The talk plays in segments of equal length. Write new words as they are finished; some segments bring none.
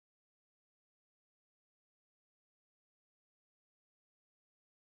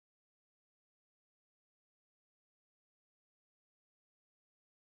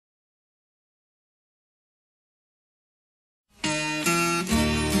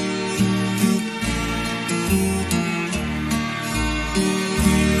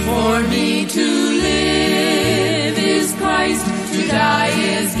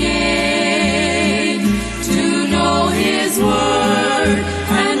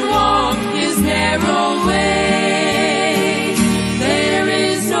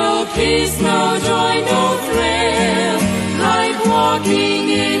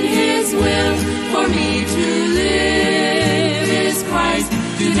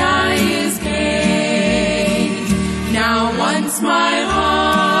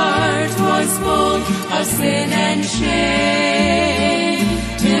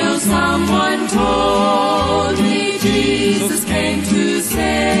Someone told me Jesus came to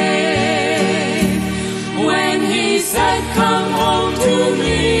save. When he said, come home to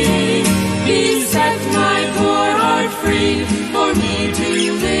me, he set my poor heart free. For me to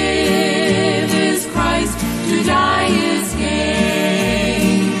live is Christ, to die is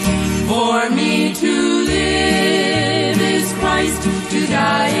gain. For me to live is Christ, to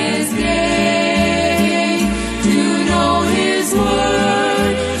die is gain. To know his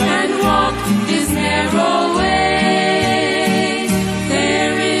word and walk his narrow way.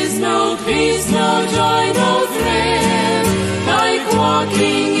 There is no peace, no joy, no thrill, like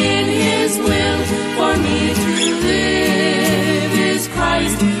walking in his will. For me to live is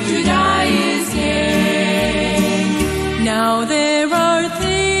Christ, to die is gain. Now there are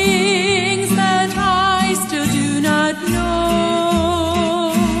things that I still do not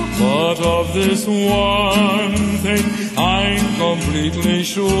know, but of this one thing I'm completely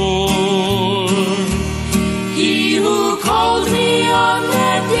sure. He who called me on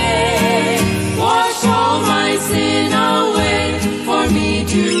that day washed all my sin away. For me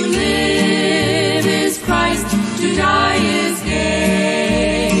to live is Christ, to die is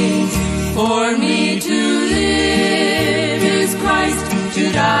gain. For me to live is Christ,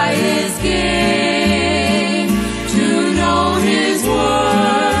 to die is gain. To know his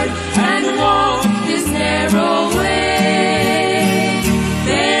word and walk his narrow way.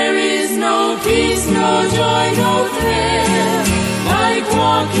 There is no peace, no joy, no thrill, like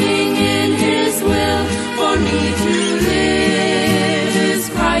walking in his will. For me to live is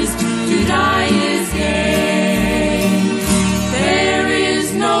Christ, to die is gain. There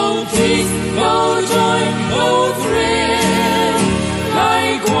is no peace, no joy, no thrill,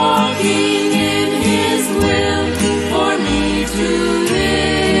 like walking in his will. For me to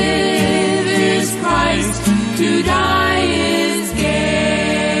live is Christ, to die is gain.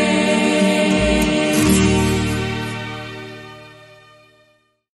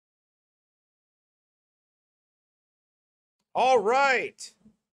 All right.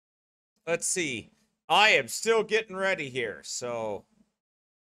 Let's see. I am still getting ready here, so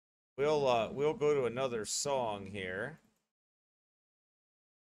we'll go to another song here.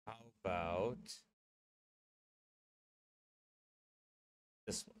 How about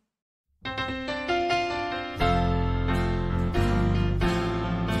this one?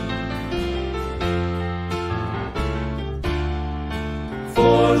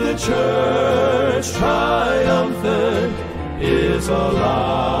 For the church triumphant is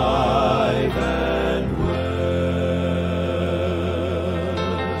alive and well.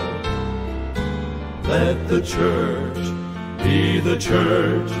 Let the church be the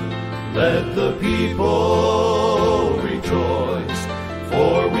church, let the people rejoice,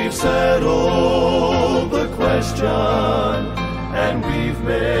 for we've settled the question and we've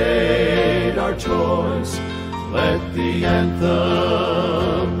made our choice. Let the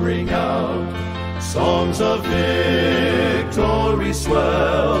anthem ring out, songs of victory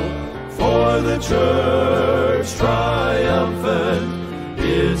swell, for the church triumphant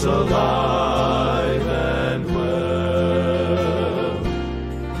is alive and well.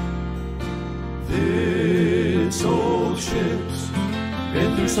 This old ship's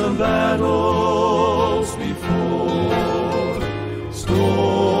been through some battles before,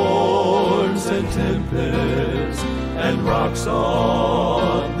 storms and tempests and rocks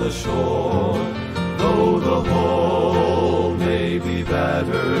on the shore. Though the hull may be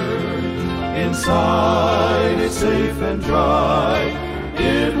battered, inside it's safe and dry.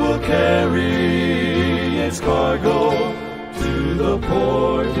 It will carry its cargo to the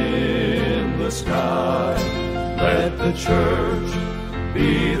port in the sky. Let the church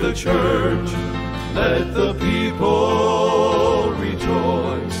be the church, let the people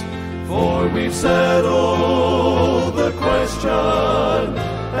rejoice, for we've settled the question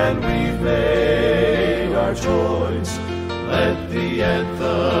and we've made our choice. Let the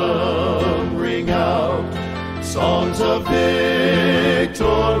anthem ring out, songs of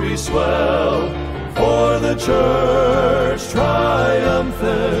victory swell, for the church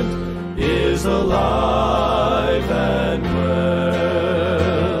triumphant is alive and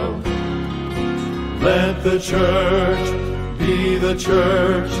well. Let the church be the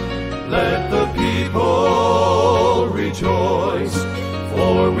church, let the people rejoice,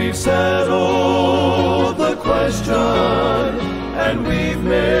 for we've settled the question and we've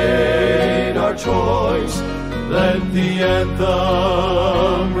made our choice. Let the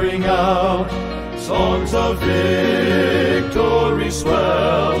anthem ring out, songs of victory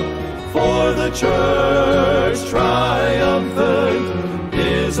swell, for the church triumphant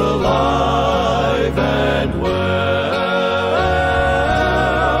is alive and well.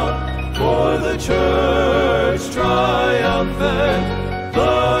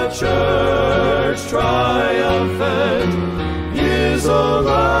 church triumphant is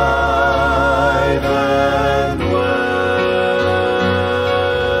alive and well.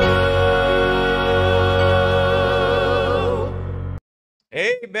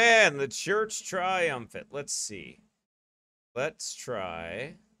 Amen. The church triumphant. Let's see. Let's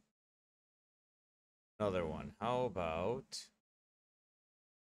try another one. How about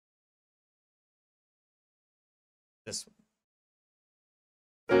this one?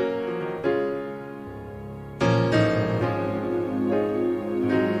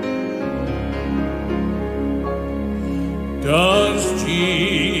 Does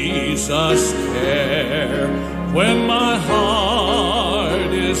Jesus care when my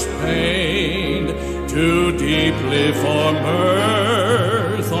heart is pained too deeply for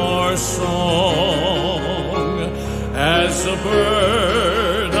mirth or song? As the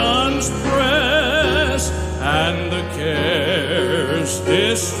burdens press and the cares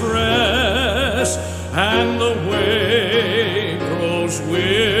distress and the way grows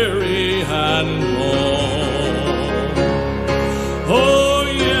weary and long. Oh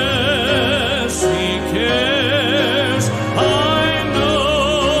yes, he cares, I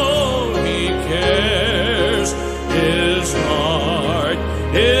know he cares. His heart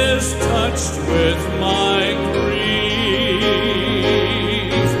is touched with my grief.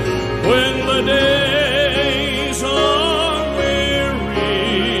 When the days are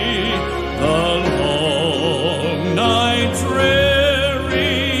weary, the long night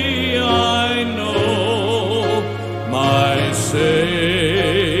dreary, I know my Savior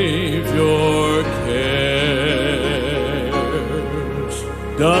cares.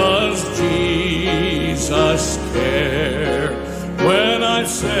 Does Jesus care when I've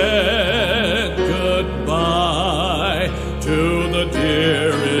said goodbye to the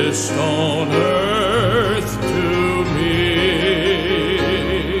dearest on earth to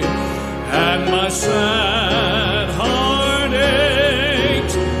me, and my sad heart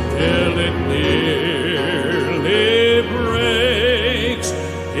aches till it nearly breaks?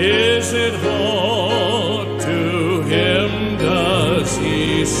 Is it all to him does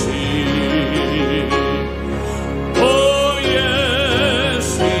he see? Oh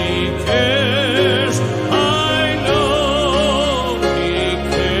yes, he cares, I know he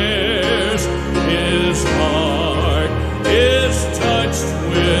cares. His heart is touched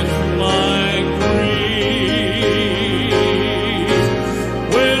with my grief.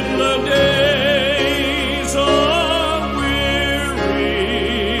 When the days are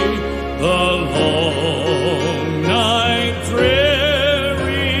weary, the long night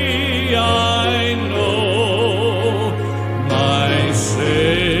dreary, I know my Savior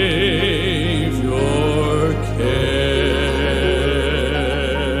cares.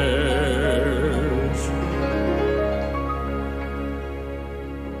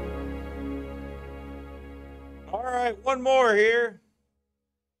 All right, one more here.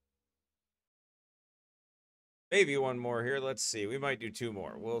 Maybe one more here. Let's see. We might do two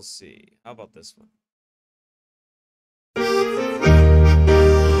more. We'll see. How about this one?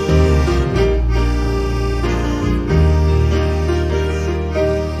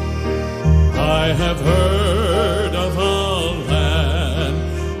 I have heard of a land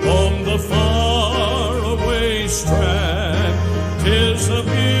on the faraway strand. 'Tis a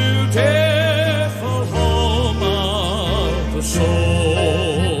beautiful home of the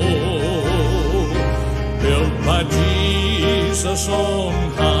soul, built by Jesus on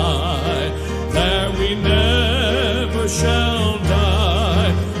high. There we never shall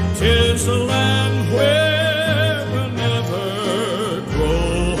die. 'Tis a land where we'll never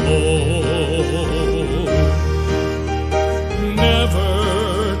grow old.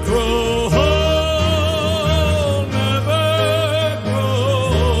 Never grow old, never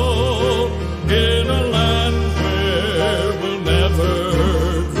grow old. In a land where we'll never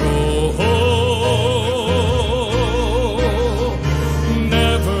grow old.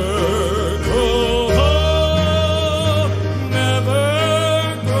 Never grow old, never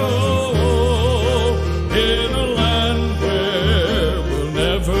grow old. In a land where we'll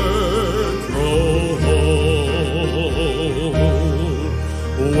never grow old.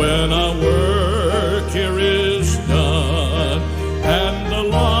 When our work here is done and the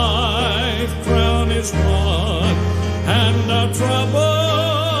life crown is won, and our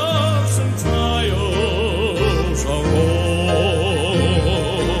troubles and trials are o'er,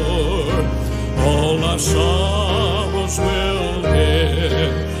 all our sorrows will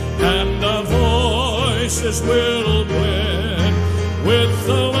end, and our voices will blend with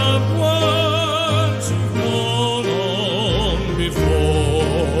the loved ones who've gone on before.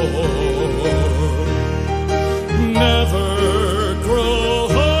 Never grow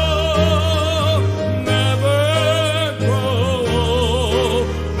old,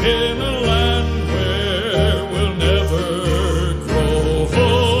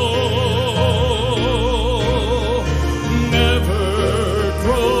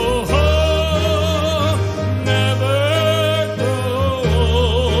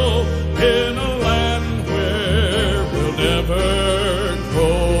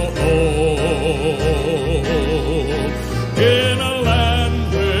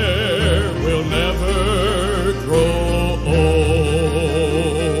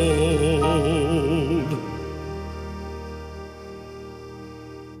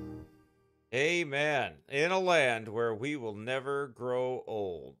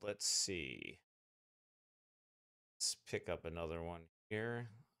 let's see. Let's pick up another one here.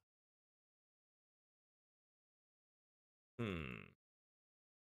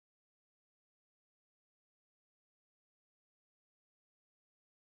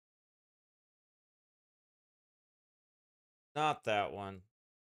 Not that one.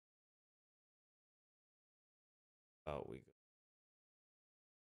 Oh, we go.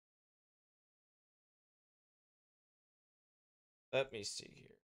 Let me see here.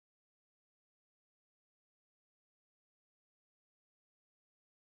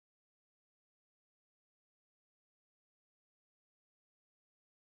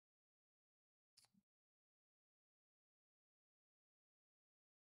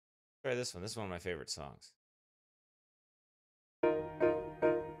 Try this one. This is one of my favorite songs. Be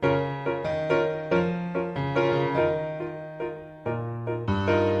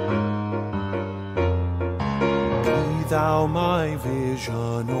thou my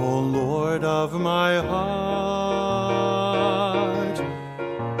vision, O Lord of my heart.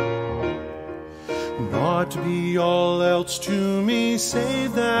 Not be all else to me,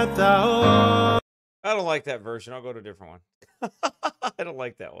 save that thou art. I don't like that version. I'll go to a different one. I don't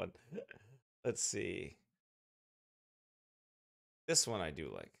like that one. Let's see. This one I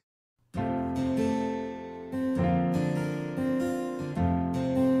do like.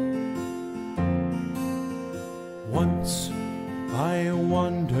 Once I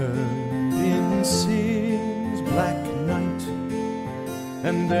wandered in sin's black night,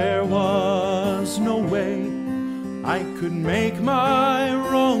 and there was no way I could make my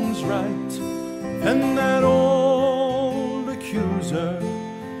wrongs right. Then that old accuser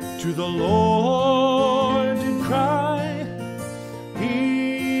to the Lord did cry,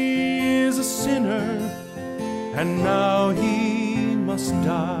 he is a sinner, and now he must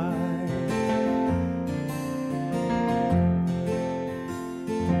die.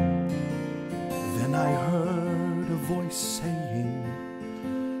 Then I heard a voice saying,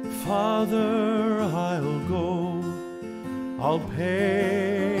 Father, I'll go, I'll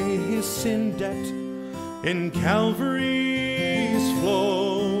pay his sin debt in Calvary's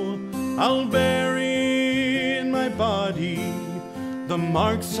flow. I'll bury in my body the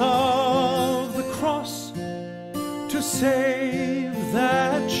marks of the cross to save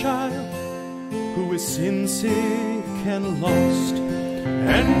that child who is sin sick and lost.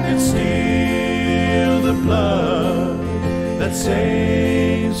 And it's still the blood that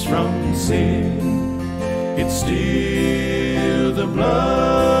saves from sin. It's still the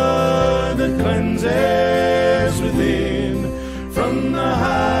blood that cleanses within. From the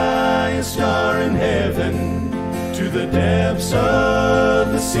highest star in heaven to the depths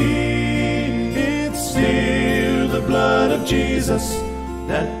of the sea, it's still the blood of Jesus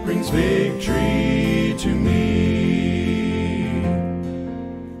that brings victory to me.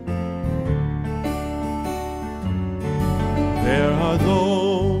 There are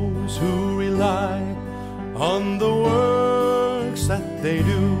those who rely on the works that they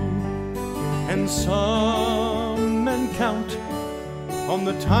do, and some men count on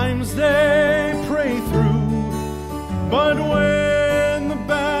the times they pray through. But when the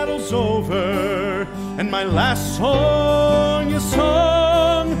battle's over and my last song is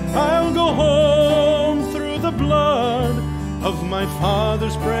sung, I'll go home through the blood of my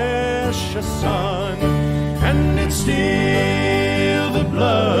Father's precious Son. And it's still the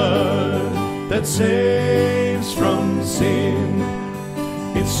blood that saves from sin.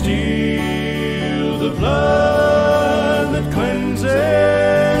 It's still the blood that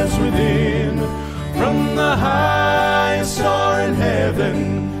cleanses within. From the highest star in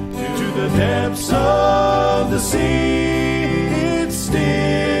heaven to the depths of the sea, it's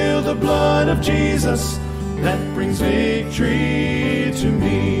still the blood of Jesus that brings victory to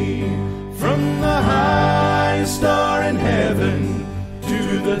me. From the highest star in heaven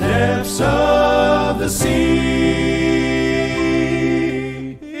to the depths of the sea,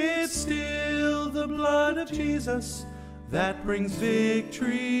 it's still the blood of Jesus that brings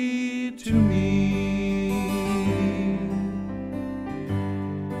victory to me.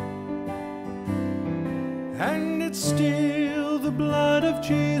 And it's still the blood of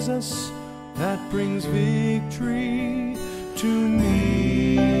Jesus that brings victory to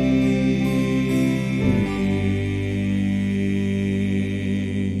me.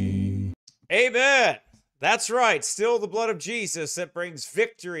 Amen. That's right. Still the blood of Jesus that brings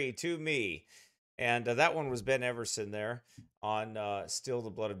victory to me. And that one was Ben Everson there on Still the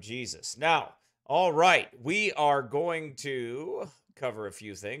Blood of Jesus. Now, all right, we are going to cover a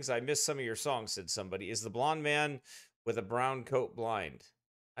few things. I missed some of your songs, said somebody. Is the blonde man with a brown coat blind?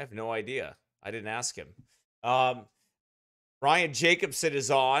 I have no idea. I didn't ask him. Ryan Jacobson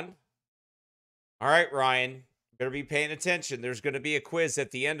is on. All right, Ryan, better be paying attention. There's going to be a quiz at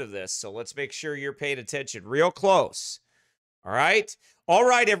the end of this, so let's make sure you're paying attention real close. All right? All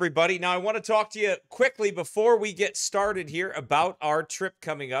right, everybody. Now, I want to talk to you quickly before we get started here about our trip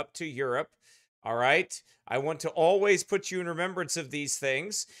coming up to Europe. All right? I want to always put you in remembrance of these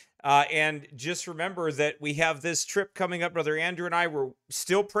things. And just remember that we have this trip coming up. Brother Andrew and I will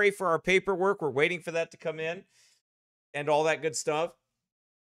still pray for our paperwork. We're waiting for that to come in and all that good stuff.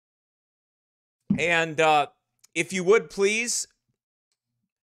 And if you would, please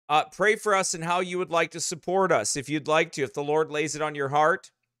pray for us and how you would like to support us. If you'd like to, if the Lord lays it on your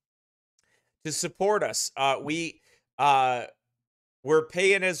heart to support us. We're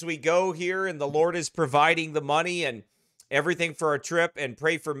paying as we go here, and the Lord is providing the money and everything for our trip. And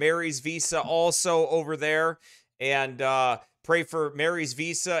pray for Mary's visa also over there. And pray for Mary's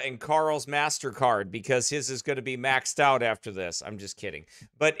visa and Carl's MasterCard, because his is going to be maxed out after this. I'm just kidding.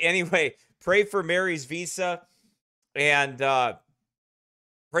 But anyway, pray for Mary's visa, and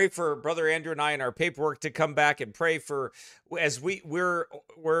pray for Brother Andrew and I and our paperwork to come back, and pray for, as we're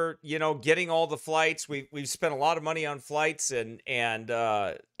getting all the flights. We've spent a lot of money on flights and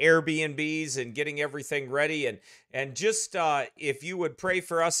Airbnbs and getting everything ready, and just if you would pray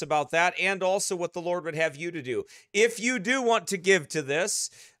for us about that, and also what the Lord would have you to do. If you do want to give to this,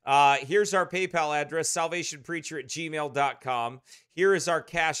 here's our PayPal address, salvationpreacher@gmail.com. Here is our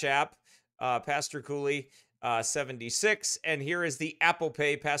Cash App, Pastor Cooley 76, and here is the Apple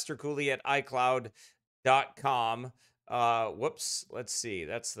Pay, Pastor Cooley at iCloud.com. Whoops, let's see,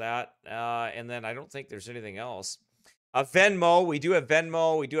 that's that. And then I don't think there's anything else. Venmo, we do have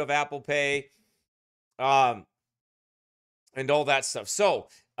Venmo, we do have Apple Pay, and all that stuff. So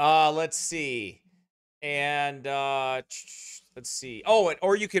let's see, and let's see. Oh,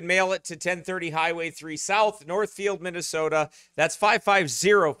 or you can mail it to 1030 Highway 3 South, Northfield, Minnesota. That's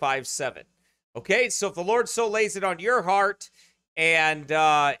 55057. Okay, so if the Lord so lays it on your heart, and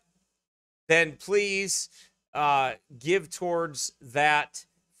then please give towards that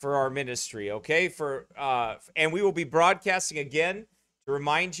for our ministry, okay? And we will be broadcasting again. To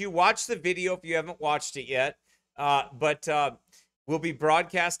remind you, watch the video if you haven't watched it yet. But we'll be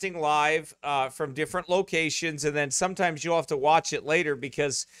broadcasting live from different locations, and then sometimes you'll have to watch it later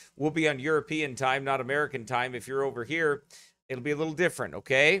because we'll be on European time, not American time. If you're over here, it'll be a little different,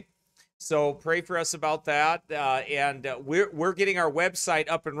 okay? So pray for us about that, and we're getting our website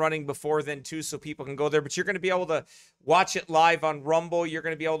up and running before then too, so people can go there. But you're going to be able to watch it live on Rumble. You're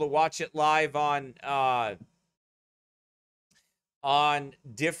going to be able to watch it live on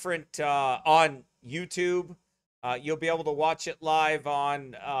different on YouTube. You'll be able to watch it live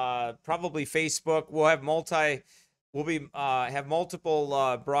on probably Facebook. We'll have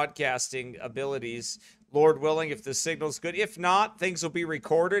multiple broadcasting abilities, Lord willing, if the signal's good. If not, things will be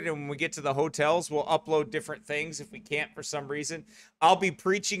recorded, and when we get to the hotels, we'll upload different things if we can't for some reason. I'll be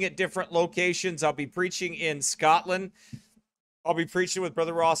preaching at different locations. I'll be preaching in Scotland. I'll be preaching with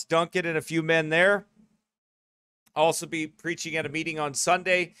Brother Ross Duncan and a few men there. I'll also be preaching at a meeting on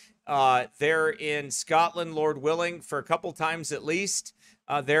Sunday there in Scotland, Lord willing, for a couple times at least.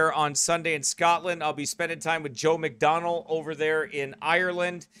 There on Sunday in Scotland. I'll be spending time with Joe McDonnell over there in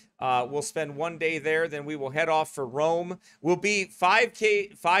Ireland. We'll spend one day there, then we will head off for Rome. We'll be 5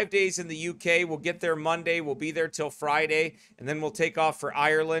 days in the UK. We'll get there Monday. We'll be there till Friday, and then we'll take off for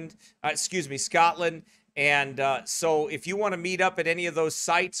Scotland. And so if you want to meet up at any of those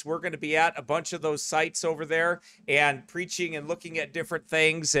sites, we're going to be at a bunch of those sites over there and preaching and looking at different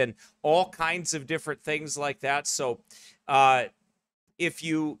things and all kinds of different things like that. So if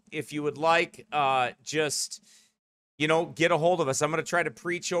you would like, just get a hold of us. I'm going to try to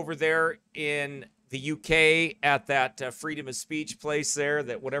preach over there in the UK at that freedom of speech place there,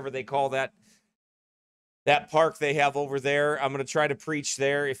 that whatever they call that park they have over there. I'm going to try to preach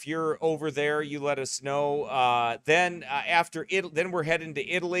there. If you're over there, you let us know. Then we're heading to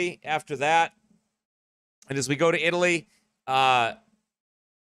Italy after that. And as we go to Italy,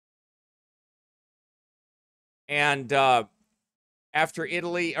 after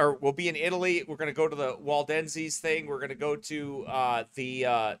Italy, or we'll be in Italy, we're going to go to the Waldenses thing. We're going to go to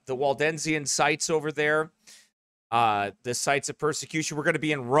the Waldensian sites over there, the sites of persecution. We're going to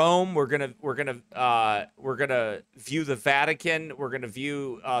be in Rome. We're going to view the Vatican. We're going to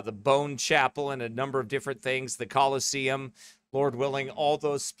view the Bone Chapel and a number of different things, the Colosseum, Lord willing, all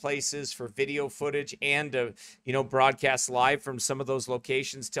those places for video footage and to broadcast live from some of those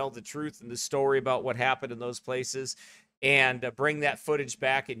locations, tell the truth and the story about what happened in those places, and bring that footage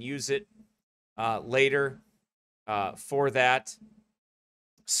back and use it later for that.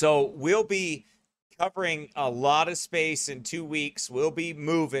 So we'll be covering a lot of space in 2 weeks. We'll be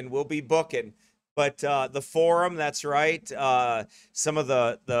moving, we'll be booking. But the forum, that's right. Some of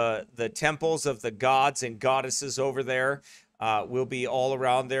the temples of the gods and goddesses over there will be all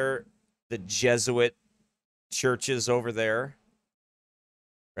around there. The Jesuit churches over there,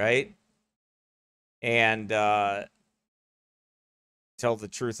 right? And tell the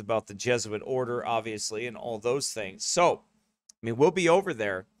truth about the Jesuit order, obviously, and all those things. So, I mean, we'll be over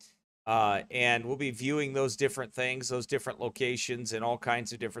there. And we'll be viewing those different things, those different locations, and all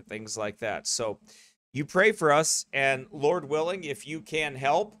kinds of different things like that. So you pray for us, and Lord willing, if you can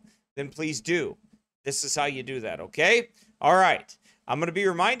help, then please do. This is how you do that, okay? All right. I'm going to be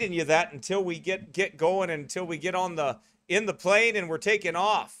reminding you that until we get going, until we get on in the plane and we're taking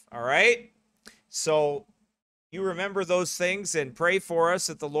off, all right? So you remember those things and pray for us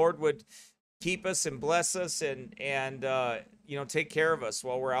that the Lord would keep us and bless us and you know, take care of us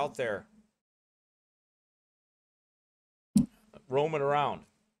while we're out there roaming around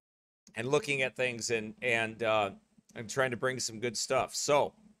and looking at things and trying to bring some good stuff.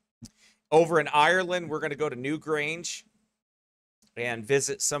 So over in Ireland, we're going to go to Newgrange and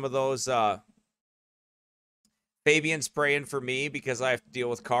visit some of those. Fabian's praying for me because I have to deal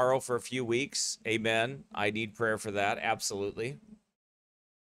with Carl for a few weeks. Amen. I need prayer for that. Absolutely.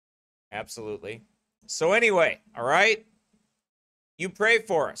 Absolutely. So anyway, all right. You pray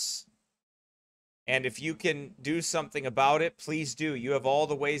for us. And if you can do something about it, please do. You have all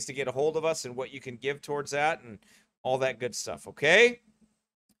the ways to get a hold of us and what you can give towards that and all that good stuff, okay?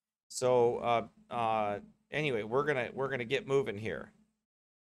 So anyway, we're gonna get moving here.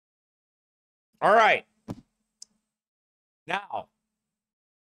 All right. Now,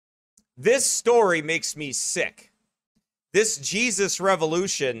 this story makes me sick. This Jesus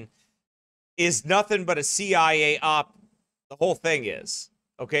revolution is nothing but a CIA op. The whole thing is,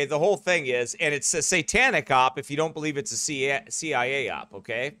 okay? The whole thing is, and it's a satanic op if you don't believe it's a CIA op,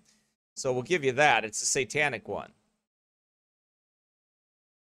 okay? So we'll give you that. It's a satanic one.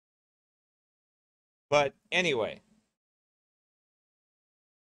 But anyway.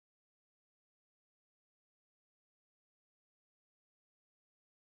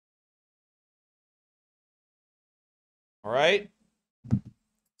 All right?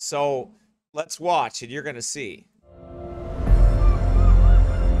 So let's watch and you're going to see.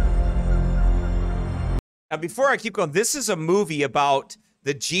 Now, before I keep going, this is a movie about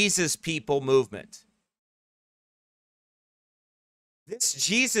the Jesus People movement. This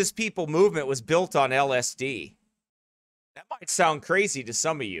Jesus People movement was built on LSD. That might sound crazy to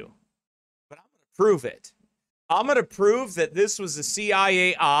some of you, but I'm going to prove it. I'm going to prove that this was a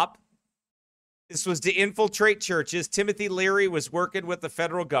CIA op. This was to infiltrate churches. Timothy Leary was working with the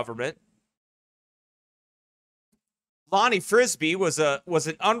federal government. Lonnie Frisbee was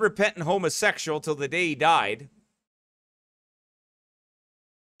an unrepentant homosexual till the day he died.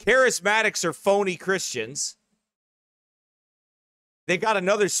 Charismatics are phony Christians. They got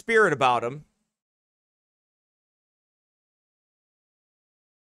another spirit about them.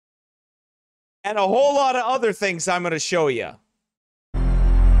 And a whole lot of other things I'm going to show you.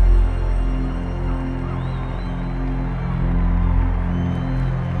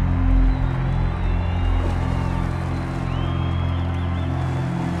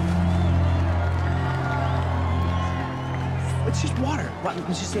 It's just water. What? I'm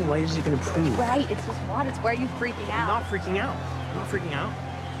just saying, why is it going to prove? Right, it's just water. It's where are you freaking out? I'm not freaking out. I'm not freaking out.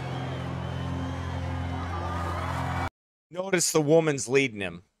 Notice the woman's leading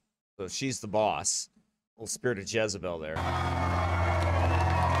him. So she's the boss. Little spirit of Jezebel there. Okay,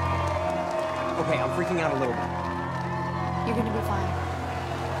 I'm freaking out a little bit. You're gonna be fine.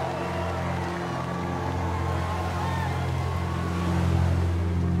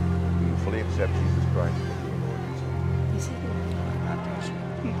 Do you fully accept Jesus Christ as your Lord and Savior? Is he?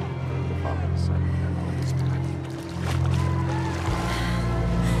 The Father, the Son, and the Holy Spirit.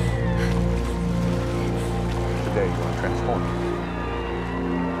 Today, you are transformed.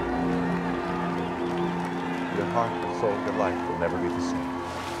 Your heart, your soul, your life will never be the same.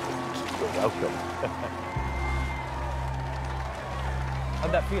 You're welcome.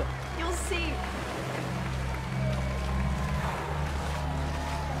 How'd that feel? You'll see.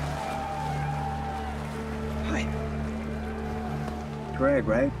 Hi. Greg,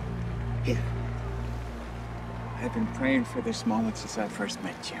 right? Yeah. I've been praying for this moment since I first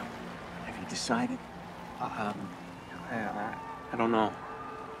met you. Have you decided? I don't know.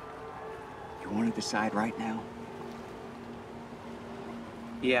 You want to decide right now?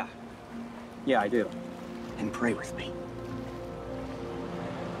 Yeah. Yeah, I do. And pray with me.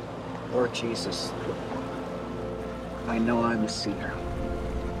 Lord Jesus. I know I'm a sinner.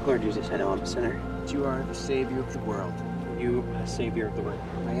 Lord Jesus, I know I'm a sinner. that you are the Savior of the world. You are the Savior of the world.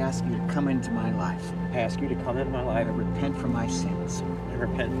 I ask you to come into my life. I ask you to come into my life. I repent for my sins. I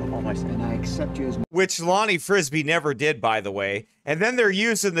repent from all my sins. And I accept you as my... Which Lonnie Frisbee never did, by the way. And then they're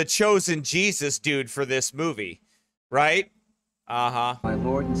using the chosen Jesus dude for this movie, right? Uh-huh. My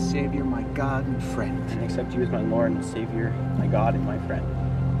Lord and Savior, my God and friend. And I accept you as my Lord and Savior, my God and my friend.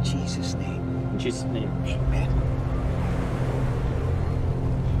 In Jesus' name. In Jesus' name. Amen.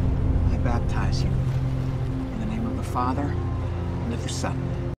 I baptize you in the name of the Father and of the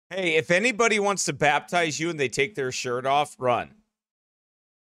Son. Hey, if anybody wants to baptize you and they take their shirt off, run.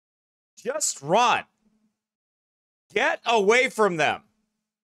 Just run. Get away from them.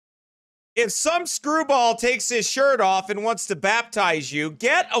 If some screwball takes his shirt off and wants to baptize you,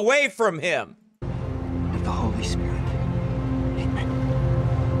 get away from him. With the Holy Spirit. Amen.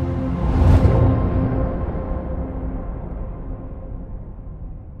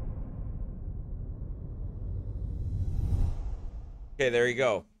 Okay, there you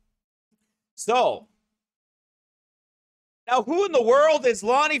go. So, now who in the world is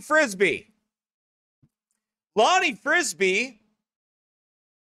Lonnie Frisbee? Lonnie Frisbee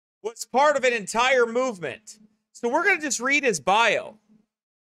was part of an entire movement. So we're going to just read his bio.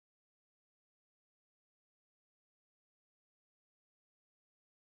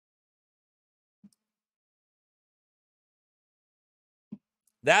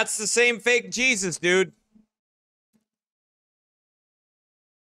 That's the same fake Jesus, dude.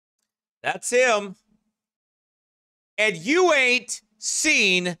 That's him. And you ain't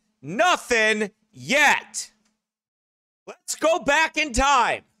seen nothing yet. Let's go back in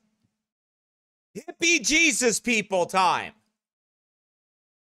time. Hippie Jesus people time.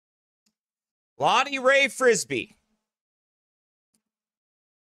 Lonnie Ray Frisbee.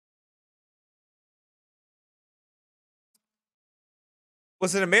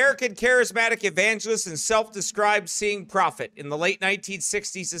 Was an American charismatic evangelist and self-described seeing prophet in the late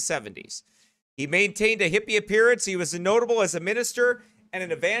 1960s and 70s. He maintained a hippie appearance. He was notable as a minister and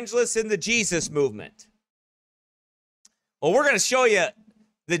an evangelist in the Jesus movement. Well, we're going to show you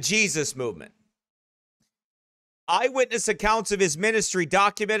the Jesus movement. Eyewitness accounts of his ministry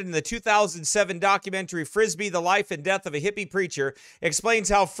documented in the 2007 documentary Frisbee, The Life and Death of a Hippie Preacher, explains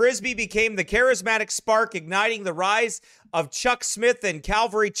how Frisbee became the charismatic spark igniting the rise of Chuck Smith and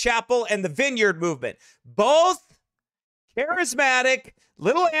Calvary Chapel and the Vineyard movement. Both charismatic,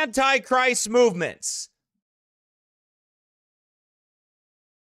 little antichrist movements.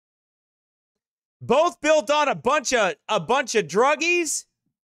 Both built on a bunch of druggies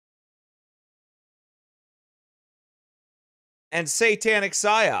and satanic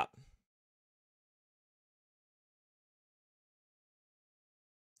psyop.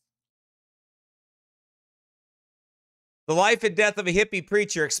 The Life and Death of a Hippie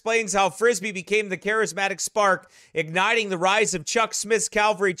Preacher explains how Frisbee became the charismatic spark, igniting the rise of Chuck Smith's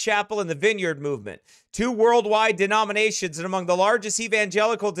Calvary Chapel and the Vineyard movement, two worldwide denominations and among the largest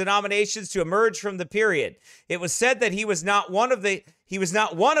evangelical denominations to emerge from the period. It was said that he was not one of the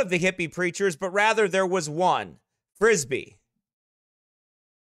hippie preachers, but rather there was one, Frisbee.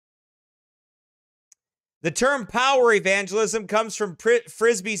 The term power evangelism comes from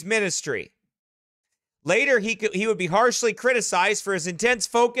Frisbee's ministry. Later, he would be harshly criticized for his intense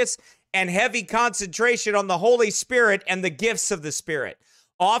focus and heavy concentration on the Holy Spirit and the gifts of the Spirit,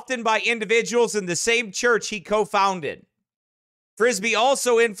 often by individuals in the same church he co-founded. Frisbee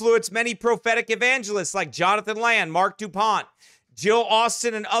also influenced many prophetic evangelists like Jonathan Land, Mark DuPont, Jill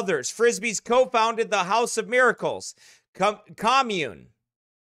Austin, and others. Frisbee's co-founded the House of Miracles commune,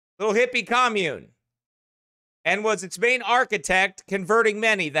 little hippie commune, and was its main architect, converting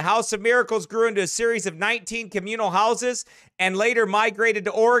many. The House of Miracles grew into a series of 19 communal houses and later migrated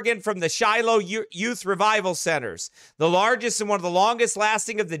to Oregon from the Shiloh Youth Revival Centers, the largest and one of the longest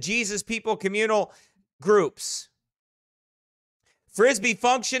lasting of the Jesus People communal groups. Frisbee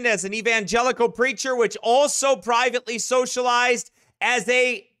functioned as an evangelical preacher, which also privately socialized as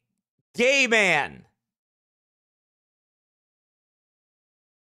a gay man.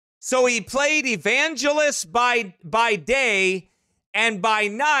 So he played evangelist by day, and by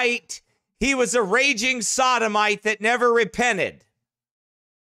night, he was a raging sodomite that never repented.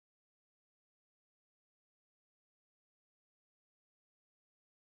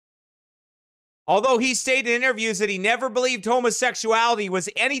 Although he stated in interviews that he never believed homosexuality was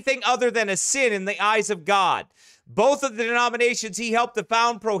anything other than a sin in the eyes of God. Both of the denominations he helped to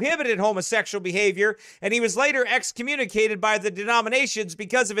found prohibited homosexual behavior, and he was later excommunicated by the denominations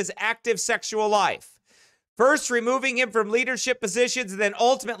because of his active sexual life. first removing him from leadership positions and then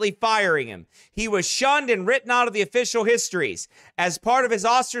ultimately firing him. He was shunned and written out of the official histories. As part of his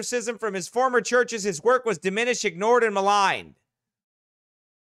ostracism from his former churches, his work was diminished, ignored, and maligned.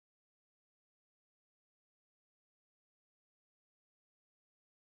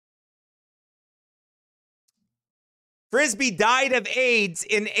 Frisbee died of AIDS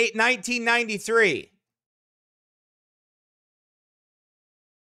in 1993.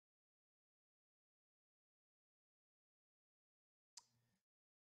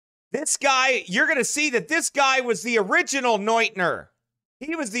 This guy, you're going to see that this guy was the original Neutner.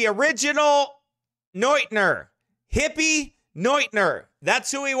 He was the original Neutner. Hippie Neutner.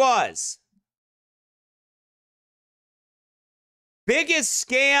 That's who he was. Biggest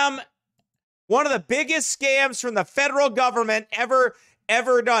scam, one of the biggest scams from the federal government ever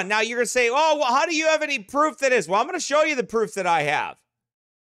done. Now you're going to say, oh, well, how do you have any proof that is? Well, I'm going to show you the proof that I have.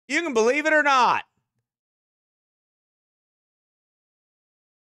 You can believe it or not.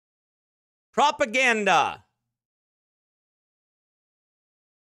 Propaganda.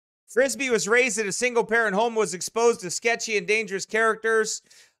 Frisbee was raised in a single-parent home, was exposed to sketchy and dangerous characters.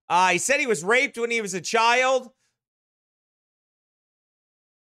 He said he was raped when he was a child.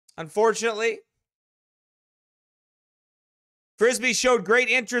 Unfortunately. Frisbee showed great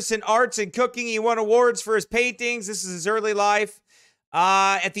interest in arts and cooking. He won awards for his paintings. This is his early life.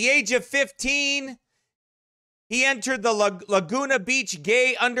 At the age of 15, he entered the Laguna Beach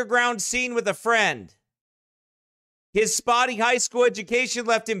gay underground scene with a friend. His spotty high school education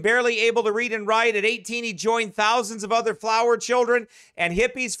left him barely able to read and write. At 18, he joined thousands of other flower children and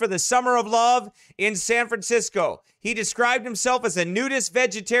hippies for the Summer of Love in San Francisco. He described himself as a nudist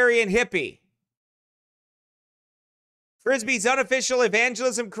vegetarian hippie. Frisbee's unofficial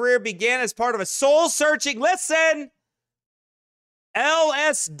evangelism career began as part of a soul-searching, listen,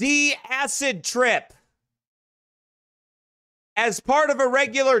 LSD acid trip. As part of a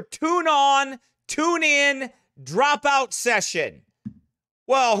regular tune-on, tune-in, dropout session.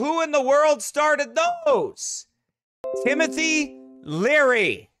 Well, who in the world started those? Timothy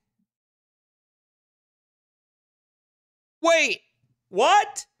Leary. Wait,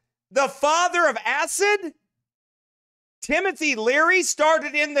 what? The father of acid? Timothy Leary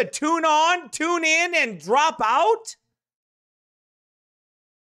started in the tune-on, tune-in, and drop out?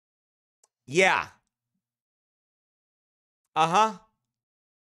 Yeah. Uh-huh.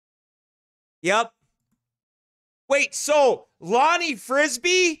 Yep. Wait, so Lonnie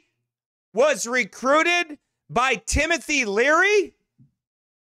Frisbee was recruited by Timothy Leary?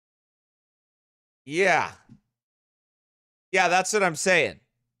 Yeah. Yeah, that's what I'm saying.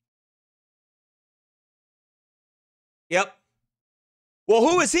 Yep. Well,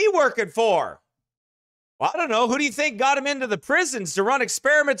 who is he working for? Well, I don't know. Who do you think got him into the prisons to run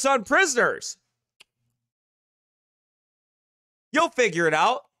experiments on prisoners? You'll figure it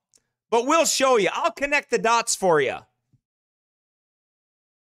out. But we'll show you. I'll connect the dots for you.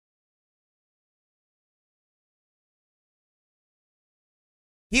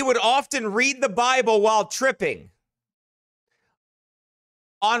 He would often read the Bible while tripping.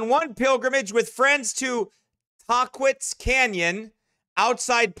 On one pilgrimage with friends to Tahquitz Canyon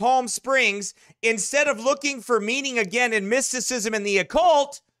outside Palm Springs, instead of looking for meaning again in mysticism and the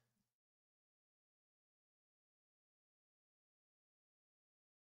occult,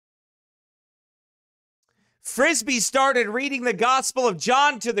 Frisbee started reading the Gospel of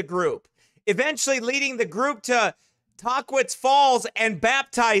John to the group, eventually leading the group to Tahquitz Falls and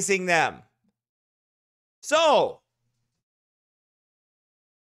baptizing them. So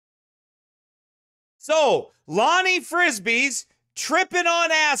Lonnie Frisbee's tripping on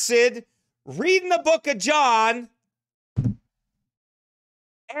acid, reading the book of John,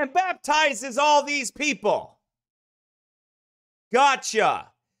 and baptizes all these people.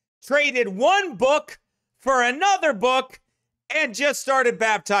 Gotcha. Traded one book for another book and just started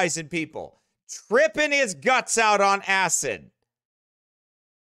baptizing people. Tripping his guts out on acid.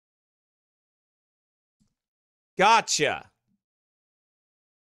 Gotcha.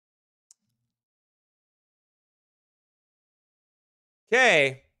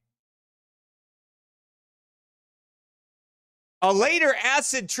 Okay. A later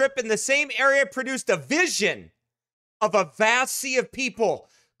acid trip in the same area produced a vision of a vast sea of people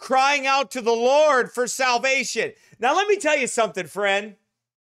crying out to the Lord for salvation. Now, let me tell you something, friend.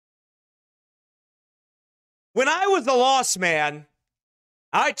 When I was a lost man,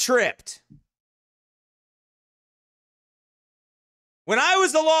 I tripped. When I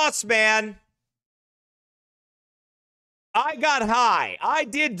was a lost man, I got high. I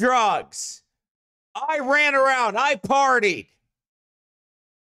did drugs. I ran around. I partied.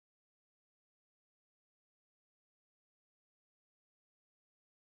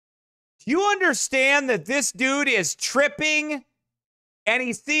 Do you understand that this dude is tripping and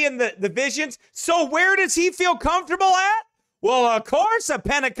he's seeing the visions? So where does he feel comfortable at? Well, of course, a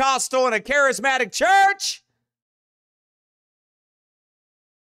Pentecostal and a charismatic church.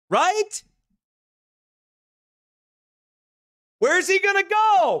 Right? Where's he going to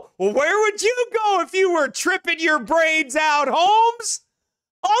go? Well, where would you go if you were tripping your brains out, Holmes?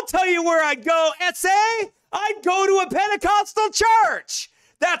 I'll tell you where I'd go, SA. I'd go to a Pentecostal church.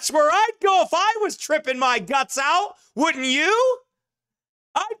 That's where I'd go if I was tripping my guts out. Wouldn't you?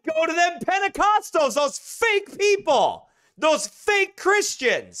 I'd go to them Pentecostals, those fake people, those fake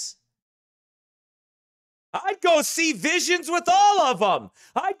Christians. I'd go see visions with all of them.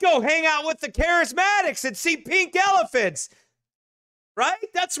 I'd go hang out with the charismatics and see pink elephants. Right?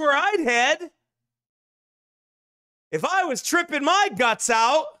 That's where I'd head. If I was tripping my guts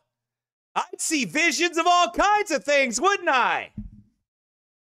out, I'd see visions of all kinds of things, wouldn't I?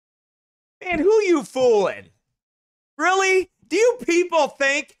 Man, who you fooling? Really? Do you people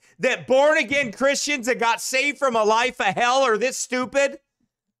think that born-again Christians that got saved from a life of hell are this stupid?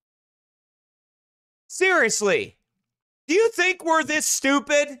 Seriously, do you think we're this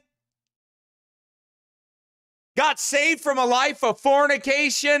stupid? Got saved from a life of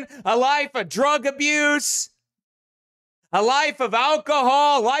fornication, a life of drug abuse, a life of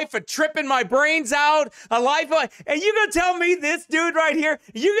alcohol, a life of tripping my brains out, a life of... And you gonna tell me this dude right here,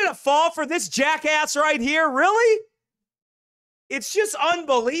 you gonna fall for this jackass right here? Really? It's just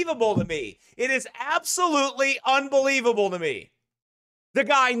unbelievable to me. It is absolutely unbelievable to me. The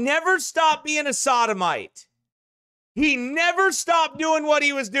guy never stopped being a sodomite. He never stopped doing what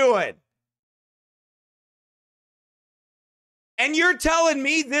he was doing. And you're telling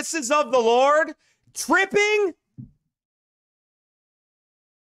me this is of the Lord? Tripping?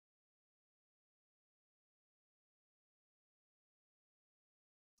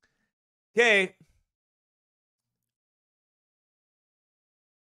 Okay.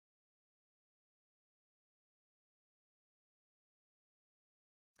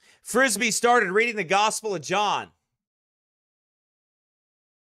 Frisbee started reading the Gospel of John.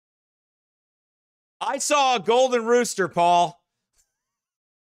 I saw a golden rooster, Paul.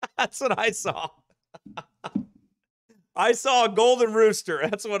 That's what I saw. I saw a golden rooster.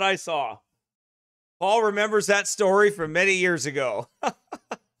 That's what I saw. Paul remembers that story from many years ago.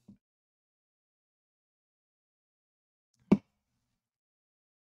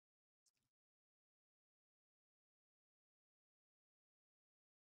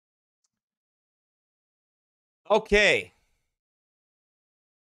 Okay.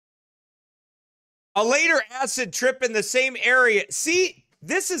 A later acid trip in the same area. See,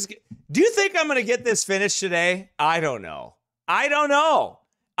 this is... Do you think I'm going to get this finished today? I don't know. I don't know.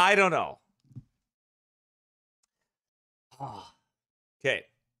 I don't know. Okay.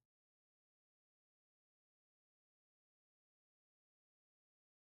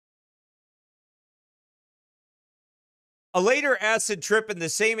 A later acid trip in the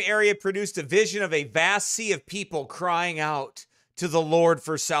same area produced a vision of a vast sea of people crying out to the Lord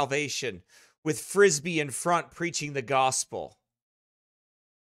for salvation, with Frisbee in front preaching the gospel.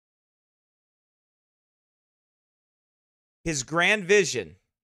 His grand vision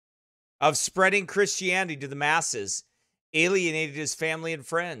of spreading Christianity to the masses alienated his family and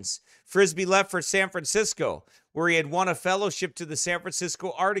friends. Frisbee left for San Francisco, where he had won a fellowship to the San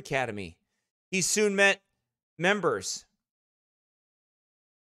Francisco Art Academy. He soon met members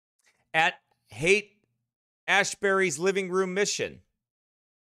at Haight-Ashbury's Living Room Mission.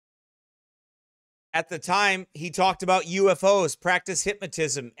 At the time, he talked about UFOs, practiced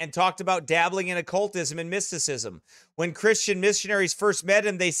hypnotism, and talked about dabbling in occultism and mysticism. When Christian missionaries first met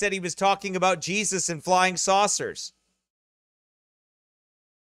him, they said he was talking about Jesus and flying saucers.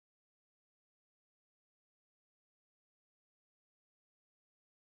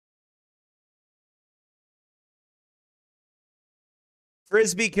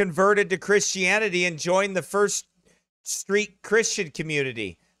 Frisbee converted to Christianity and joined the First Street Christian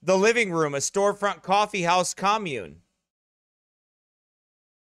community, the Living Room, a storefront coffee house commune.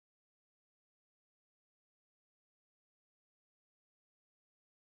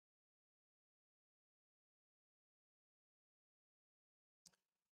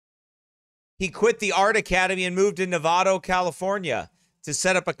 He quit the Art Academy and moved to Novato, California to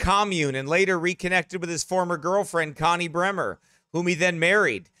set up a commune, and later reconnected with his former girlfriend, Connie Bremer, whom he then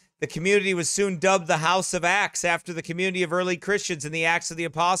married. The community was soon dubbed the House of Acts after the community of early Christians in the Acts of the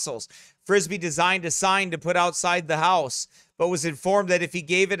Apostles. Frisbee designed a sign to put outside the house, but was informed that if he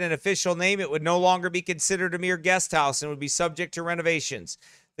gave it an official name, it would no longer be considered a mere guest house and would be subject to renovations.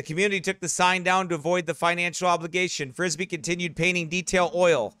 The community took the sign down to avoid the financial obligation. Frisbee continued painting detail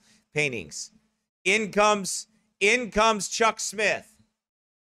oil paintings. In comes Chuck Smith.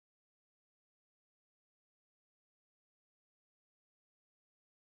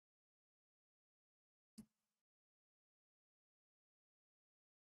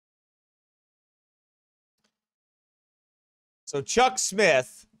 So Chuck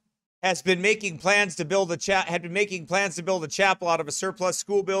Smith has been making plans to build a chapel out of a surplus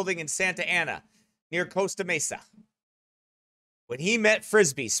school building in Santa Ana, near Costa Mesa. When he met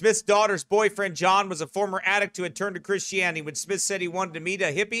Frisbee, Smith's daughter's boyfriend, John, was a former addict who had turned to Christianity. When Smith said he wanted to meet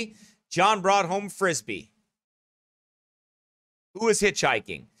a hippie, John brought home Frisbee, who was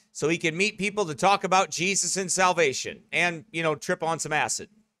hitchhiking, so he could meet people to talk about Jesus and salvation and, trip on some acid.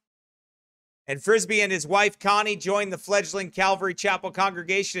 And Frisbee and his wife, Connie, joined the fledgling Calvary Chapel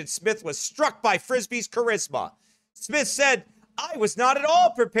congregation, and Smith was struck by Frisbee's charisma. Smith said, "I was not at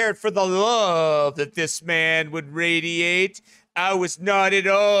all prepared for the love that this man would radiate. I was not at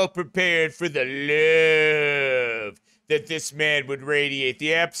all prepared for the love that this man would radiate.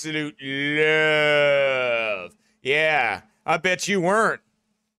 The absolute love." Yeah, I bet you weren't.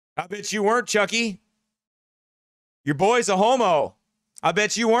 I bet you weren't, Chucky. Your boy's a homo. I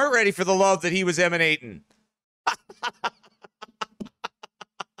bet you weren't ready for the love that he was emanating.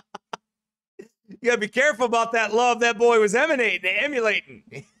 You gotta be careful about that love that boy was emulating.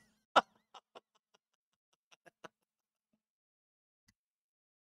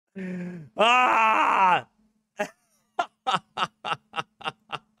 Ah!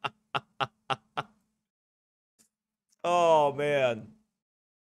 Oh, man.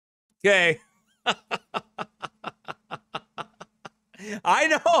 Okay. I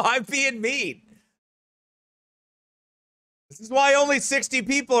know, I'm being mean. This is why only 60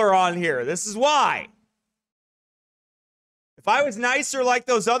 people are on here. This is why. If I was nicer like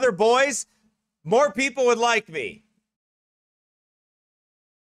those other boys, more people would like me.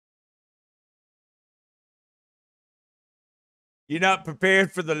 You're not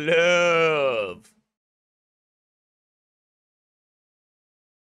prepared for the love.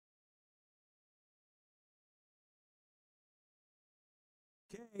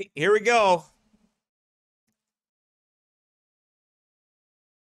 Okay, here we go.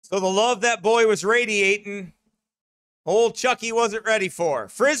 So the love that boy was radiating, old Chucky wasn't ready for.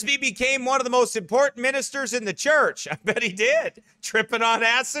 Frisbee became one of the most important ministers in the church. I bet he did. Tripping on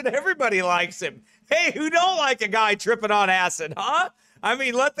acid, everybody likes him. Hey, who don't like a guy tripping on acid, huh? I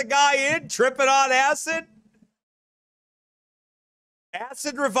mean, let the guy in, tripping on acid.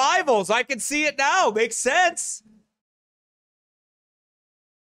 Acid revivals, I can see it now. Makes sense.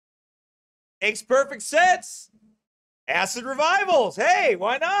 Makes perfect sense. Acid revivals. Hey,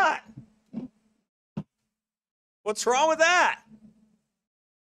 why not? What's wrong with that?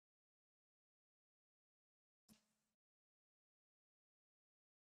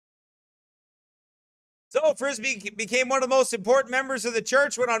 So Frisbee became one of the most important members of the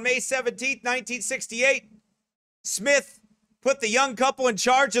church when on May 17th, 1968, Smith put the young couple in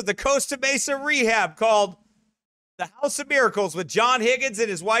charge of the Costa Mesa rehab called the House of Miracles with John Higgins and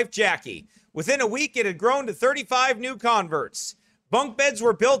his wife, Jackie. Within a week, it had grown to 35 new converts. Bunk beds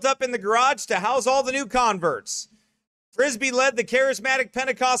were built up in the garage to house all the new converts. Frisbee led the charismatic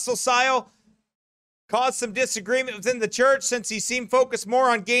Pentecostal style, caused some disagreement within the church since he seemed focused more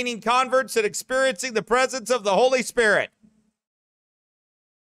on gaining converts and experiencing the presence of the Holy Spirit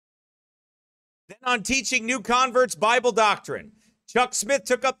than on teaching new converts Bible doctrine. Chuck Smith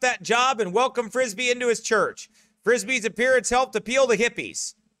took up that job and welcomed Frisbee into his church. Frisbee's appearance helped appeal to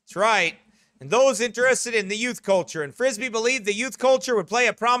hippies. That's right. And those interested in the youth culture. And Frisbee believed the youth culture would play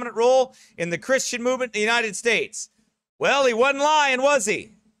a prominent role in the Christian movement in the United States. Well, he wasn't lying, was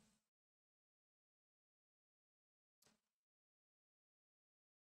he?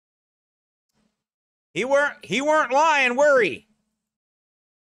 He weren't lying, were he?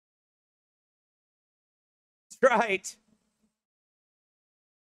 That's right.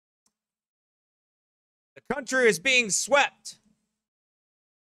 The country is being swept.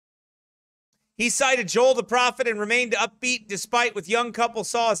 He cited Joel the prophet and remained upbeat despite what young couple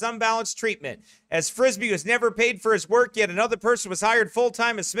saw as unbalanced treatment. As Frisbee was never paid for his work, yet another person was hired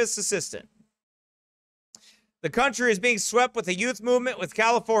full-time as Smith's assistant. The country is being swept with a youth movement with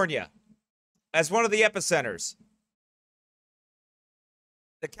California as one of the epicenters.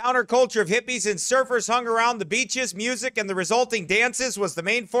 The counterculture of hippies and surfers hung around the beaches. Music and the resulting dances was the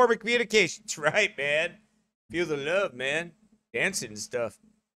main form of communication. That's right, man. Feel the love, man. Dancing and stuff.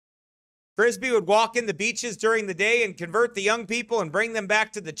 Frisbee would walk in the beaches during the day and convert the young people and bring them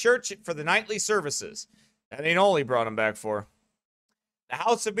back to the church for the nightly services. That ain't all he brought them back for. The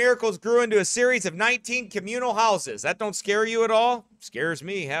House of Miracles grew into a series of 19 communal houses. That don't scare you at all? Scares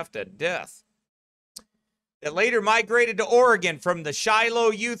me half to death. That later migrated to Oregon from the Shiloh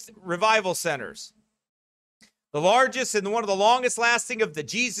Youth Revival Centers. The largest and one of the longest lasting of the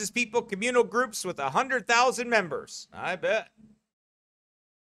Jesus People communal groups with 100,000 members. I bet.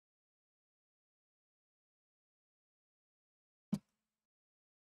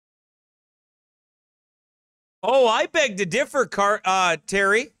 Oh, I beg to differ,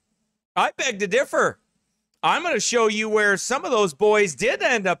 Terry. I beg to differ. I'm going to show you where some of those boys did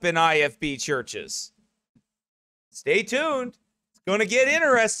end up in IFB churches. Stay tuned. It's going to get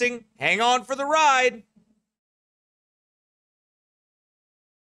interesting. Hang on for the ride.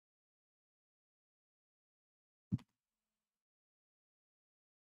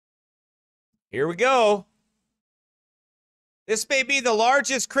 Here we go. This may be the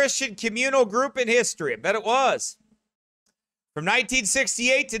largest Christian communal group in history. I bet it was. From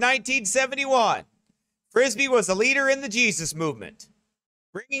 1968 to 1971, Frisbee was a leader in the Jesus movement,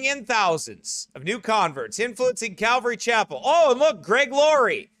 bringing in thousands of new converts, influencing Calvary Chapel. Oh, and look, Greg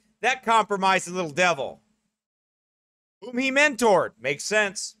Laurie, that compromising little devil, whom he mentored. Makes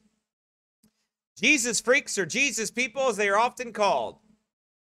sense. Jesus freaks, or Jesus people as they are often called.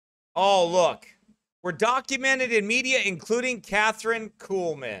 Oh, look. Were documented in media, including Catherine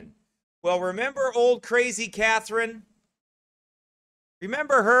Kuhlman. Well, remember old crazy Catherine?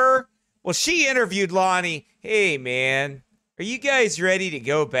 Remember her? Well, she interviewed Lonnie. Hey, man, are you guys ready to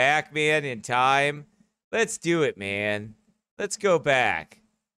go back, man, in time? Let's do it, man. Let's go back.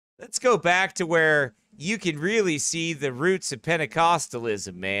 Let's go back to where you can really see the roots of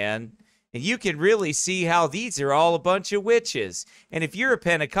Pentecostalism, man. And you can really see how these are all a bunch of witches. And if you're a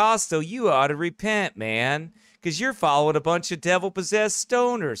Pentecostal, you ought to repent, man. Because you're following a bunch of devil-possessed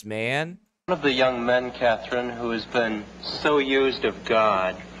stoners, man. One of the young men, Catherine, who has been so used of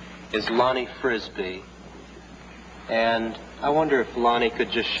God is Lonnie Frisbee. And I wonder if Lonnie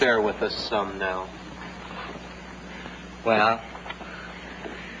could just share with us some now. Well,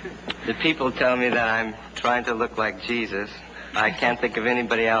 the people tell me that I'm trying to look like Jesus. I can't think of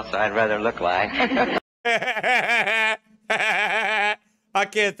anybody else I'd rather look like. I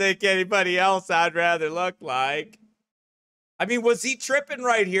can't think anybody else I'd rather look like. I mean, was he tripping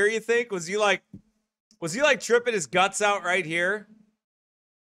right here, you think? Was he like tripping his guts out right here?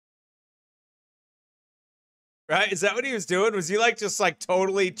 Right? Is that what he was doing? Was he like just like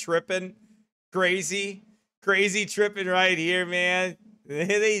totally tripping? Crazy tripping right here, man?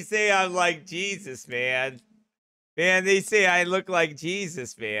 They say I'm like Jesus, man. Man, they say I look like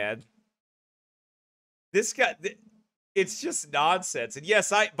Jesus, man. This guy, it's just nonsense. And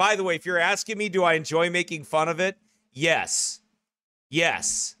yes, by the way, if you're asking me, do I enjoy making fun of it? Yes.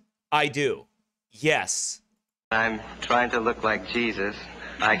 Yes, I do. Yes. I'm trying to look like Jesus.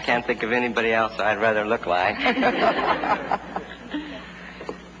 I can't think of anybody else I'd rather look like.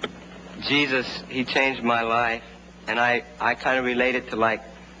 Jesus, he changed my life. And I kind of relate it to like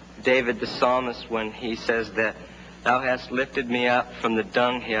David the psalmist when he says that Thou hast lifted me up from the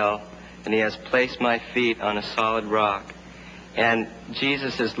dunghill, and he has placed my feet on a solid rock. And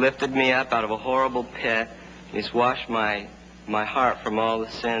Jesus has lifted me up out of a horrible pit, and he's washed my heart from all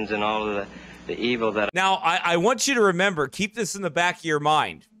the sins and all of the evil that... Now, I want you to remember, keep this in the back of your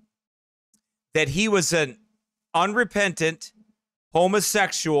mind, that he was an unrepentant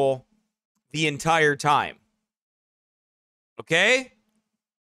homosexual the entire time. Okay?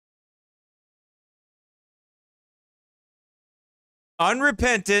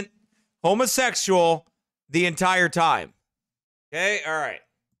 Unrepentant, homosexual the entire time. Okay, all right.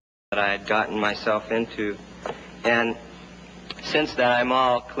 That I had gotten myself into. And since then, I'm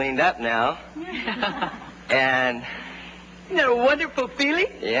all cleaned up now. And... Isn't that a wonderful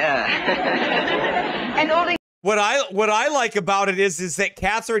feeling? Yeah. And only... What I like about it is that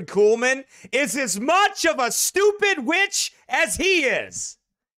Catherine Kuhlman is as much of a stupid witch as he is.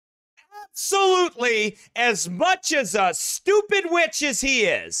 Absolutely as much as a stupid witch as he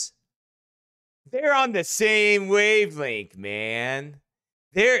is. They're on the same wavelength, man.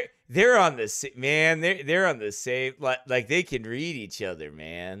 They're on the same, man. They're on the same, like they can read each other,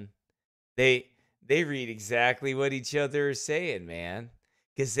 man. They read exactly what each other is saying, man,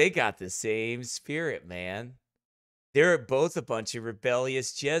 because they got the same spirit, man. They're both a bunch of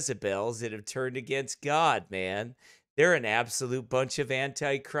rebellious Jezebels that have turned against God, man. They're an absolute bunch of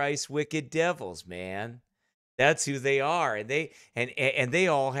antichrist wicked devils, man. That's who they are. And they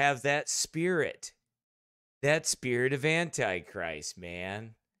all have that spirit. That spirit of antichrist,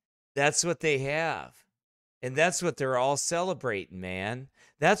 man. That's what they have. And that's what they're all celebrating, man.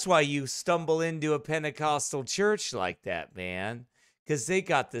 That's why you stumble into a Pentecostal church like that, man. because they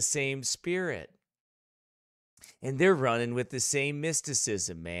got the same spirit. And they're running with the same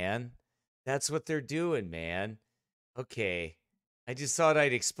mysticism, man. That's what they're doing, man. Okay. I just thought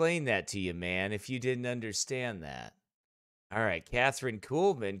I'd explain that to you, man, if you didn't understand that. All right, Catherine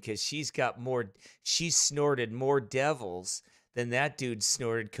Kuhlman, because she snorted more devils than that dude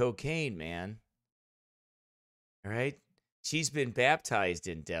snorted cocaine, man. All right? She's been baptized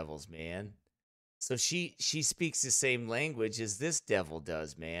in devils, man. So she speaks the same language as this devil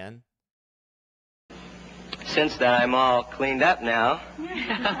does, man. Since that, I'm all cleaned up now.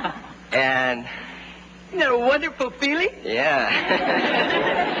 And... Isn't that a wonderful feeling? Yeah.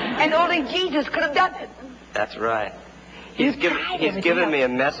 And only Jesus could have done it. That's right. He's given me a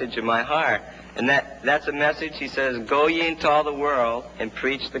message in my heart. And that's a message, he says, go ye into all the world and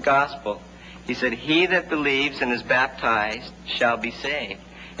preach the gospel. He said, he that believes and is baptized shall be saved,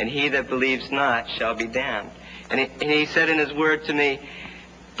 and he that believes not shall be damned. And he said in his word to me,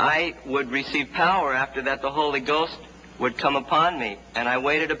 I would receive power after that the Holy Ghost would come upon me. And I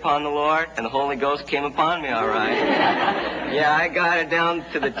waited upon the Lord, and the Holy Ghost came upon me all right. Yeah, I got it down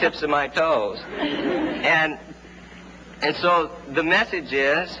to the tips of my toes. And so the message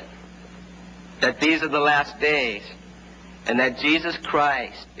is that these are the last days, and that Jesus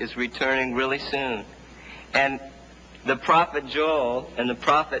Christ is returning really soon. And the prophet Joel and the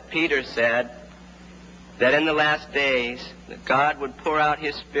prophet Peter said that in the last days, that God would pour out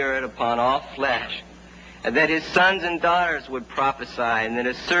his Spirit upon all flesh, and that his sons and daughters would prophesy, and that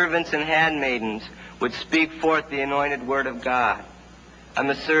his servants and handmaidens would speak forth the anointed word of God. I'm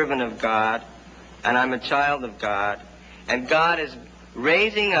a servant of God, and I'm a child of God, and God is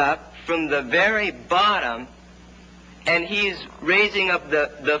raising up from the very bottom, and he's raising up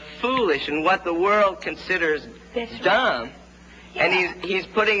the foolish and what the world considers dumb. Yeah. And he's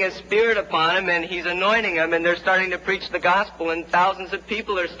putting his Spirit upon them, and he's anointing them, and they're starting to preach the gospel, and thousands of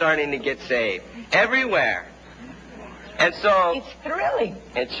people are starting to get saved everywhere. And so it's thrilling.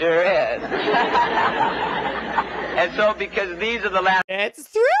 It sure is. And so because these are the last... It's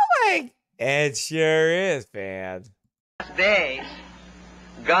thrilling. It sure is, man. Last days,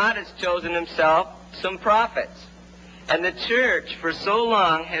 God has chosen himself some prophets. And the church for so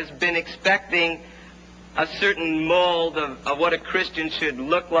long has been expecting a certain mold of what a Christian should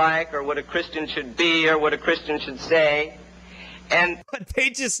look like, or what a Christian should be, or what a Christian should say. And but they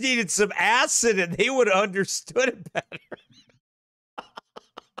just needed some acid and they would have understood it better.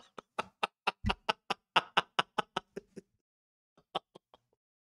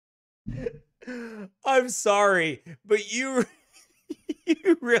 I'm sorry, but you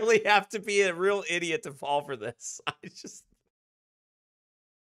really have to be a real idiot to fall for this.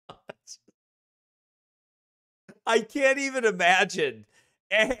 I can't even imagine.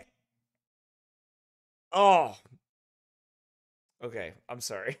 Oh. Okay, I'm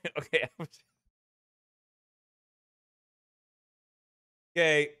sorry. Okay.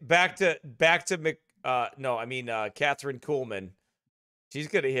 Okay, back to Catherine Kuhlman. She's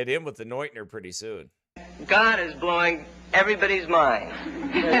gonna hit him with anointing her pretty soon. God is blowing everybody's mind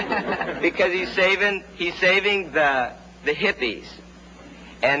because he's saving the hippies,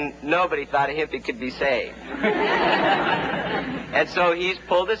 and nobody thought a hippie could be saved. And so he's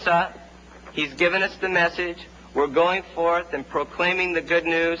pulled us up. He's given us the message. We're going forth and proclaiming the good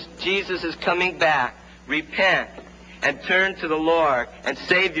news. Jesus is coming back. Repent and turn to the Lord and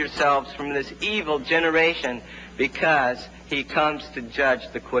save yourselves from this evil generation, because he comes to judge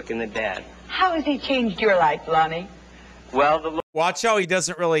the quick and the dead. How has he changed your life, Lonnie? Well, the Lord... Watch how he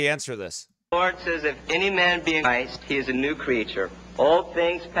doesn't really answer this. The Lord says, if any man be in Christ, he is a new creature. Old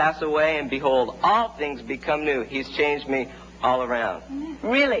things pass away, and behold, all things become new. He's changed me all around.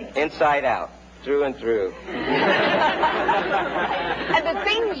 Really? Inside out. Through and through. And the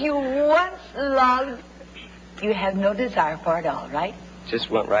things you once loved, you have no desire for at all, right? Just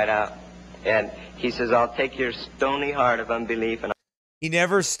went right out. And he says, I'll take your stony heart of unbelief. And he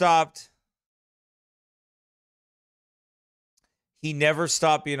never stopped. He never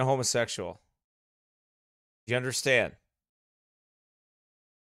stopped being a homosexual. Do you understand?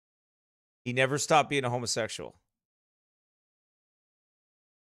 He never stopped being a homosexual.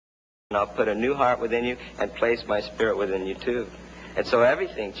 And I'll put a new heart within you and place my Spirit within you too. And so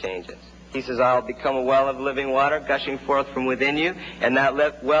everything changes. He says, I'll become a well of living water gushing forth from within you, and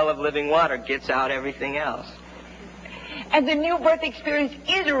that well of living water gets out everything else. And the new birth experience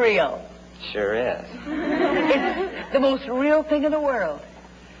is real. Sure is. It's the most real thing in the world.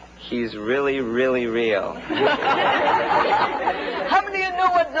 He's really, really real. How many of you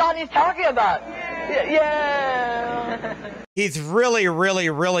know what Lonnie's talking about? Yeah. He's really, really,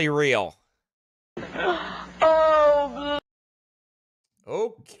 really real.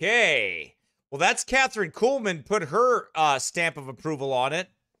 Okay. Well, that's Catherine Kuhlman put her stamp of approval on it.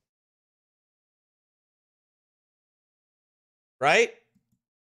 Right?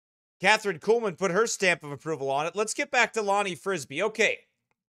 Catherine Kuhlman put her stamp of approval on it. Let's get back to Lonnie Frisbee. Okay.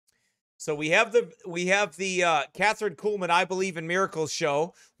 So we have the Catherine Kuhlman I Believe in Miracles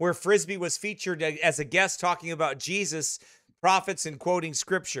show where Frisbee was featured as a guest talking about Jesus, prophets, and quoting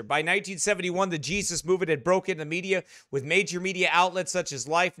scripture. By 1971, the Jesus movement had broken the media with major media outlets such as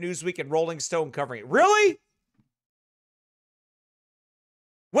Life, Newsweek, and Rolling Stone covering it. Really?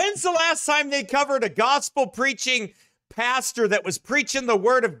 When's the last time they covered a gospel preaching pastor that was preaching the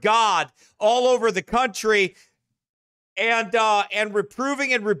word of God all over the country and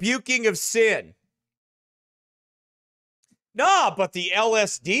reproving and rebuking of sin? Nah, but the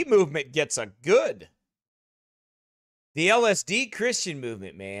LSD movement gets a good. The LSD Christian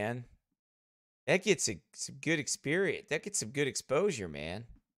movement, man, that gets some good experience. That gets some good exposure, man.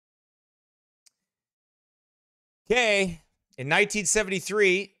 Okay, in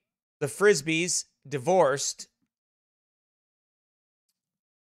 1973, the Frisbees divorced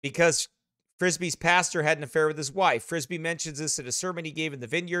because Frisbee's pastor had an affair with his wife. Frisbee mentions this in a sermon he gave in the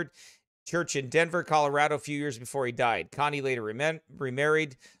Vineyard Church in Denver, Colorado, a few years before he died. Connie later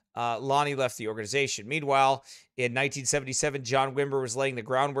remarried. Lonnie left the organization. Meanwhile, in 1977, John Wimber was laying the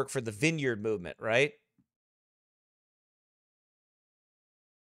groundwork for the Vineyard movement, right?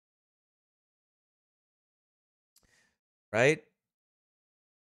 Right?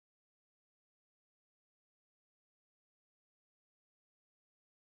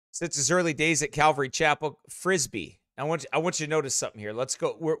 Since his early days at Calvary Chapel, Frisbee. I want you to notice something here. Let's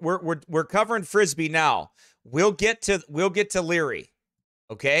go. We're covering Frisbee now. We'll get to Leary.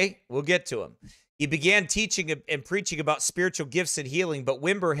 Okay? We'll get to him. He began teaching and preaching about spiritual gifts and healing, but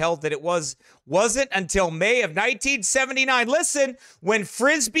Wimber held that it wasn't until May of 1979. Listen, when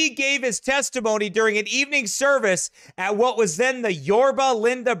Frisbee gave his testimony during an evening service at what was then the Yorba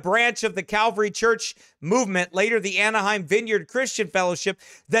Linda branch of the Calvary Church movement, later the Anaheim Vineyard Christian Fellowship,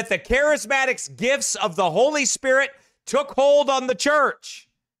 that the charismatics gifts of the Holy Spirit took hold on the church.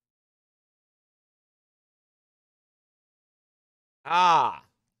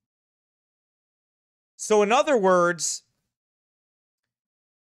 So in other words,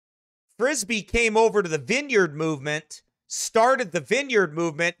 Frisbee came over to the Vineyard movement, started the Vineyard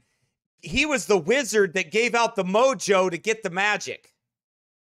movement. He was the wizard that gave out the mojo to get the magic.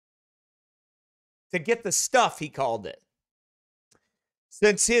 To get the stuff, he called it.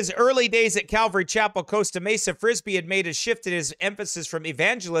 Since his early days at Calvary Chapel, Costa Mesa, Frisbee had made a shift in his emphasis from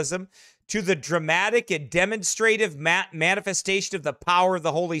evangelism to the dramatic and demonstrative manifestation of the power of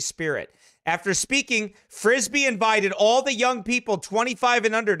the Holy Spirit. After speaking, Frisbee invited all the young people 25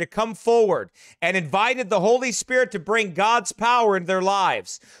 and under to come forward and invited the Holy Spirit to bring God's power in their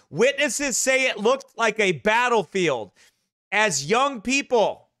lives. Witnesses say it looked like a battlefield as young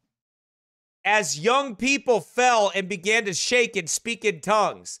people fell and began to shake and speak in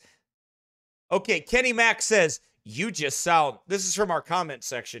tongues. Okay, Kenny Mack says, you just sound, this is from our comment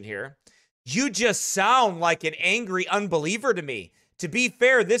section here, you just sound like an angry unbeliever to me. To be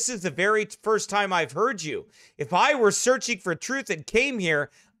fair, this is the very first time I've heard you. If I were searching for truth and came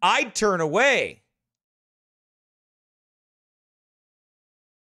here, I'd turn away.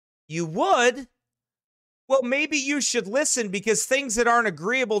 You would? Well, maybe you should listen, because things that aren't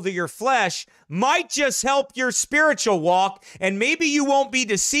agreeable to your flesh might just help your spiritual walk, and maybe you won't be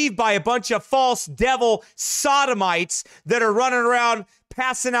deceived by a bunch of false devil sodomites that are running around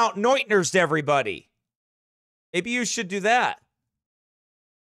passing out Neutners to everybody. Maybe you should do that.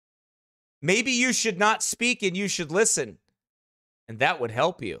 Maybe you should not speak and you should listen, and that would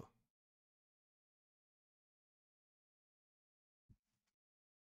help you.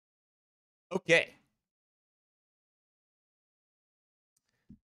 Okay.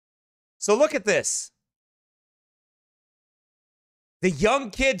 So look at this. The young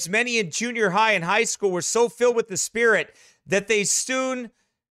kids, many in junior high and high school, were so filled with the Spirit that they soon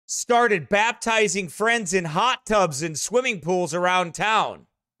started baptizing friends in hot tubs and swimming pools around town.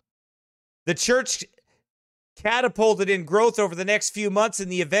 The church catapulted in growth over the next few months,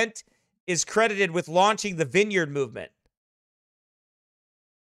 and the event is credited with launching the Vineyard movement.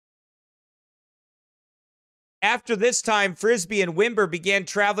 After this time, Frisbee and Wimber began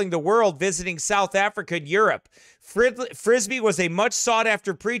traveling the world, visiting South Africa and Europe. Frisbee was a much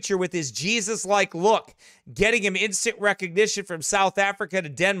sought-after preacher with his Jesus-like look, getting him instant recognition from South Africa to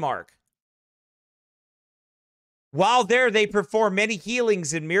Denmark. While there, they performed many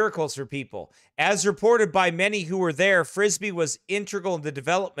healings and miracles for people. As reported by many who were there, Frisbee was integral in the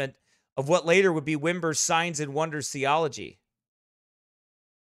development of what later would be Wimber's Signs and Wonders theology.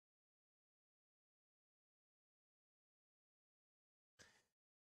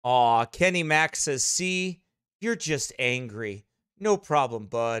 Aw, Kenny Mack says, see, you're just angry. No problem,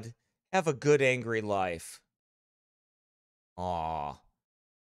 bud. Have a good angry life. Aw,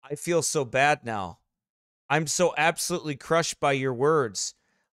 I feel so bad now. I'm so absolutely crushed by your words.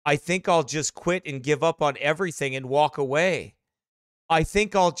 I think I'll just quit and give up on everything and walk away. I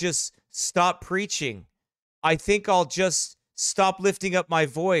think I'll just stop preaching. I think I'll just stop lifting up my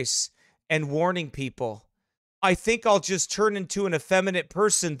voice and warning people. I think I'll just turn into an effeminate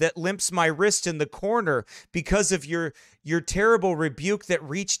person that limps my wrist in the corner because of your terrible rebuke that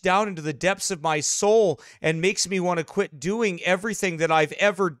reached down into the depths of my soul and makes me want to quit doing everything that I've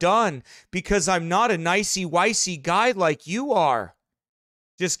ever done because I'm not a nicey-wicey guy like you are.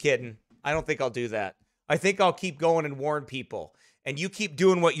 Just kidding. I don't think I'll do that. I think I'll keep going and warn people. And you keep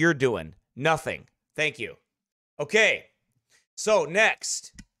doing what you're doing. Nothing. Thank you. Okay. So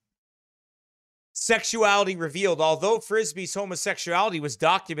next. Sexuality revealed. Although Frisbee's homosexuality was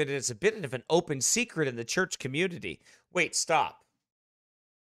documented as a bit of an open secret in the church community. Wait, stop.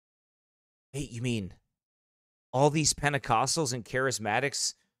 Wait, you mean all these Pentecostals and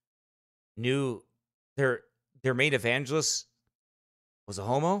charismatics knew their main evangelist was a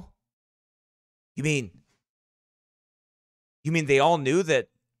homo? You mean they all knew that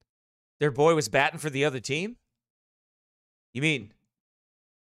their boy was batting for the other team? You mean,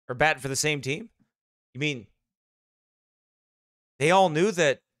 or batting for the same team? You mean they all knew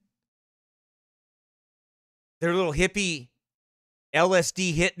that their little hippie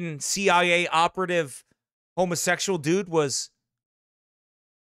LSD hitting CIA operative homosexual dude was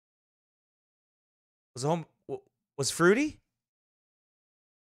fruity?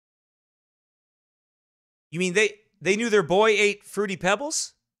 You mean they knew their boy ate Fruity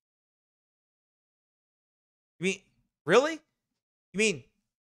Pebbles? You mean, really? You mean,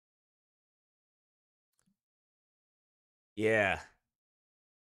 yeah.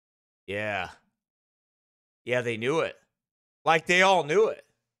 Yeah. Yeah, they knew it. Like they all knew it.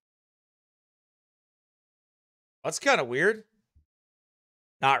 That's kind of weird.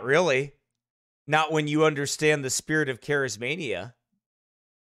 Not really. Not when you understand the spirit of charismania.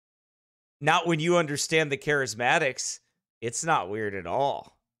 Not when you understand the charismatics. It's not weird at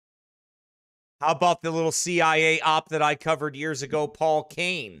all. How about the little CIA op that I covered years ago, Paul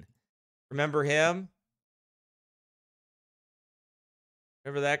Kane? Remember him?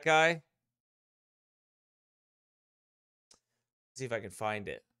 Remember that guy? Let's see if I can find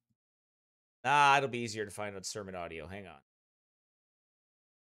it. It'll be easier to find on sermon audio. Hang on.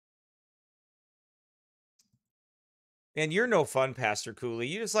 Man, you're no fun, Pastor Cooley.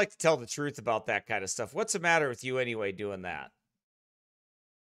 You just like to tell the truth about that kind of stuff. What's the matter with you anyway doing that?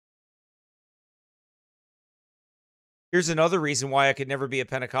 Here's another reason why I could never be a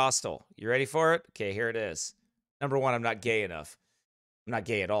Pentecostal. You ready for it? Okay, here it is. Number one, I'm not gay enough. I'm not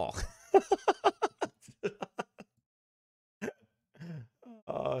gay at all.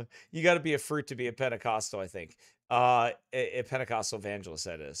 You got to be a fruit to be a Pentecostal, I think. A Pentecostal evangelist,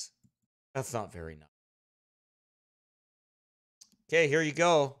 that is. That's not very nice. Okay, here you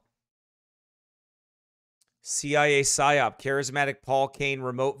go. CIA Psyop, charismatic Paul Kane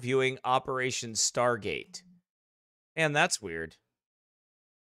remote viewing Operation Stargate. Man, that's weird.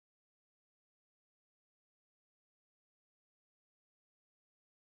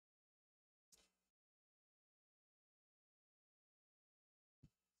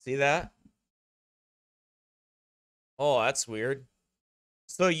 See that? Oh, that's weird.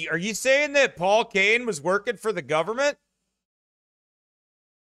 So are you saying that Paul Kane was working for the government?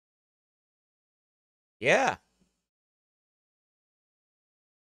 Yeah.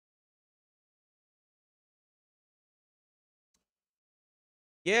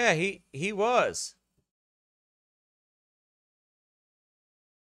 Yeah, he was.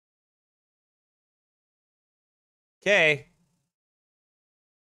 Okay.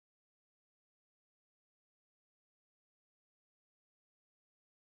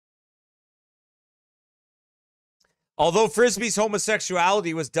 Although Frisbee's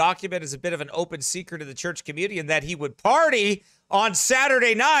homosexuality was documented as a bit of an open secret in the church community and that he would party on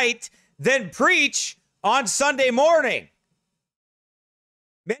Saturday night, then preach on Sunday morning.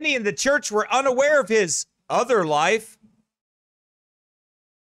 Many in the church were unaware of his other life.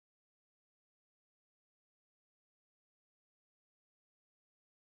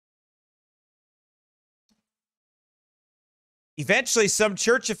 Eventually, some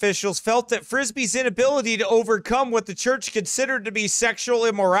church officials felt that Frisbee's inability to overcome what the church considered to be sexual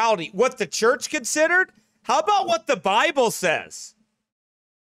immorality. What the church considered? How about what the Bible says?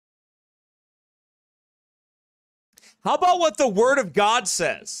 How about what the Word of God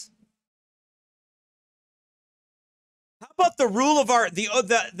says? How about the rule of our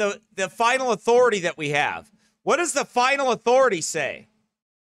the final authority that we have? What does the final authority say?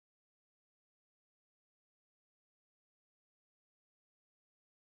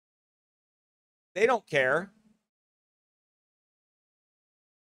 They don't care.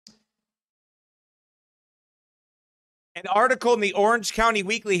 An article in the Orange County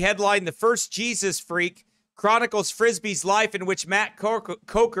Weekly headline, "The First Jesus Freak," chronicles Frisbee's life, in which Matt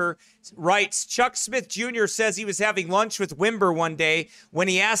Coker writes, Chuck Smith Jr. says he was having lunch with Wimber one day when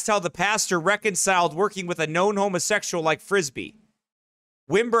he asked how the pastor reconciled working with a known homosexual like Frisbee.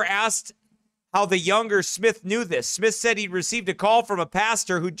 Wimber asked how the younger Smith knew this. Smith said he'd received a call from a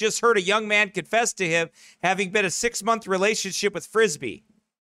pastor who just heard a young man confess to him having been a 6-month relationship with Frisbee.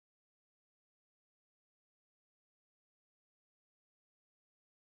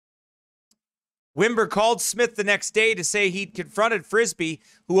 Wimber called Smith the next day to say he'd confronted Frisbee,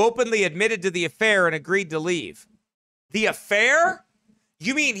 who openly admitted to the affair and agreed to leave. The affair?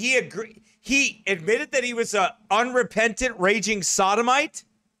 You mean he admitted that he was an unrepentant, raging sodomite?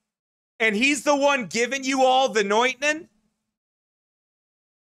 And he's the one giving you all the anointing?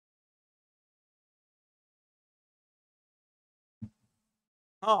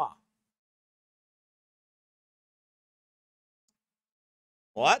 Huh.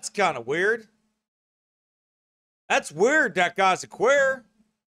 Well, that's kind of weird. That's weird that guy's a queer.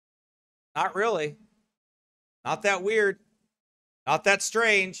 Not really. Not that weird. Not that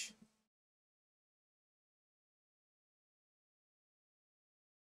strange.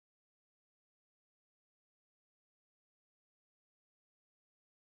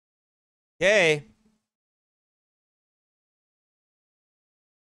 Okay.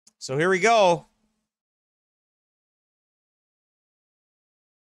 So here we go.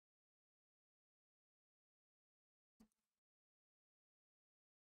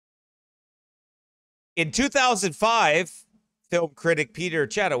 In 2005, film critic Peter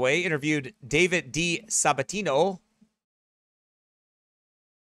Chataway interviewed David D. Sabatino.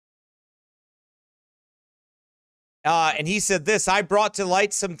 And he said this: I brought to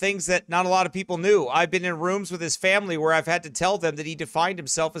light some things that not a lot of people knew. I've been in rooms with his family where I've had to tell them that he defined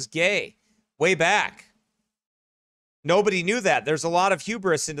himself as gay way back. Nobody knew that. There's a lot of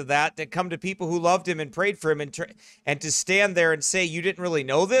hubris into that come to people who loved him and prayed for him, and to stand there and say, you didn't really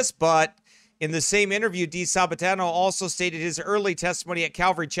know this. But in the same interview, D. Sabatino also stated his early testimony at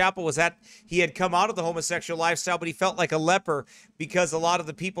Calvary Chapel was that he had come out of the homosexual lifestyle, but he felt like a leper because a lot of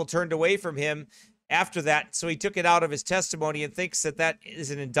the people turned away from him after that. So he took it out of his testimony and thinks that that is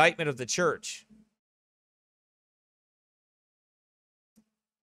an indictment of the church.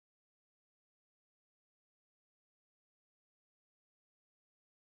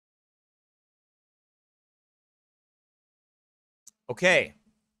 Okay.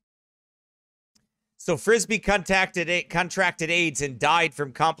 So Frisbee contracted AIDS and died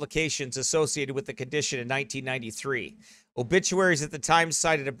from complications associated with the condition in 1993. Obituaries at the time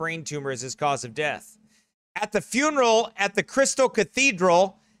cited a brain tumor as his cause of death. At the funeral at the Crystal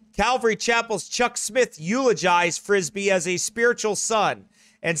Cathedral, Calvary Chapel's Chuck Smith eulogized Frisbee as a spiritual son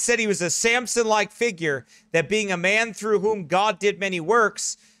and said he was a Samson-like figure, that being a man through whom God did many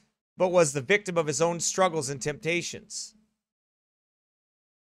works, but was the victim of his own struggles and temptations.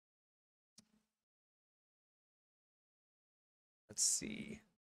 Let's see.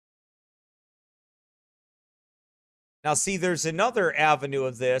 Now, see, there's another avenue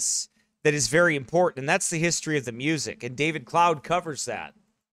of this that is very important, and that's the history of the music, and David Cloud covers that.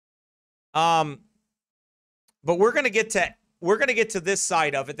 But we're going to get to this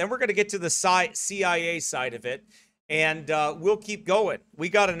side of it. Then we're going to get to the CIA side of it, and we'll keep going. We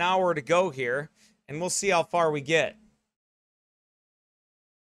got an hour to go here, and we'll see how far we get.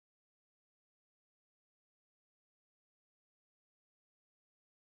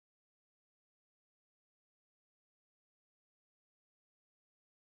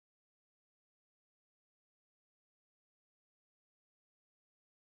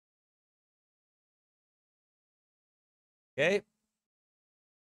 Okay.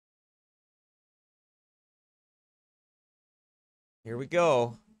 Here we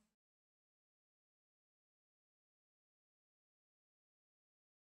go.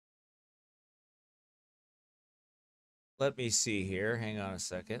 Let me see here. Hang on a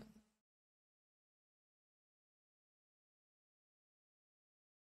second.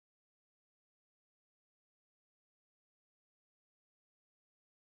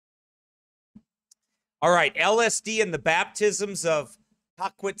 All right, LSD and the baptisms of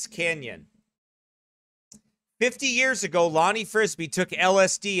Tahquitz Canyon. 50 years ago, Lonnie Frisbee took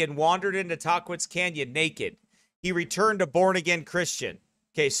LSD and wandered into Tahquitz Canyon naked. He returned a born-again Christian.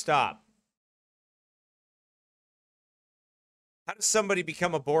 Okay, stop. How does somebody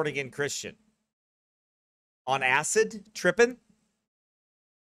become a born-again Christian? On acid? Tripping?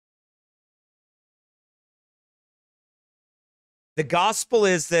 The gospel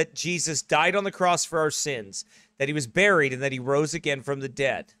is that Jesus died on the cross for our sins, that he was buried, and that he rose again from the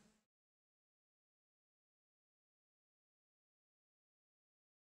dead.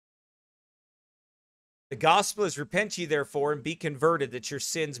 The gospel is repent ye therefore and be converted, that your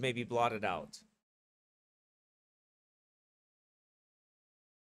sins may be blotted out.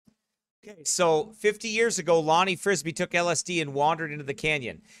 Okay, so 50 years ago, Lonnie Frisbee took LSD and wandered into the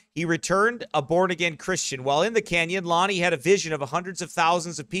canyon. He returned a born-again Christian. While in the canyon, Lonnie had a vision of hundreds of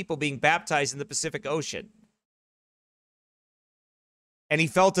thousands of people being baptized in the Pacific Ocean. And he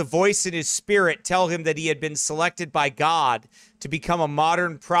felt a voice in his spirit tell him that he had been selected by God to become a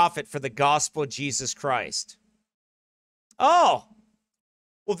modern prophet for the gospel of Jesus Christ. Oh,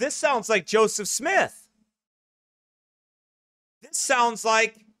 well, this sounds like Joseph Smith. This sounds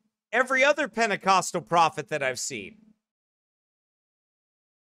like every other Pentecostal prophet that I've seen.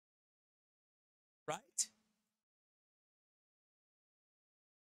 Right?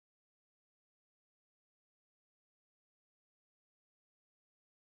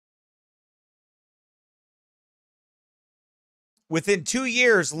 Within 2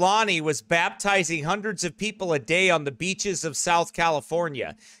 years, Lonnie was baptizing hundreds of people a day on the beaches of South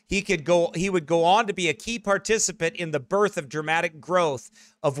California. He would go on to be a key participant in the birth of dramatic growth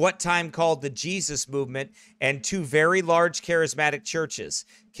of what time called the Jesus movement and 2 very large charismatic churches,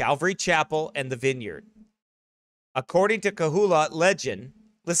 Calvary Chapel and the Vineyard. According to Kahula legend,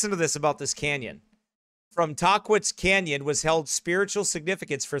 listen to this about this canyon. From Tahquitz Canyon was held spiritual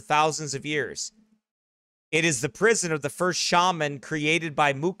significance for thousands of years. It is the prison of the first shaman created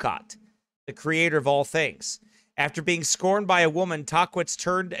by Mukat, the creator of all things. After being scorned by a woman, Tahquitz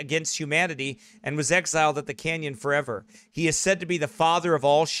turned against humanity and was exiled at the canyon forever. He is said to be the father of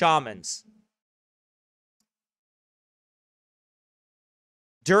all shamans.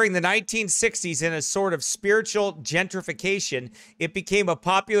 During the 1960s, in a sort of spiritual gentrification, it became a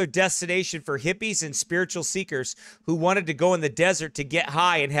popular destination for hippies and spiritual seekers who wanted to go in the desert to get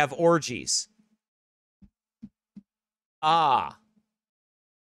high and have orgies. Ah.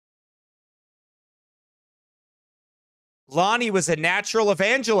 Lonnie was a natural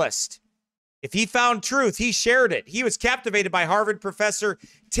evangelist. If he found truth, he shared it. He was captivated by Harvard professor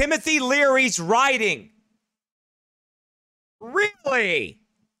Timothy Leary's writing. Really?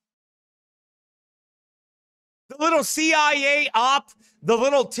 The little CIA op, the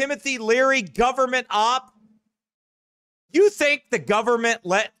little Timothy Leary government op. You think the government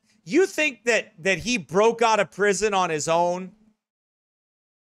you think that he broke out of prison on his own?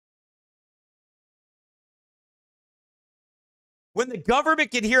 When the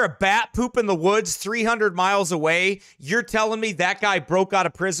government can hear a bat poop in the woods 300 miles away, you're telling me that guy broke out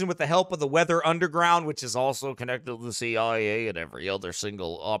of prison with the help of the Weather Underground, which is also connected to the CIA and every other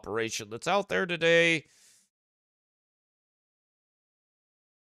single operation that's out there today.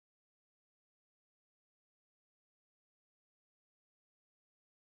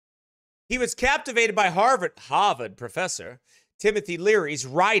 He was captivated by Harvard professor Timothy Leary's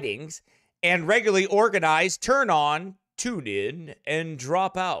writings and regularly organized turn on, tune in, and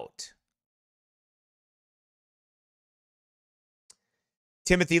drop out.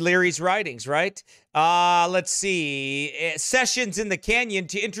 Timothy Leary's writings, right? Let's see. Sessions in the canyon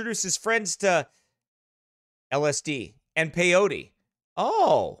to introduce his friends to LSD and peyote.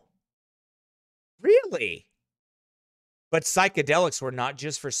 Oh, really? But psychedelics were not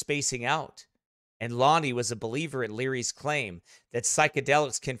just for spacing out. And Lonnie was a believer in Leary's claim that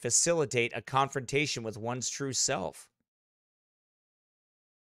psychedelics can facilitate a confrontation with one's true self.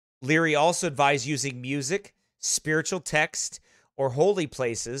 Leary also advised using music, spiritual text, or holy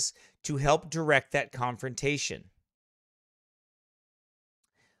places to help direct that confrontation.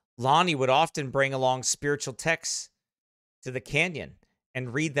 Lonnie would often bring along spiritual texts to the canyon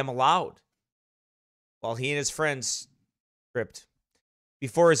and read them aloud while he and his friends tripped.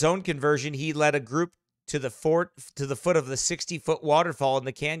 Before his own conversion, he led a group to the foot of the 60-foot waterfall in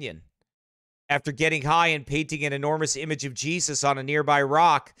the canyon. After getting high and painting an enormous image of Jesus on a nearby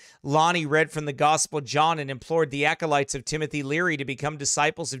rock, Lonnie read from the Gospel of John and implored the acolytes of Timothy Leary to become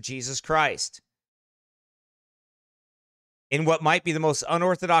disciples of Jesus Christ. In what might be the most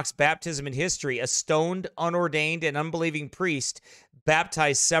unorthodox baptism in history, a stoned, unordained, and unbelieving priest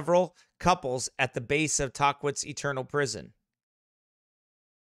baptized several couples at the base of Tahquitz Eternal Prison.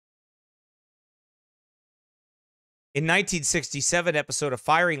 In 1967 episode of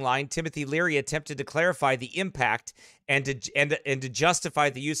Firing Line, Timothy Leary attempted to clarify the impact and to justify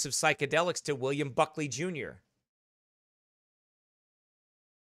the use of psychedelics to William Buckley Jr.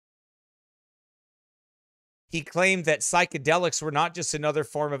 He claimed that psychedelics were not just another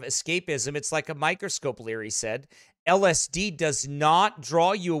form of escapism. It's like a microscope, Leary said. LSD does not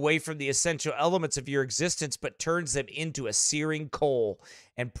draw you away from the essential elements of your existence, but turns them into a searing coal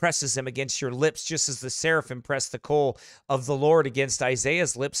and presses them against your lips, just as the seraphim pressed the coal of the Lord against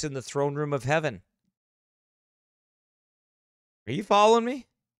Isaiah's lips in the throne room of heaven. Are you following me?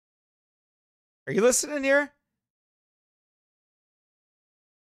 Are you listening here?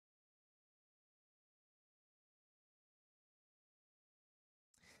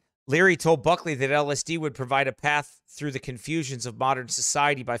 Leary told Buckley that LSD would provide a path through the confusions of modern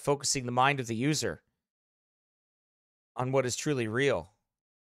society by focusing the mind of the user on what is truly real.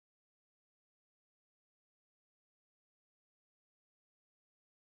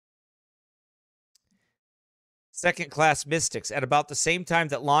 Second-class mystics. At about the same time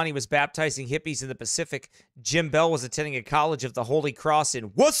that Lonnie was baptizing hippies in the Pacific, Jim Bell was attending a college of the Holy Cross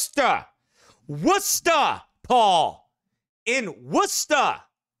in Worcester. Worcester, Paul. In Worcester,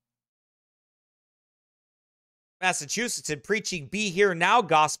 Massachusetts, and preaching Be Here Now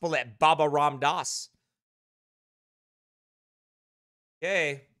gospel at Baba Ram Das.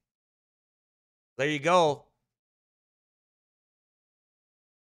 Okay. There you go.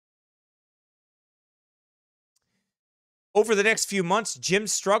 Over the next few months, Jim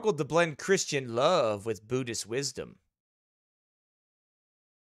struggled to blend Christian love with Buddhist wisdom.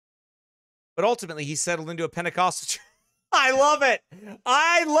 But ultimately, he settled into a Pentecostal church. I love it.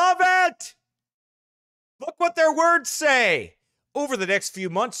 I love it. Look what their words say. Over the next few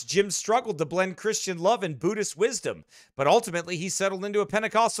months, Jim struggled to blend Christian love and Buddhist wisdom. But ultimately, he settled into a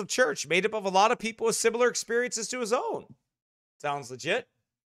Pentecostal church made up of a lot of people with similar experiences to his own. Sounds legit.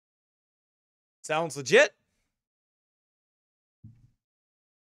 Sounds legit.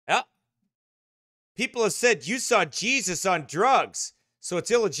 Yeah. People have said you saw Jesus on drugs, so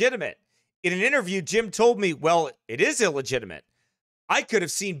it's illegitimate. In an interview, Jim told me, well, it is illegitimate. I could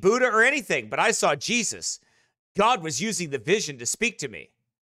have seen Buddha or anything, but I saw Jesus. God was using the vision to speak to me.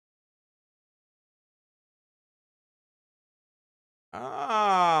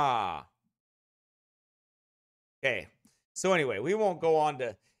 Ah. Okay. So anyway, we won't go on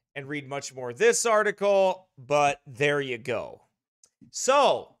to and read much more of this article, but there you go.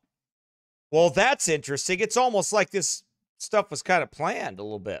 So, well, that's interesting. It's almost like this stuff was kind of planned a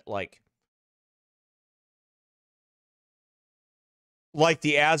little bit, like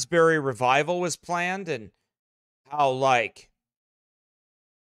the Asbury revival was planned, and how, like,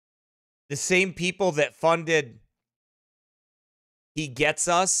 the same people that funded He Gets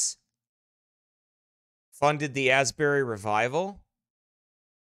Us funded the Asbury revival.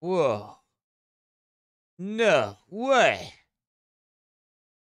 Whoa. No way.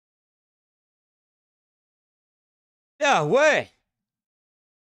 No way.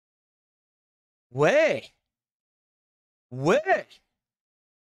 Way. Way.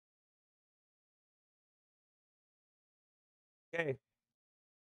 Okay.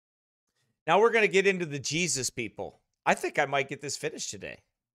 Now we're going to get into the Jesus people. I think I might get this finished today.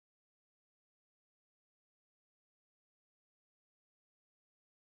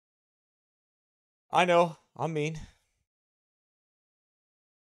 I know. I'm mean.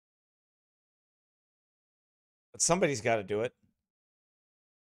 But somebody's got to do it.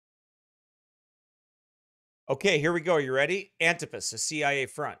 Okay, here we go. You ready? Antipas, a CIA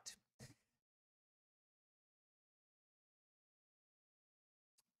front.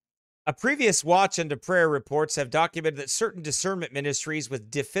 A previous watch into prayer reports have documented that certain discernment ministries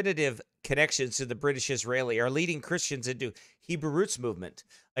with definitive connections to the British-Israeli are leading Christians into Hebrew Roots movement,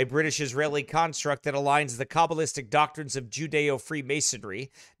 a British-Israeli construct that aligns the Kabbalistic doctrines of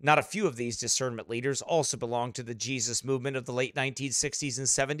Judeo-Freemasonry. Not a few of these discernment leaders also belong to the Jesus movement of the late 1960s and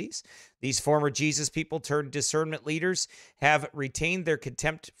 70s. These former Jesus people turned discernment leaders have retained their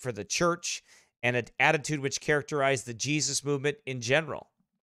contempt for the church and an attitude which characterized the Jesus movement in general,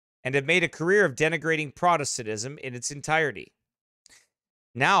 and have made a career of denigrating Protestantism in its entirety.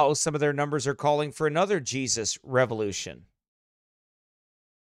 Now, some of their numbers are calling for another Jesus revolution.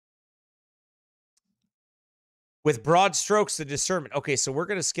 With broad strokes, the discernment. Okay, so we're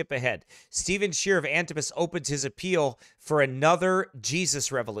going to skip ahead. Stephen Shear of Antipas opens his appeal for another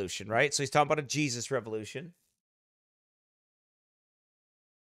Jesus revolution, right? So he's talking about a Jesus revolution.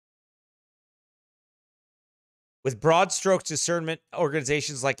 With broad strokes discernment,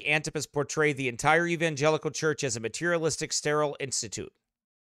 organizations like Antipas portray the entire evangelical church as a materialistic, sterile institute.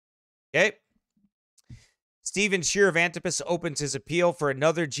 Okay? Stephen Shear of Antipas opens his appeal for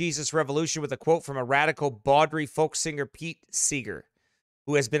another Jesus revolution with a quote from a radical Baudry folk singer Pete Seeger.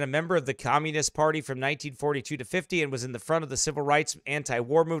 who has been a member of the Communist Party from 1942 to 50 and was in the front of the civil rights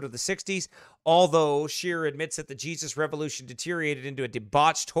anti-war movement of the 60s, although Shearer admits that the Jesus Revolution deteriorated into a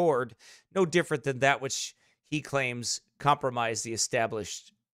debauched horde, no different than that which he claims compromised the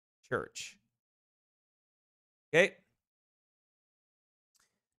established church. Okay.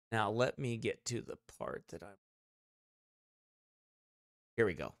 Now let me get to the part that I'm... Here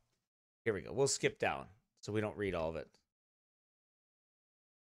we go. Here we go. We'll skip down so we don't read all of it.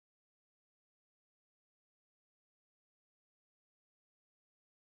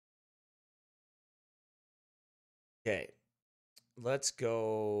 Okay, let's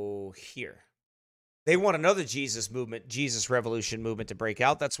go here. They want another Jesus movement, Jesus Revolution movement to break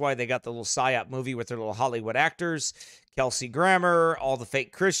out. That's why they got the little Psyop movie with their little Hollywood actors, Kelsey Grammer, all the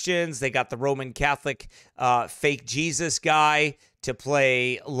fake Christians. They got the Roman Catholic fake Jesus guy to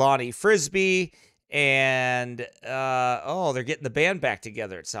play Lonnie Frisbee. And, oh, they're getting the band back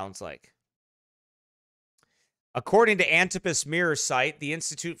together, it sounds like. According to Antipas Mirror site, the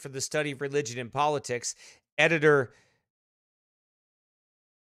Institute for the Study of Religion and Politics, editor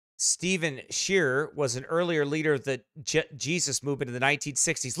Stephen Shearer was an earlier leader of the Jesus movement in the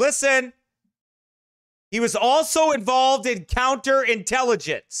 1960s. Listen! He was also involved in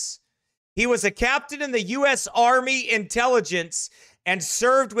counterintelligence. He was a captain in the U.S. Army Intelligence and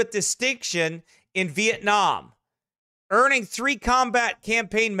served with distinction in Vietnam, earning 3 combat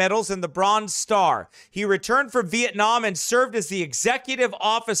campaign medals and the Bronze Star. He returned from Vietnam and served as the executive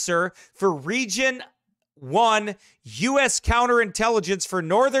officer for Region 1 U.S. counterintelligence for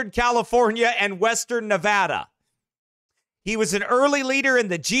Northern California and Western Nevada. He was an early leader in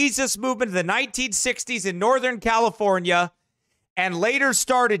the Jesus movement of the 1960s in Northern California and later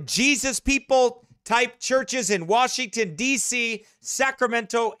started Jesus People type churches in Washington, D.C.,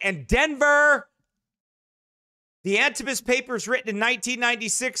 Sacramento, and Denver. The Antipas Papers, written in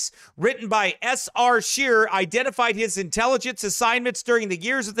 1996, written by S.R. Shearer, identified his intelligence assignments during the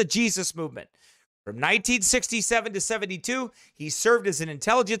years of the Jesus movement. From 1967 to 72, he served as an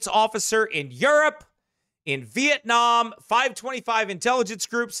intelligence officer in Europe, in Vietnam, 525 intelligence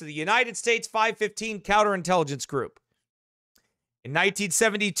groups, in the United States, 515 counterintelligence group. In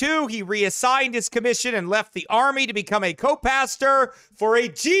 1972, he reassigned his commission and left the Army to become a co-pastor for a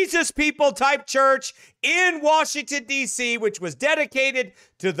Jesus People type church in Washington, D.C., which was dedicated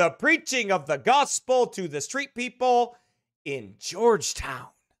to the preaching of the gospel to the street people in Georgetown.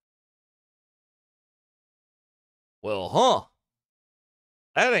 Well,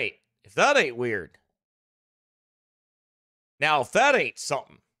 if that ain't weird. Now, if that ain't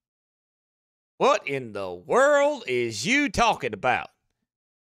something, what in the world is you talking about?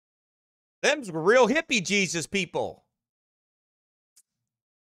 Them's real hippie Jesus people.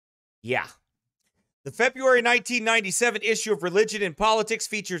 Yeah. The February 1997 issue of Religion and Politics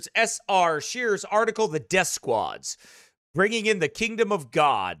features S.R. Shearer's article, The Death Squads, Bringing in the Kingdom of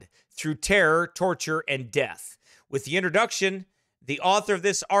God Through Terror, Torture, and Death. With the introduction, the author of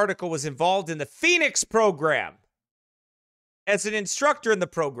this article was involved in the Phoenix program as an instructor in the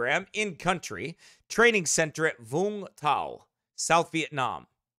program in-country training center at Vung Tau, South Vietnam.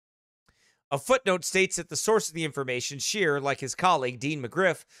 A footnote states that the source of the information, Shearer, like his colleague Dean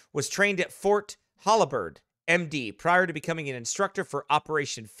McGriff, was trained at Fort Holabird, MD, prior to becoming an instructor for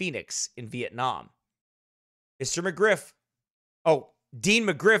Operation Phoenix in Vietnam. Dean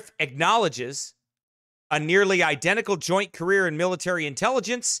McGriff acknowledges a nearly identical joint career in military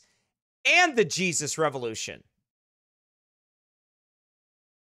intelligence and the Jesus Revolution.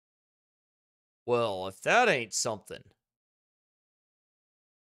 Well, if that ain't something.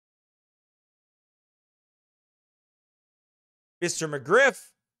 Mr.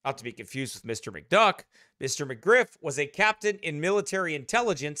 McGriff, not to be confused with Mr. McDuck, Mr. McGriff was a captain in military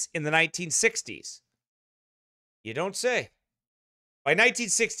intelligence in the 1960s. You don't say. By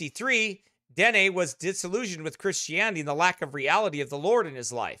 1963, Dene was disillusioned with Christianity and the lack of reality of the Lord in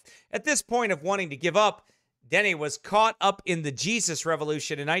his life. At this point of wanting to give up, Dene was caught up in the Jesus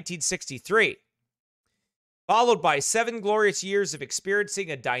Revolution in 1963, followed by 7 glorious years of experiencing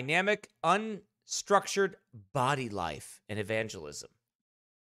a dynamic, unstructured body life and evangelism.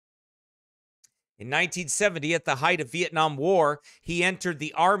 In 1970, at the height of Vietnam War, he entered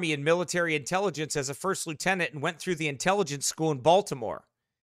the Army in military intelligence as a first lieutenant and went through the intelligence school in Baltimore.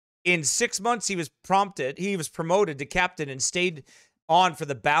 In 6 months, he was promoted to captain and stayed on for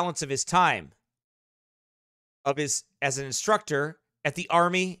the balance of his time as an instructor at the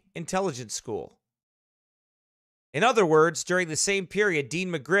Army Intelligence School. In other words, during the same period,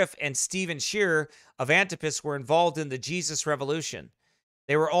 Dean McGriff and Stephen Shearer of Antipas were involved in the Jesus Revolution.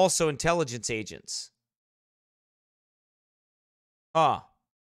 They were also intelligence agents.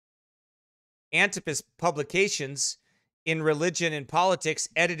 Antipas Publications in Religion and Politics,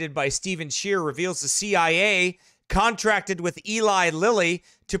 edited by Stephen Shear, reveals the CIA contracted with Eli Lilly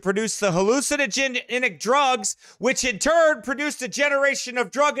to produce the hallucinogenic drugs, which in turn produced a generation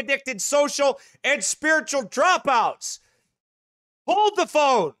of drug-addicted social and spiritual dropouts. Hold the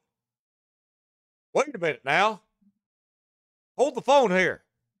phone. Wait a minute now. Hold the phone here.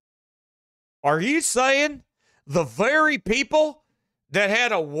 Are you saying the very people that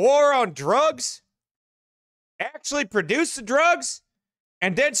had a war on drugs actually produced the drugs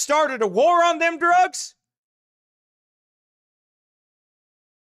and then started a war on them drugs?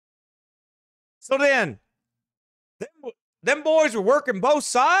 So then, them boys were working both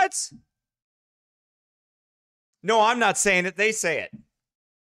sides? No, I'm not saying it. They say it.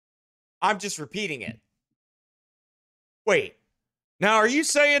 I'm just repeating it. Wait. Now, are you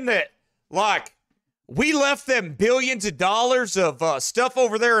saying that, like, we left them billions of dollars of stuff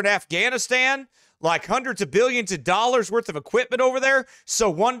over there in Afghanistan, like hundreds of billions of dollars worth of equipment over there, so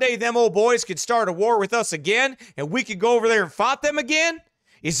one day them old boys could start a war with us again, and we could go over there and fight them again?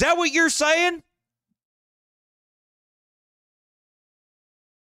 Is that what you're saying?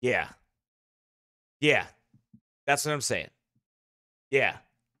 Yeah. Yeah. That's what I'm saying. Yeah.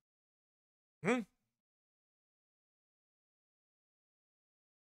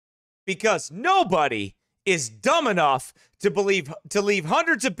 Because nobody is dumb enough to leave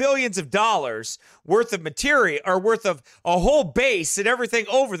hundreds of billions of dollars worth of material or worth of a whole base and everything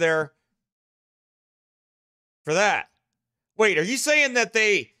over there for that. Wait, are you saying that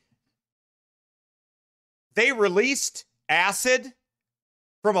they released acid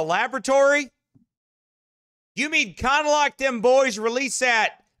from a laboratory? You mean kind of like them boys release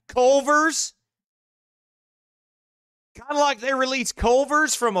that Culver's? Kind of like they release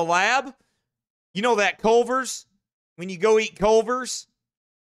Culver's from a lab? You know that Culver's? When you go eat Culver's?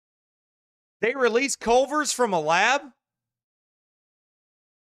 They release Culver's from a lab?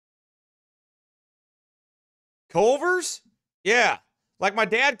 Culver's? Yeah. Like my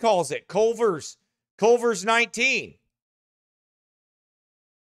dad calls it. Culver's. Culver's 19.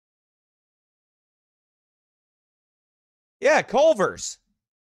 Yeah, Culver's.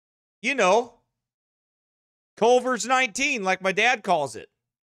 You know. Culver's 19, like my dad calls it.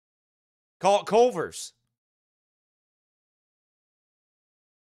 Call it Culver's.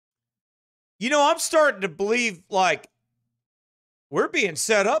 You know, I'm starting to believe, like, we're being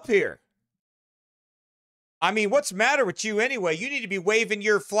set up here. I mean, what's the matter with you anyway? You need to be waving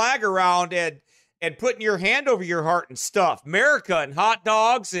your flag around and putting your hand over your heart and stuff. America and hot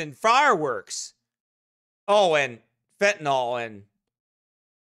dogs and fireworks. Oh, and fentanyl and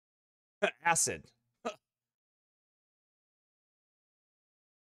acid.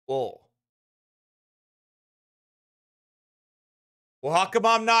 Whoa. Well, how come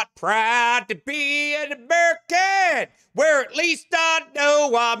I'm not proud to be an American, where at least I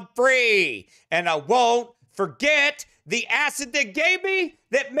know I'm free, and I won't forget the acid they gave me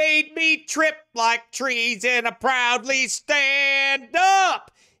that made me trip like trees, and I proudly stand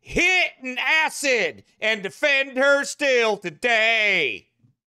up, hitting acid, and defend her still today.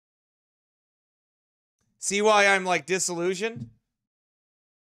 See why I'm like disillusioned?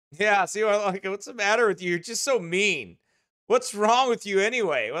 Yeah, see why I'm like, what's the matter with you? You're just so mean. What's wrong with you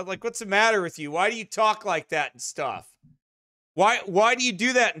anyway? Like, what's the matter with you? Why do you talk like that and stuff? Why do you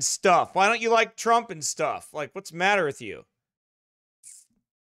do that and stuff? Why don't you like Trump and stuff? Like, what's the matter with you?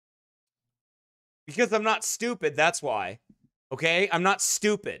 Because I'm not stupid, that's why. Okay? I'm not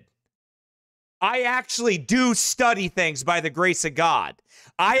stupid. I actually do study things by the grace of God.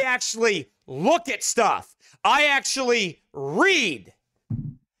 I actually look at stuff. I actually read.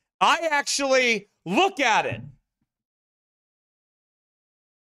 I actually look at it.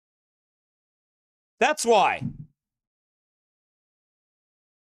 That's why.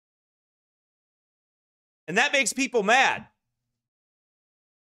 And that makes people mad.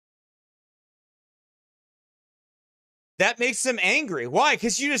 That makes them angry. Why?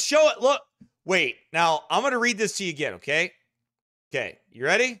 Because you just show it. Look. Wait. Now, I'm going to read this to you again, okay? Okay. You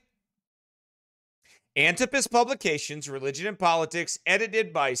ready? Antipas Publications, Religion and Politics,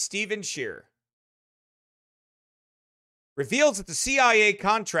 edited by Stephen Shear, reveals that the CIA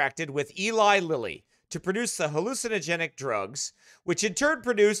contracted with Eli Lilly to produce the hallucinogenic drugs, which in turn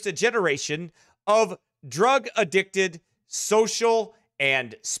produced a generation of drug-addicted social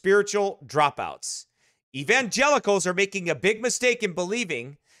and spiritual dropouts. Evangelicals are making a big mistake in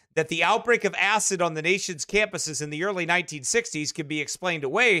believing that the outbreak of acid on the nation's campuses in the early 1960s can be explained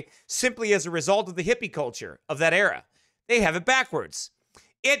away simply as a result of the hippie culture of that era. They have it backwards.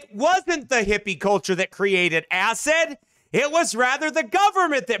 It wasn't the hippie culture that created acid. It was rather the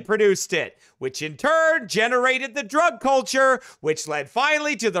government that produced it, which in turn generated the drug culture, which led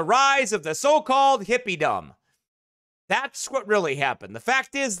finally to the rise of the so-called hippiedom. That's what really happened. The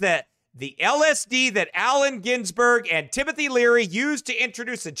fact is that the LSD that Allen Ginsberg and Timothy Leary used to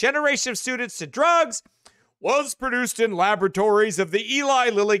introduce a generation of students to drugs was produced in laboratories of the Eli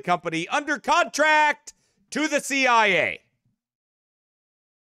Lilly Company under contract to the CIA.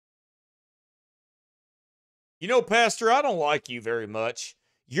 You know, Pastor, I don't like you very much.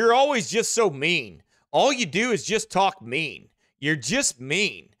 You're always just so mean. All you do is just talk mean. You're just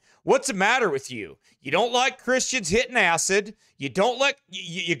mean. What's the matter with you? You don't like Christians hitting acid. You don't like,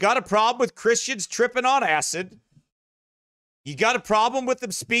 you got a problem with Christians tripping on acid. You got a problem with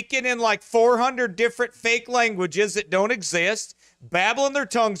them speaking in like 400 different fake languages that don't exist, babbling their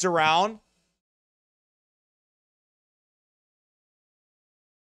tongues around.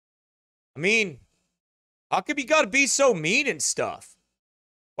 I mean, how come you got to be so mean and stuff?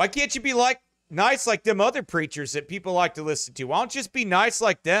 Why can't you be like nice like them other preachers that people like to listen to? Why don't you just be nice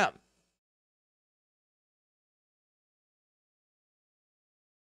like them?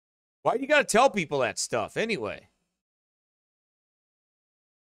 Why you got to tell people that stuff anyway?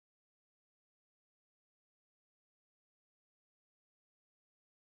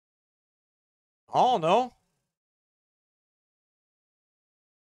 I don't know.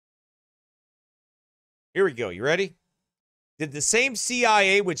 Here we go. You ready? Did the same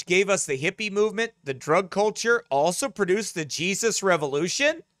CIA which gave us the hippie movement, the drug culture, also produce the Jesus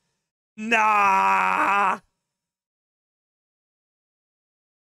revolution? Nah.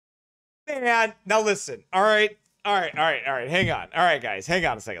 Man, now listen. All right. Hang on. All right, guys, hang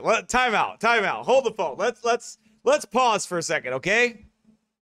on a second. Time out. Hold the phone. Let's pause for a second, okay?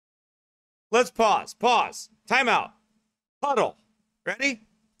 Let's pause. Time out. Huddle. Ready?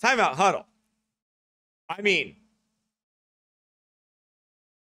 Time out. Huddle. I mean,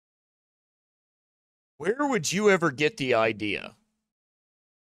 where would you ever get the idea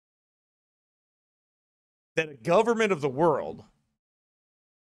that a government of the world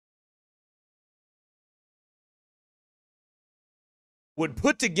would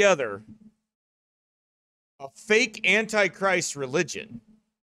put together a fake antichrist religion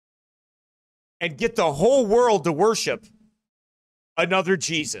and get the whole world to worship another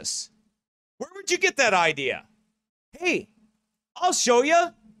Jesus? Where would you get that idea? Hey, I'll show you.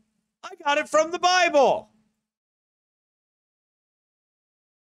 I got it from the Bible.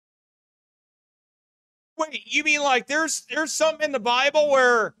 Wait, you mean like there's something in the Bible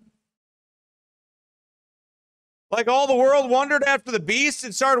where like all the world wandered after the beast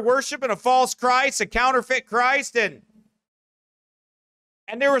and started worshiping a false Christ, a counterfeit Christ, and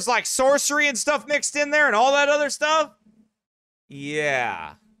there was like sorcery and stuff mixed in there and all that other stuff?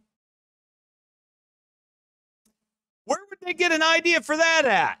 Yeah. Where would they get an idea for that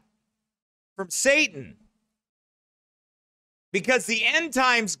at? From Satan. Because the end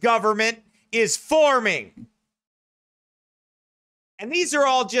times government is forming. And these are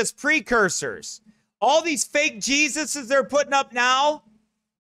all just precursors. All these fake Jesuses they're putting up now,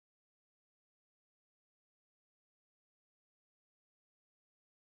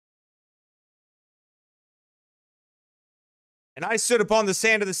 and I stood upon the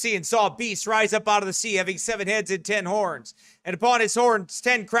sand of the sea and saw a beast rise up out of the sea, having 7 heads and 10 horns, and upon his horns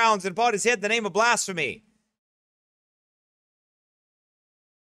 10 crowns, and upon his head the name of blasphemy.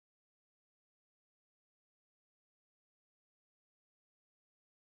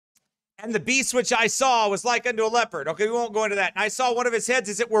 And the beast which I saw was like unto a leopard. Okay, we won't go into that. And I saw one of his heads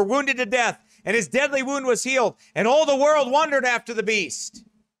as it were wounded to death, and his deadly wound was healed. And all the world wondered after the beast.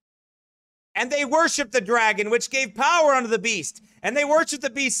 And they worshiped the dragon, which gave power unto the beast. And they worshiped the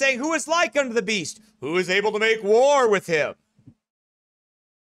beast, saying, Who is like unto the beast? Who is able to make war with him?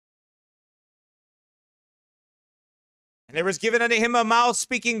 And there was given unto him a mouth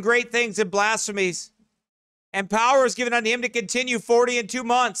speaking great things and blasphemies. And power was given unto him to continue 42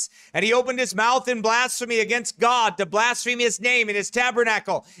 months. And he opened his mouth in blasphemy against God, to blaspheme his name and his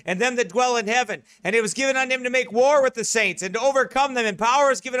tabernacle, and them that dwell in heaven. And it was given unto him to make war with the saints, and to overcome them. And power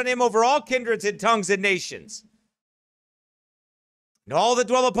was given unto him over all kindreds and tongues and nations. And all that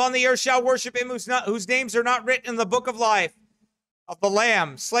dwell upon the earth shall worship him whose names are not written in the book of life of the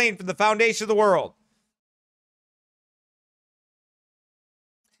Lamb, slain from the foundation of the world.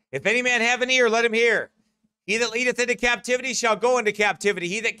 If any man have an ear, let him hear. He that leadeth into captivity shall go into captivity.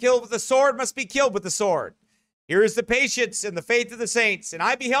 He that killed with the sword must be killed with the sword. Here is the patience and the faith of the saints. And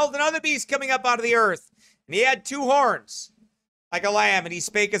I beheld another beast coming up out of the earth. And he had 2 horns, like a lamb, and he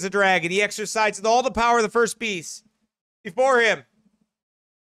spake as a dragon. He exercised all the power of the first beast before him.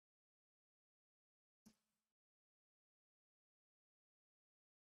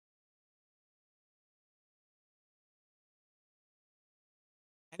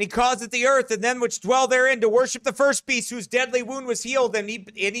 And he causeth the earth and them which dwell therein to worship the first beast, whose deadly wound was healed, and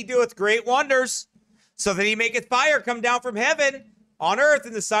he doeth great wonders, so that he maketh fire come down from heaven on earth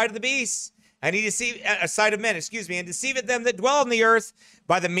in the sight of the beast, and he deceived a sight of men, and deceiveth them that dwell on the earth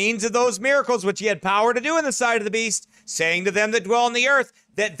by the means of those miracles which he had power to do in the sight of the beast, saying to them that dwell on the earth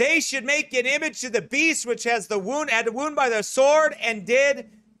that they should make an image to the beast which had a wound by the sword, and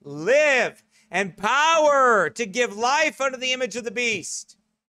did live, and power to give life unto the image of the beast.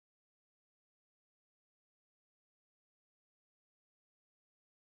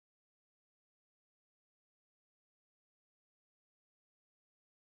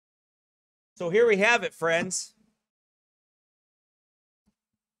 So here we have it, friends.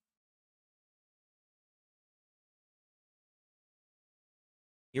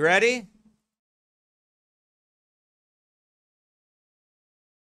 You ready?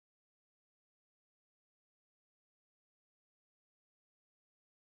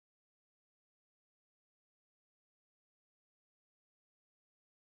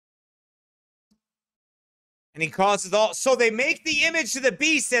 And he causes all, so they make the image of the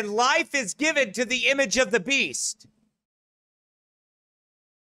beast, and life is given to the image of the beast.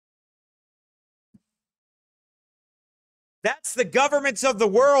 That's the governments of the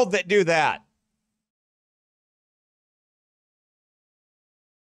world that do that.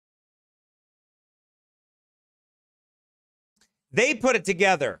 They put it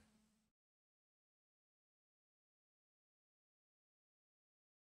together.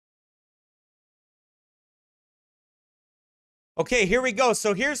 Okay, here we go.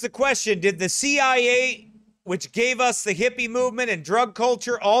 So here's the question. Did the CIA, which gave us the hippie movement and drug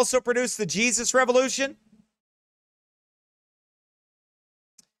culture, also produce the Jesus Revolution?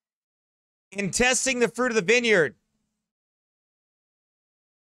 In testing the fruit of the vineyard,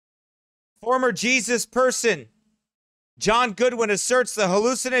 former Jesus person John Goodwin asserts the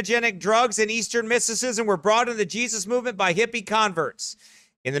hallucinogenic drugs and Eastern mysticism were brought into the Jesus movement by hippie converts.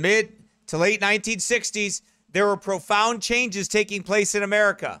 In the mid to late 1960s, there were profound changes taking place in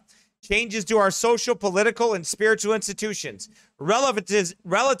America. Changes to our social, political, and spiritual institutions.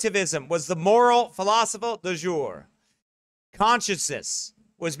 Relativism was the moral philosophy du jour. Consciousness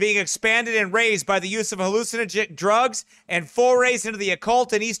was being expanded and raised by the use of hallucinogenic drugs and forays into the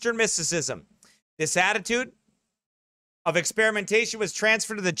occult and Eastern mysticism. This attitude of experimentation was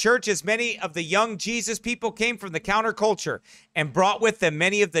transferred to the church as many of the young Jesus people came from the counterculture and brought with them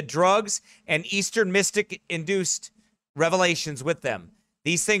many of the drugs and Eastern mystic-induced revelations with them.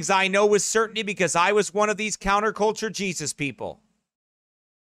 These things I know with certainty because I was one of these counterculture Jesus people.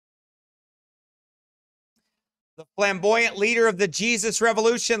 The flamboyant leader of the Jesus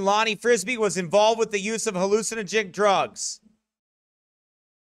Revolution, Lonnie Frisbee, was involved with the use of hallucinogenic drugs.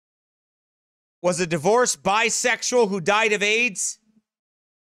 Was a divorced bisexual who died of AIDS.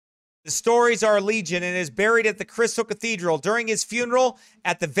 The stories are legion and is buried at the Crystal Cathedral. During his funeral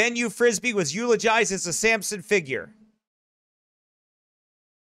at the venue, Frisbee was eulogized as a Samson figure.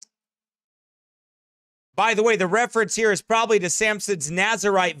 By the way, the reference here is probably to Samson's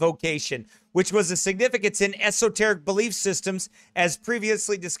Nazarite vocation, which was of significance in esoteric belief systems, as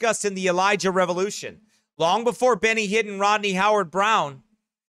previously discussed in the Elijah Revolution. Long before Benny Hinn and Rodney Howard Brown,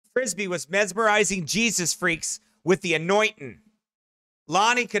 Frisbee was mesmerizing Jesus freaks with the anointing.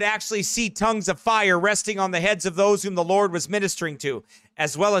 Lonnie could actually see tongues of fire resting on the heads of those whom the Lord was ministering to,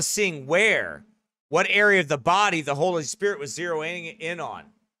 as well as seeing what area of the body the Holy Spirit was zeroing in on.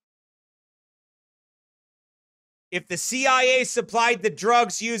 If the CIA supplied the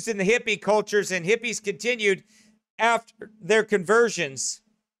drugs used in the hippie cultures and hippies continued after their conversions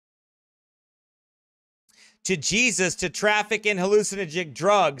to Jesus to traffic in hallucinogenic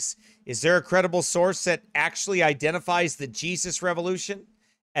drugs, is there a credible source that actually identifies the Jesus Revolution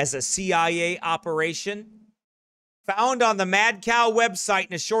as a CIA operation? Found on the Mad Cow website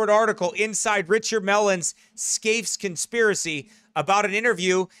in a short article, Inside Richard Mellon's Scaife Conspiracy, about an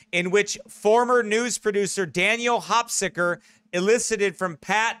interview in which former news producer Daniel Hopsicker elicited from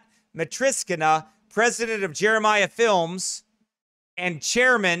Pat Matriskina, president of Jeremiah Films and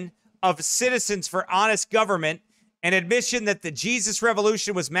chairman of Citizens for Honest Government, an admission that the Jesus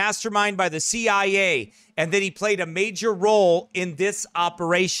Revolution was masterminded by the CIA and that he played a major role in this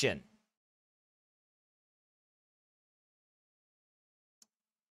operation.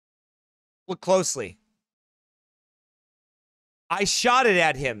 Look closely. I shot it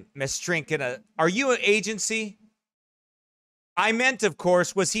at him, Miss Trinkina. Are you an agency? I meant, of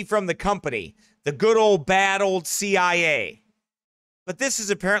course, was he from the company, the good old bad old CIA? But this is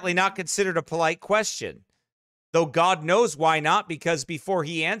apparently not considered a polite question. Though God knows why not, because before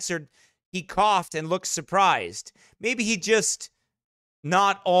he answered, he coughed and looked surprised. Maybe he just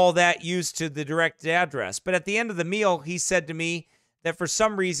not all that used to the direct address. But at the end of the meal, he said to me that for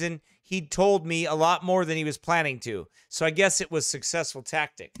some reason, he'd told me a lot more than he was planning to. So I guess it was a successful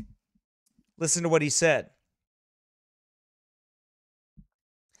tactic. Listen to what he said.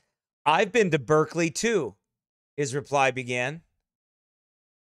 I've been to Berkeley too, his reply began.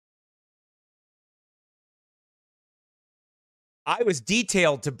 I was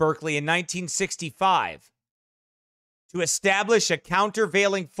detailed to Berkeley in 1965 to establish a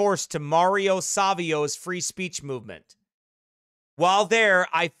countervailing force to Mario Savio's free speech movement. While there,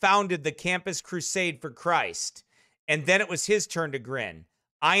 I founded the Campus Crusade for Christ, and then it was his turn to grin.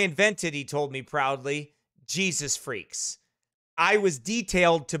 I invented, he told me proudly, Jesus Freaks. I was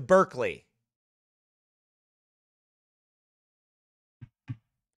detailed to Berkeley.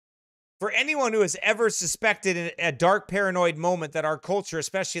 For anyone who has ever suspected in a dark paranoid moment that our culture,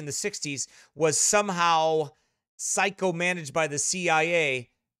 especially in the 60s, was somehow psycho-managed by the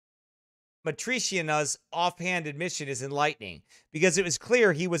CIA, Matriciana's offhand admission is enlightening because it was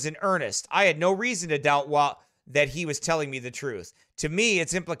clear he was in earnest. I had no reason to doubt that he was telling me the truth. To me,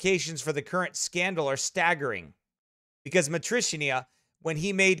 its implications for the current scandal are staggering because Matriciana, when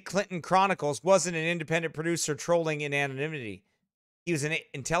he made Clinton Chronicles, wasn't an independent producer trolling in anonymity. He was an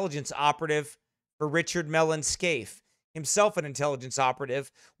intelligence operative for Richard Mellon Scaife, himself an intelligence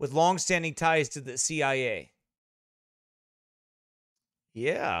operative with long-standing ties to the CIA.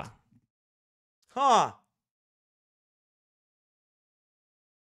 Yeah. Huh.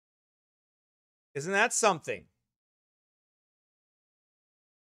 Isn't that something?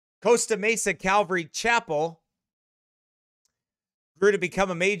 Costa Mesa Calvary Chapel grew to become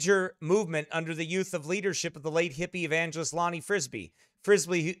a major movement under the youth of leadership of the late hippie evangelist Lonnie Frisbee.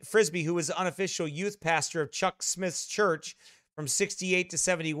 Frisbee, who was the unofficial youth pastor of Chuck Smith's church from 68 to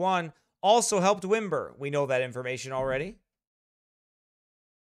 71, also helped Wimber. We know that information already.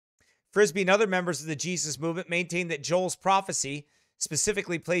 Frisbee and other members of the Jesus movement maintained that Joel's prophecy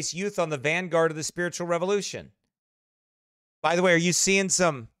specifically placed youth on the vanguard of the spiritual revolution. By the way, are you seeing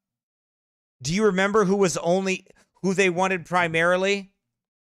some? Do you remember who they wanted primarily?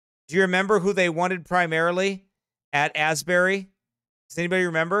 Do you remember who they wanted primarily at Asbury? Does anybody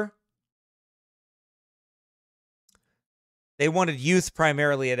remember? They wanted youth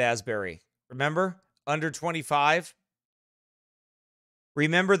primarily at Asbury. Remember? Under 25.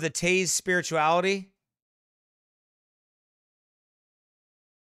 Remember the Taze spirituality?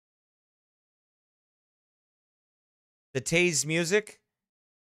 The Taze music?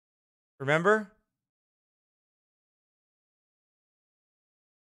 Remember?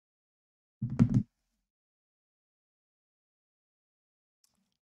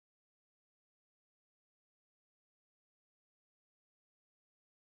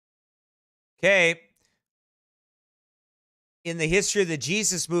 Okay. In the history of the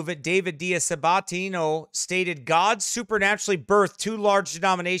Jesus movement, David Diaz-Sabatino stated, God supernaturally birthed two large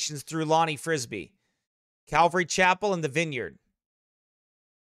denominations through Lonnie Frisbee, Calvary Chapel and the Vineyard.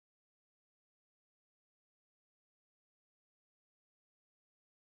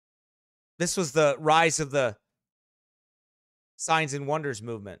 This was the rise of the Signs and Wonders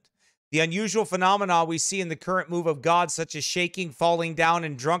movement. The unusual phenomena we see in the current move of God, such as shaking, falling down,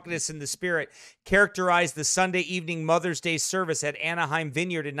 and drunkenness in the spirit, characterized the Sunday evening Mother's Day service at Anaheim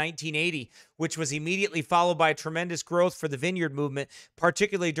Vineyard in 1980, which was immediately followed by a tremendous growth for the Vineyard movement,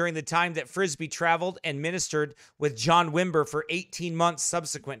 particularly during the time that Frisbee traveled and ministered with John Wimber for 18 months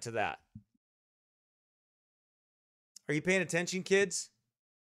subsequent to that. Are you paying attention, kids?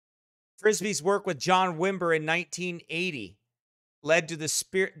 Frisbee's work with John Wimber in 1980 led to the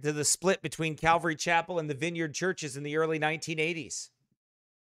split between Calvary Chapel and the Vineyard churches in the early 1980s.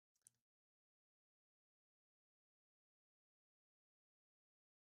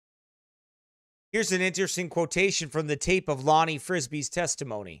 Here's an interesting quotation from the tape of Lonnie Frisbee's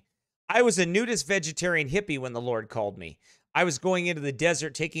testimony. I was a nudist vegetarian hippie when the Lord called me. I was going into the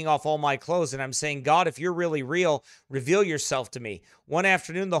desert, taking off all my clothes, and I'm saying, God, if you're really real, reveal yourself to me. One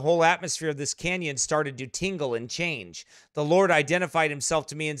afternoon, the whole atmosphere of this canyon started to tingle and change. The Lord identified himself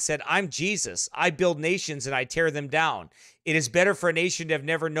to me and said, I'm Jesus. I build nations and I tear them down. It is better for a nation to have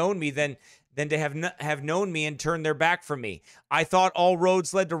never known me than to have known me and turned their back from me. I thought all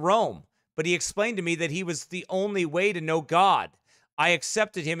roads led to Rome, but he explained to me that he was the only way to know God. I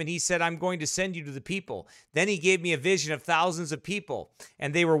accepted him and he said, I'm going to send you to the people. Then he gave me a vision of thousands of people,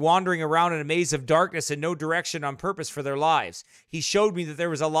 and they were wandering around in a maze of darkness and no direction on purpose for their lives. He showed me that there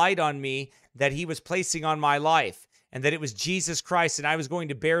was a light on me that he was placing on my life, and that it was Jesus Christ, and I was going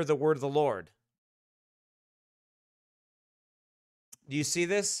to bear the word of the Lord. Do you see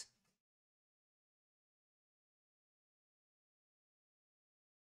this?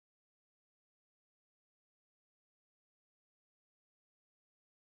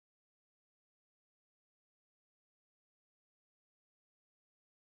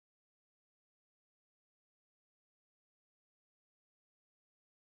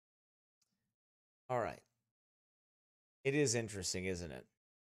 All right. It is interesting, isn't it?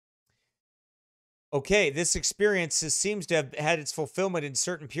 Okay, this experience seems to have had its fulfillment in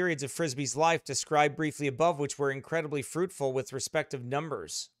certain periods of Frisbee's life, described briefly above, which were incredibly fruitful with respective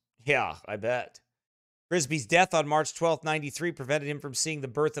numbers. Yeah, I bet. Frisbee's death on March 12, 93 prevented him from seeing the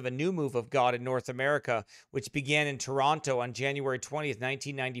birth of a new move of God in North America, which began in Toronto on January 20th,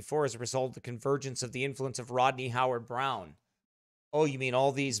 1994 as a result of the convergence of the influence of Rodney Howard Brown. Oh, you mean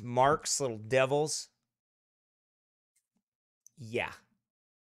all these marks, little devils? Yeah.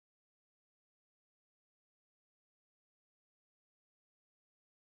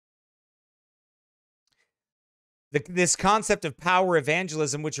 This concept of power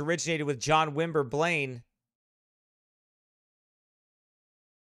evangelism, which originated with John Wimber Blaine,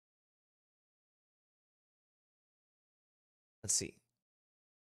 let's see.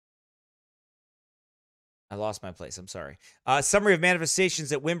 I lost my place. I'm sorry. Summary of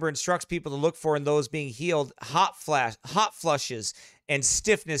manifestations that Wimber instructs people to look for in those being healed: hot flushes and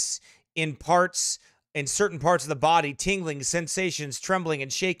stiffness in certain parts of the body, tingling sensations, trembling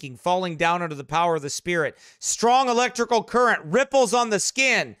and shaking, falling down under the power of the Spirit, strong electrical current, ripples on the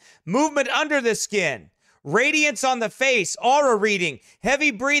skin, movement under the skin, radiance on the face, aura reading, heavy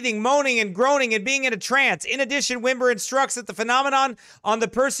breathing, moaning and groaning, and being in a trance. In addition, Wimber instructs that the phenomenon on the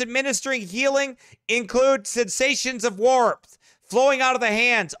person ministering healing include sensations of warmth flowing out of the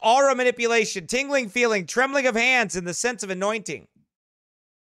hands, aura manipulation, tingling feeling, trembling of hands, and the sense of anointing.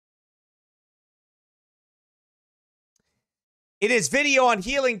 In his video on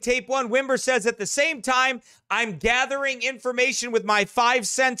Healing Tape 1, Wimber says, at the same time, I'm gathering information with my 5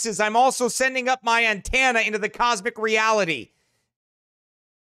 senses. I'm also sending up my antenna into the cosmic reality.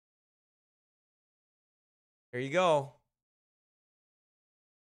 There you go.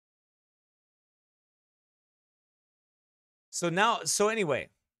 So anyway.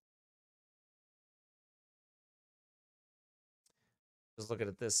 Just looking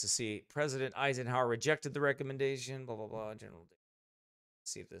at this to see. President Eisenhower rejected the recommendation, blah, blah, blah. General.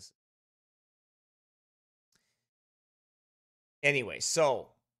 Let's see if this. Anyway, so.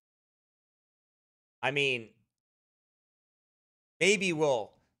 I mean. Maybe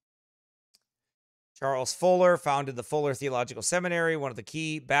we'll. Charles Fuller founded the Fuller Theological Seminary, one of the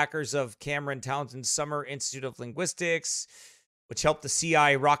key backers of Cameron Townsend's Summer Institute of Linguistics, which helped the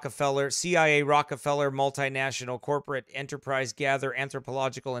CIA Rockefeller multinational corporate enterprise gather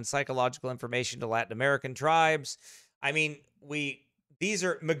anthropological and psychological information to Latin American tribes. I mean, these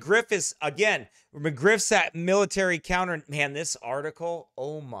are, McGriff is, again, McGriff's that military counter. Man, this article,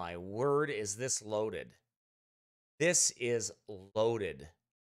 oh my word, is this loaded. This is loaded.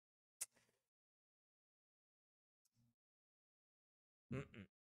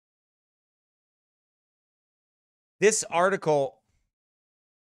 This article.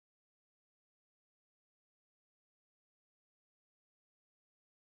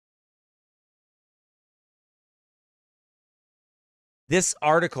 This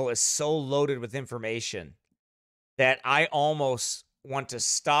article is so loaded with information that I almost want to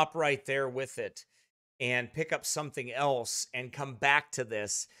stop right there with it and pick up something else and come back to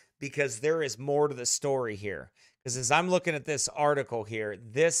this, because there is more to the story here. Because as I'm looking at this article here,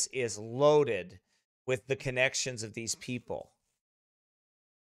 this is loaded with the connections of these people.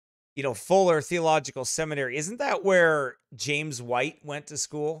 You know, Fuller Theological Seminary, isn't that where James White went to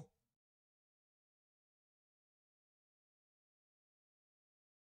school?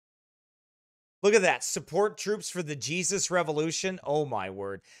 Look at that. Support troops for the Jesus Revolution. Oh, my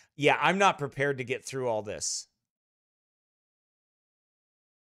word. Yeah, I'm not prepared to get through all this.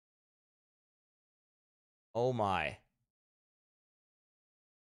 Oh, my.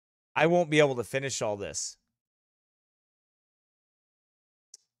 I won't be able to finish all this.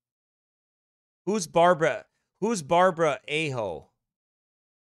 Who's Barbara? Who's Barbara Aho?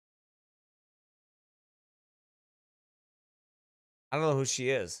 I don't know who she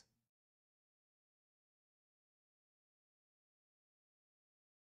is.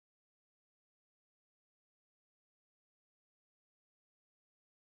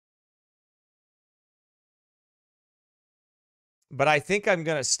 But I think I'm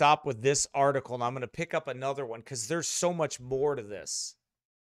going to stop with this article, and I'm going to pick up another one because there's so much more to this.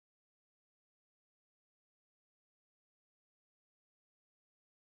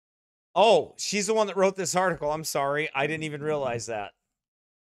 Oh, she's the one that wrote this article. I'm sorry. I didn't even realize that.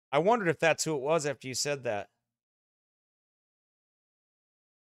 I wondered if that's who it was after you said that.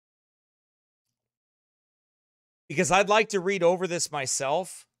 Because I'd like to read over this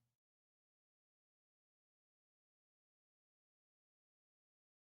myself.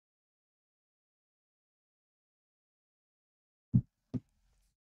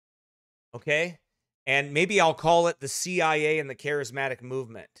 Okay? And maybe I'll call it the CIA and the charismatic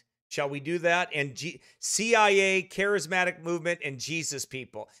movement. Shall we do that? And CIA, charismatic movement, and Jesus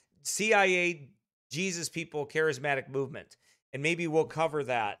people. CIA, Jesus people, charismatic movement. And maybe we'll cover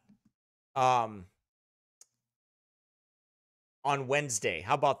that on Wednesday.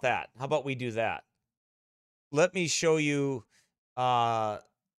 How about that? How about we do that? Let me show you what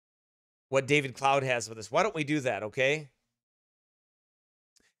David Cloud has with us. Why don't we do that, okay?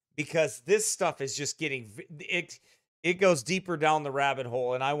 Because this stuff is just getting... It goes deeper down the rabbit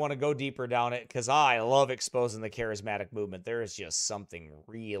hole, and I want to go deeper down it because I love exposing the charismatic movement. There is just something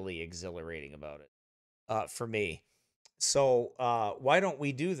really exhilarating about it for me. So why don't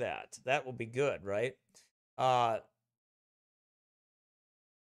we do that? That will be good, right?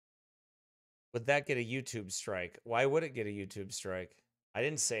 Would that get a YouTube strike? Why would it get a YouTube strike? I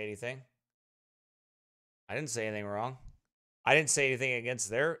didn't say anything. I didn't say anything wrong. I didn't say anything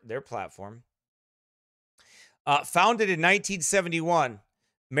against their platform. Founded in 1971,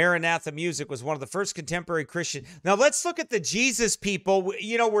 Maranatha Music was one of the first contemporary Christian. Now let's look at the Jesus people.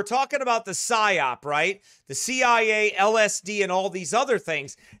 You know, we're talking about the Psyop, right? The CIA, LSD, and all these other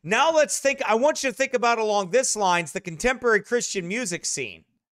things. Now let's think, I want you to think about along this lines, the contemporary Christian music scene.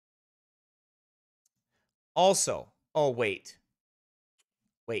 Also, oh, wait.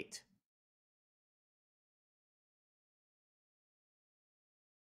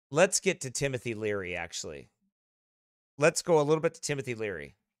 Let's get to Timothy Leary, actually. Let's go a little bit to Timothy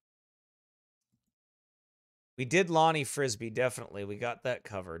Leary. We did Lonnie Frisbee, definitely. We got that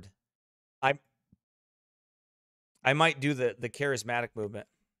covered. I might do the charismatic movement.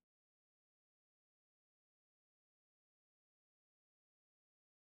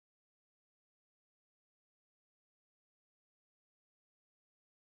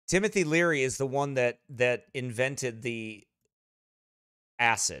 Timothy Leary is the one that invented the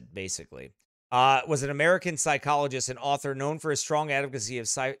acid, basically. Was an American psychologist and author known for his strong advocacy of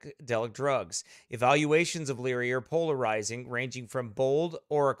psychedelic drugs. Evaluations of Leary are polarizing, ranging from bold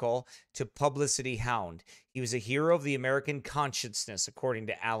oracle to publicity hound. He was a hero of the American consciousness, according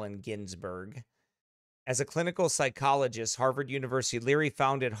to Allen Ginsberg. As a clinical psychologist, Harvard University, Leary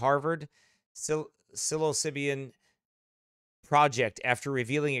founded Harvard Psilocybin Project after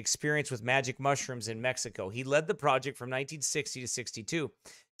revealing experience with magic mushrooms in Mexico. He led the project from 1960 to 62,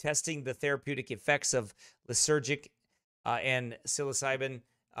 testing the therapeutic effects of lysergic and psilocybin,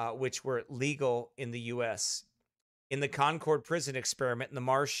 which were legal in the U.S. In the Concord prison experiment and the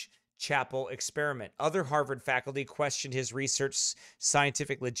Marsh Chapel experiment, other Harvard faculty questioned his research's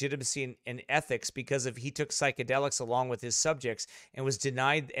scientific legitimacy and ethics because he took psychedelics along with his subjects and has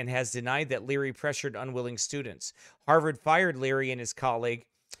denied that Leary pressured unwilling students. Harvard fired Leary and his colleague.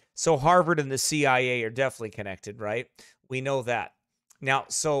 So Harvard and the CIA are definitely connected, right? We know that. Now,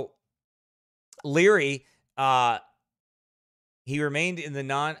 so Leary, he remained in the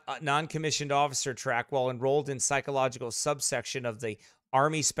non-commissioned officer track while enrolled in psychological subsection of the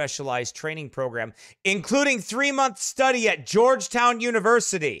Army Specialized Training Program, including 3-month study at Georgetown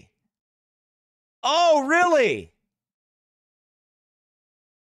University. Oh, really?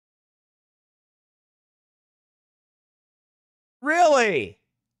 Really?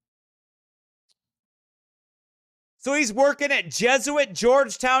 So he's working at Jesuit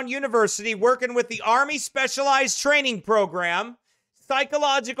Georgetown University, working with the Army Specialized Training Program,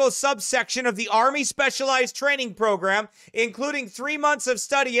 psychological subsection of the Army Specialized Training Program, including 3 months of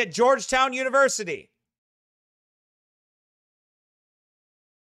study at Georgetown University.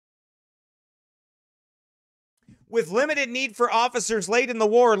 With limited need for officers late in the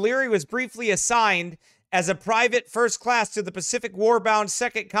war, Leary was briefly assigned as a private first class to the Pacific War-bound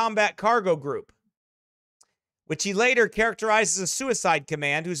 2nd Combat Cargo Group, which he later characterized as a suicide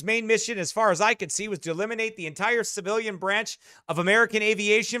command, whose main mission, as far as I could see, was to eliminate the entire civilian branch of American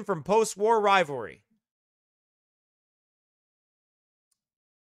aviation from post-war rivalry.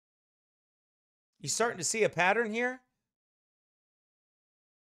 You starting to see a pattern here?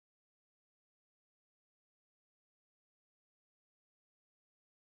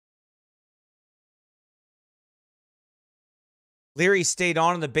 Leary stayed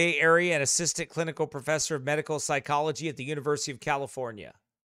on in the Bay Area and assistant clinical professor of medical psychology at the University of California.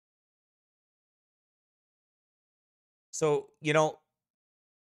 So, you know,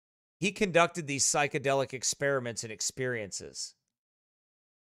 he conducted these psychedelic experiments and experiences.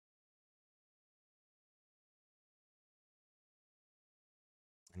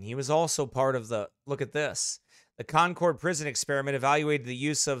 And he was also part of the, look at this, The Concord prison experiment evaluated the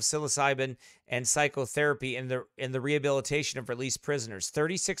use of psilocybin and psychotherapy in the rehabilitation of released prisoners.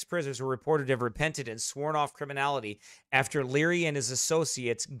 36 prisoners were reported to have repented and sworn off criminality after Leary and his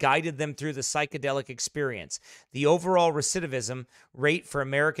associates guided them through the psychedelic experience. The overall recidivism rate for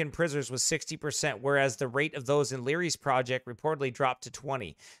American prisoners was 60%, whereas the rate of those in Leary's project reportedly dropped to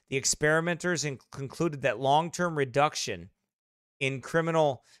 20%. The experimenters concluded that long-term reduction in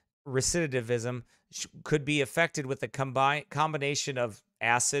criminal recidivism could be affected with the combination of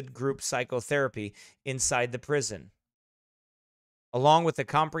acid group psychotherapy inside the prison, along with the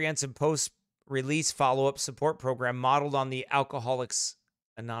comprehensive post-release follow-up support program modeled on the Alcoholics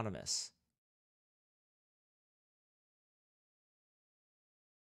Anonymous.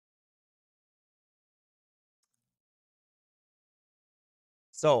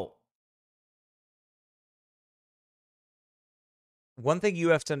 So, one thing you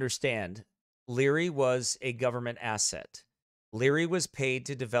have to understand, Leary was a government asset. Leary was paid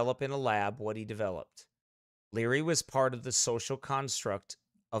to develop in a lab what he developed. Leary was part of the social construct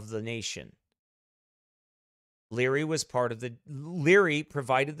of the nation. Leary provided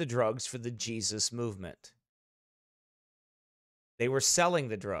the drugs for the Jesus movement. They were selling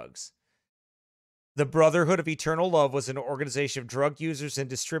the drugs. The Brotherhood of Eternal Love was an organization of drug users and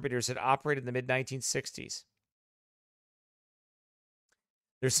distributors that operated in the mid-1960s.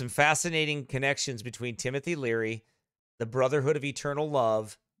 There's some fascinating connections between Timothy Leary, the Brotherhood of Eternal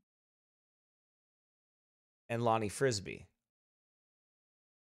Love, and Lonnie Frisbee.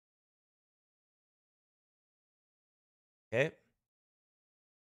 Okay.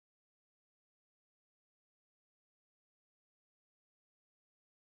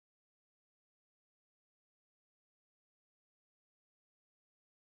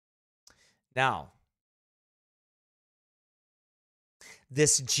 Now,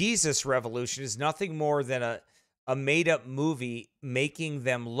 this Jesus revolution is nothing more than a made-up movie making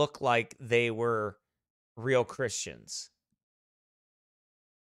them look like they were real Christians.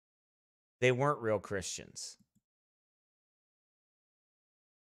 They weren't real Christians.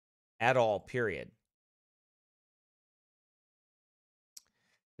 At all, period.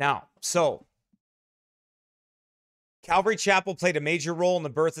 Now, so Calvary Chapel played a major role in the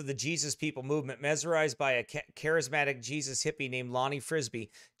birth of the Jesus People movement. Mesmerized by a charismatic Jesus hippie named Lonnie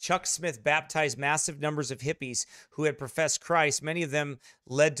Frisbee, Chuck Smith baptized massive numbers of hippies who had professed Christ. Many of them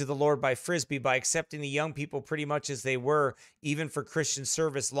led to the Lord by Frisbee by accepting the young people pretty much as they were, even for Christian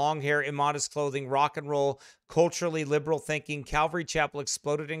service. Long hair, immodest clothing, rock and roll, culturally liberal thinking. Calvary Chapel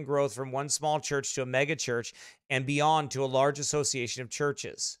exploded in growth from one small church to a mega church and beyond to a large association of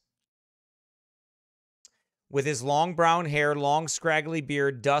churches. With his long brown hair, long scraggly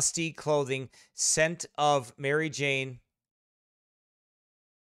beard, dusty clothing, scent of Mary Jane,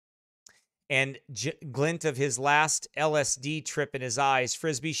 and glint of his last LSD trip in his eyes,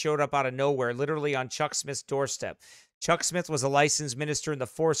 Frisbee showed up out of nowhere, literally on Chuck Smith's doorstep. Chuck Smith was a licensed minister in the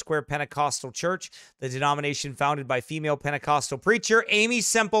Foursquare Pentecostal Church, the denomination founded by female Pentecostal preacher Amy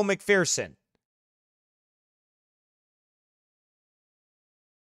Semple McPherson.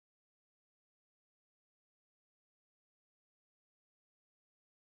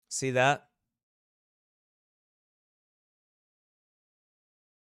 See that?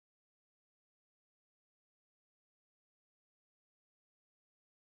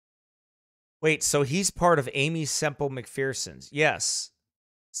 Wait, so he's part of Amy Semple McPherson's? Yes.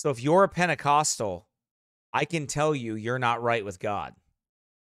 So if you're a Pentecostal, I can tell you you're not right with God.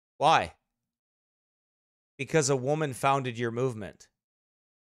 Why? Because a woman founded your movement.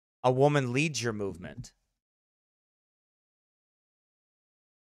 A woman leads your movement.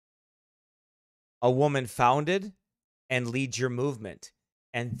 A woman founded and leads your movement.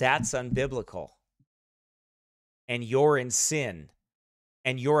 And that's unbiblical. And you're in sin.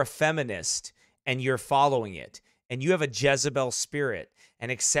 And you're a feminist. And you're following it. And you have a Jezebel spirit.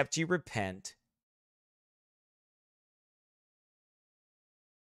 And except you repent,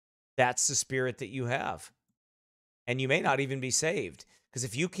 that's the spirit that you have. And you may not even be saved. Because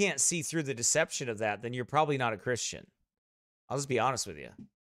if you can't see through the deception of that, then you're probably not a Christian. I'll just be honest with you.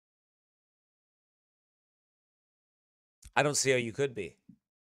 I don't see how you could be.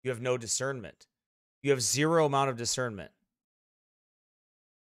 You have no discernment. You have zero amount of discernment.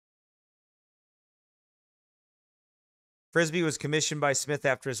 Frisbee was commissioned by Smith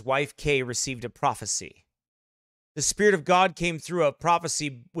after his wife, Kay, received a prophecy. the Spirit of God came through a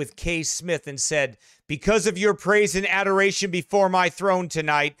prophecy with Kay Smith and said, because of your praise and adoration before my throne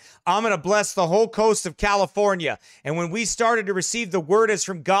tonight, I'm going to bless the whole coast of California. And when we started to receive the word as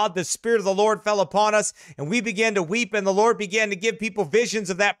from God, the Spirit of the Lord fell upon us, and we began to weep, and the Lord began to give people visions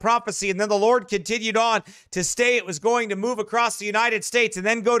of that prophecy. And then the Lord continued on to stay. It was going to move across the United States and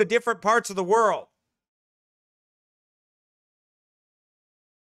then go to different parts of the world.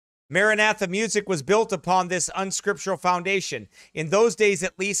 Maranatha music was built upon this unscriptural foundation. In those days,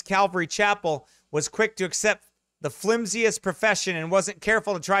 at least, Calvary Chapel was quick to accept the flimsiest profession and wasn't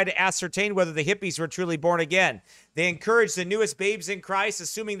careful to try to ascertain whether the hippies were truly born again. They encouraged the newest babes in Christ,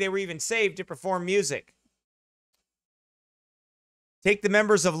 assuming they were even saved, to perform music. Take the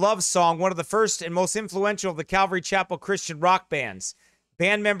members of Love Song, one of the first and most influential of the Calvary Chapel Christian rock bands.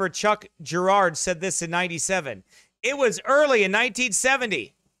 Band member Chuck Girard said this in '97. It was early in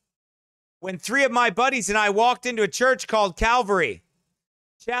 1970 when 3 of my buddies and I walked into a church called Calvary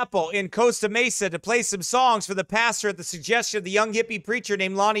Chapel in Costa Mesa to play some songs for the pastor at the suggestion of the young hippie preacher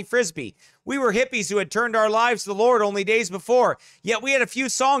named Lonnie Frisbee. We were hippies who had turned our lives to the Lord only days before, yet we had a few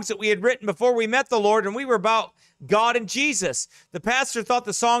songs that we had written before we met the Lord, and we were about God and Jesus. The pastor thought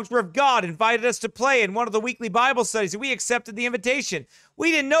the songs were of God, invited us to play in one of the weekly Bible studies, and we accepted the invitation.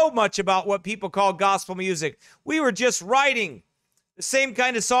 We didn't know much about what people call gospel music. We were just writing the same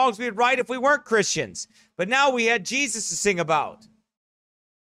kind of songs we would write if we weren't Christians. But now we had Jesus to sing about.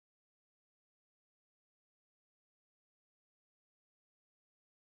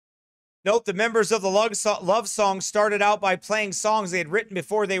 Note the members of the Love Song started out by playing songs they had written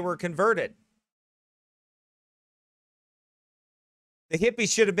before they were converted. The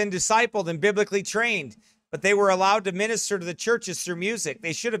hippies should have been discipled and biblically trained, but they were allowed to minister to the churches through music.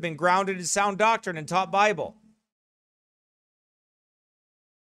 They should have been grounded in sound doctrine and taught Bible.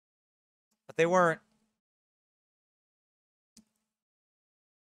 But they weren't.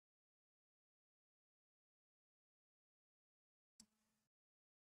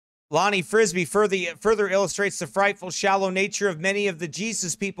 Lonnie Frisbee further illustrates the frightful, shallow nature of many of the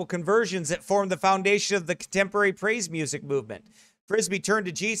Jesus people conversions that formed the foundation of the contemporary praise music movement. Frisbee turned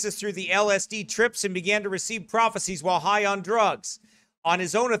to Jesus through the LSD trips and began to receive prophecies while high on drugs. On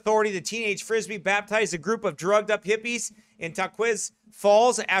his own authority, the teenage Frisbee baptized a group of drugged-up hippies in Taquiz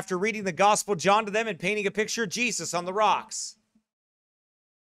Falls after reading the Gospel John to them and painting a picture of Jesus on the rocks.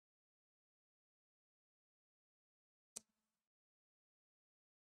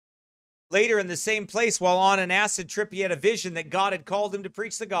 Later, in the same place, while on an acid trip, he had a vision that God had called him to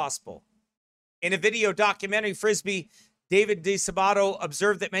preach the gospel. In a video documentary, Frisbee David DeSabato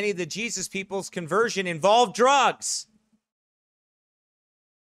observed that many of the Jesus people's conversion involved drugs.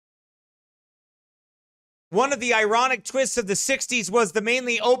 One of the ironic twists of the 60s was the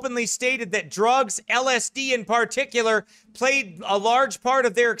mainly openly stated that drugs, LSD in particular, played a large part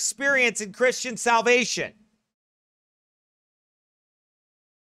of their experience in Christian salvation.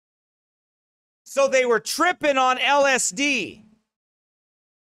 So they were tripping on LSD.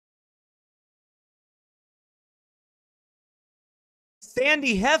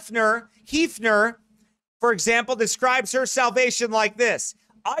 Sandy Hefner, for example, describes her salvation like this.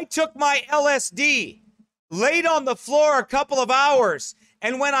 I took my LSD, laid on the floor a couple of hours,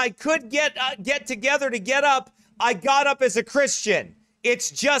 and when I could get together to get up, I got up as a Christian. It's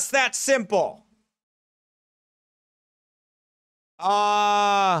just that simple.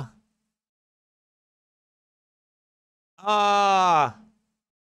 Come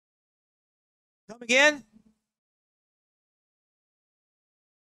again?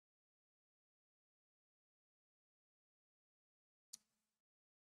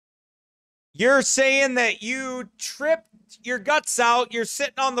 You're saying that you tripped your guts out, you're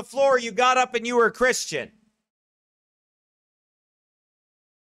sitting on the floor, you got up and you were a Christian.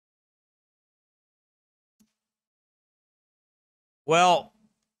 Well,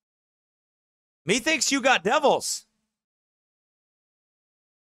 methinks you got devils.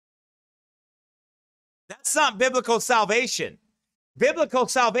 That's not biblical salvation. Biblical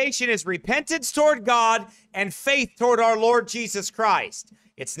salvation is repentance toward God and faith toward our Lord Jesus Christ.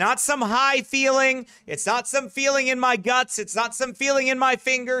 It's not some high feeling. It's not some feeling in my guts. It's not some feeling in my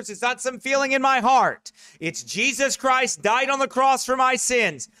fingers. It's not some feeling in my heart. It's Jesus Christ died on the cross for my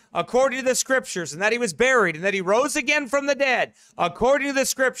sins, according to the scriptures, and that he was buried, and that he rose again from the dead, according to the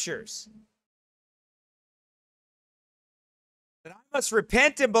scriptures. That I must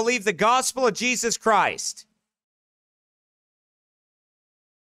repent and believe the gospel of Jesus Christ.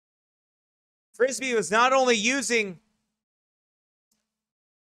 Frisbee was not only using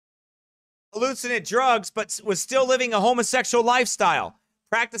hallucinant drugs, but was still living a homosexual lifestyle.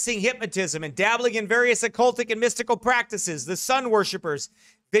 practicing hypnotism and dabbling in various occultic and mystical practices. The Sun Worshippers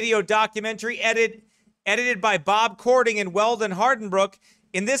video documentary edited by Bob Cording and Weldon Hardenbrook.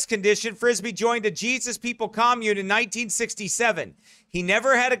 In this condition, Frisbee joined a Jesus People commune in 1967. He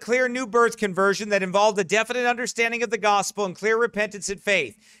never had a clear new birth conversion that involved a definite understanding of the gospel and clear repentance and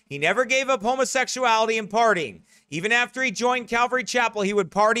faith. He never gave up homosexuality and partying. Even after he joined Calvary Chapel, he would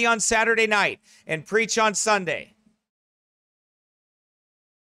party on Saturday night and preach on Sunday.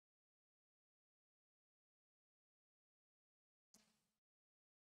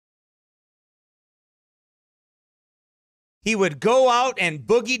 He would go out and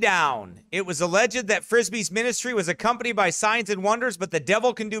boogie down. It was alleged that Frisbee's ministry was accompanied by signs and wonders, but the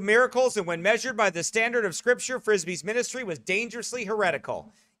devil can do miracles, and when measured by the standard of Scripture, Frisbee's ministry was dangerously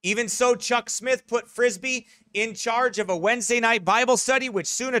heretical. Even so, Chuck Smith put Frisbee in charge of a Wednesday night Bible study, which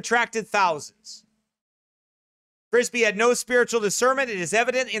soon attracted thousands. Frisbee had no spiritual discernment. It is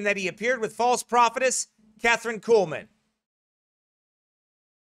evident in that he appeared with false prophetess Catherine Kuhlman.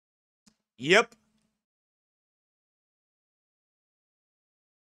 Yep.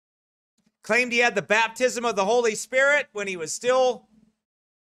 Claimed he had the baptism of the Holy Spirit when he was still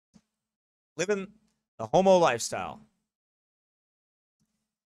living the homo lifestyle.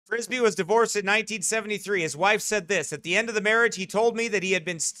 Frisbee was divorced in 1973. His wife said this: at the end of the marriage, he told me that he had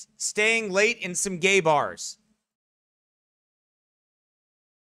been staying late in some gay bars.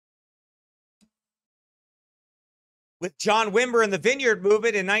 With John Wimber and the Vineyard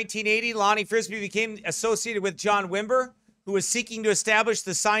Movement in 1980, Lonnie Frisbee became associated with John Wimber, who was seeking to establish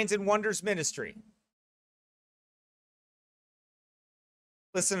the Signs and Wonders ministry.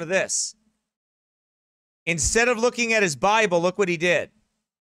 Listen to this. Instead of looking at his Bible, look what he did.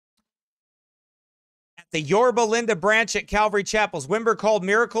 At the Yorba Linda branch at Calvary Chapels, Wimber called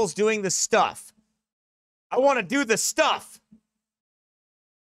miracles doing the stuff. I want to do the stuff.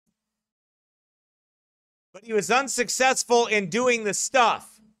 But he was unsuccessful in doing the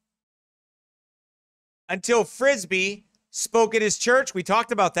stuff until Frisbee spoke at his church. We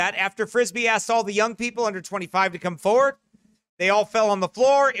talked about that. After Frisbee asked all the young people under 25 to come forward, they all fell on the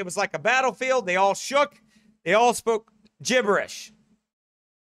floor. It was like a battlefield. They all shook. They all spoke gibberish.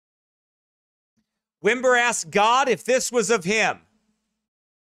 Wimber asked God if this was of him.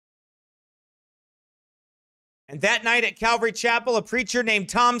 And that night at Calvary Chapel, a preacher named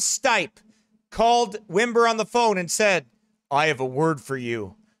Tom Stipe called Wimber on the phone and said, I have a word for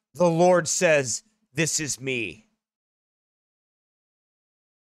you. The Lord says, this is me.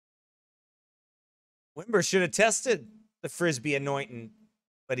 Wimber should have tested the Frisbee anointing,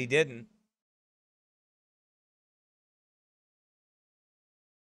 but he didn't.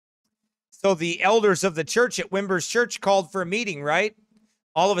 So the elders of the church at Wimber's church called for a meeting, right?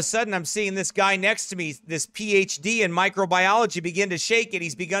 All of a sudden, I'm seeing this guy next to me, this PhD in microbiology, begin to shake it.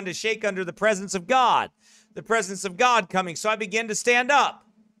 He's begun to shake under the presence of God. The presence of God coming. So I began to stand up.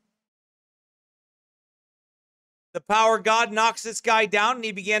 The power of God knocks this guy down, and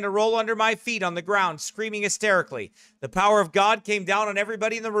he began to roll under my feet on the ground, screaming hysterically. The power of God came down on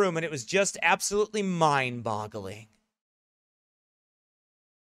everybody in the room, and it was just absolutely mind-boggling.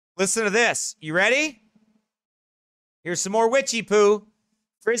 Listen to this. You ready? Here's some more witchy poo.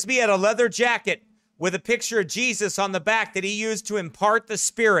 Frisbee had a leather jacket with a picture of Jesus on the back that he used to impart the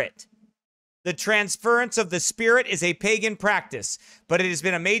Spirit. The transference of the Spirit is a pagan practice, but it has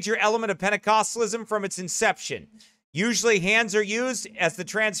been a major element of Pentecostalism from its inception. Usually hands are used as the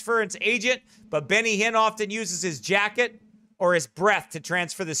transference agent, but Benny Hinn often uses his jacket or his breath to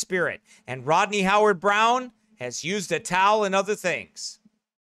transfer the Spirit. And Rodney Howard Brown has used a towel and other things.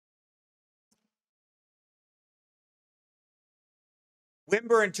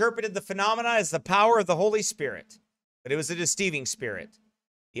 Wimber interpreted the phenomena as the power of the Holy Spirit, but it was a deceiving spirit.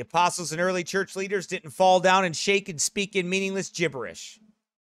 The apostles and early church leaders didn't fall down and shake and speak in meaningless gibberish.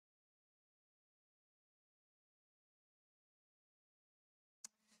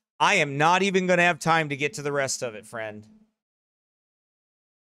 I am not even going to have time to get to the rest of it, friend.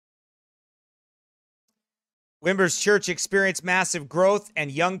 Wimber's church experienced massive growth,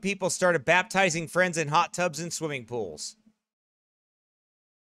 and young people started baptizing friends in hot tubs and swimming pools.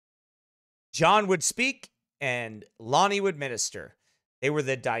 John would speak, and Lonnie would minister. They were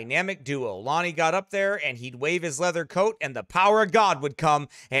the dynamic duo. Lonnie got up there, and he'd wave his leather coat, and the power of God would come,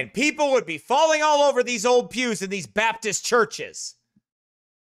 and people would be falling all over these old pews in these Baptist churches.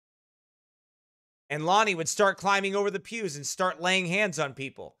 And Lonnie would start climbing over the pews and start laying hands on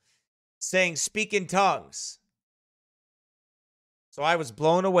people, saying, speak in tongues. So I was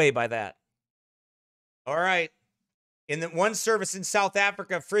blown away by that. All right. In the one service in South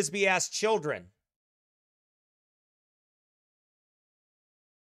Africa, Frisbee asked children,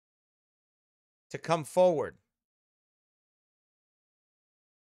 to come forward.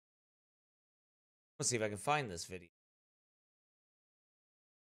 Let's see if I can find this video.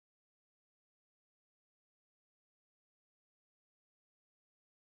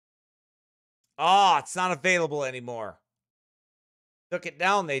 Oh, it's not available anymore. Took it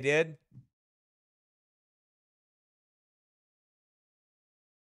down, they did.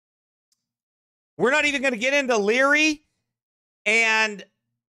 We're not even going to get into Leary and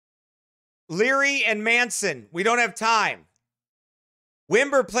Manson. We don't have time.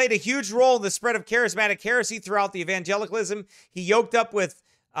 Wimber played a huge role in the spread of charismatic heresy throughout the evangelicalism. He yoked up with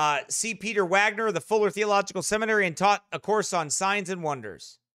C. Peter Wagner of the Fuller Theological Seminary and taught a course on signs and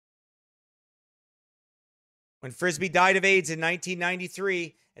wonders. When Frisbee died of AIDS in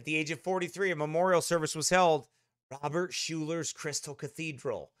 1993, at the age of 43, a memorial service was held. Robert Schuller's Crystal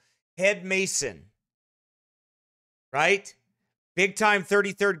Cathedral. Head Mason. Right? Big time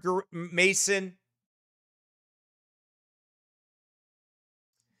 33rd Mason.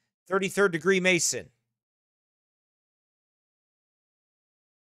 33rd degree Mason.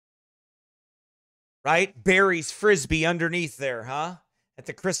 Right? Buries Frisbee underneath there, huh? At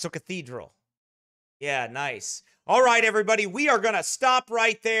the Crystal Cathedral. Yeah, nice. All right, everybody. We are going to stop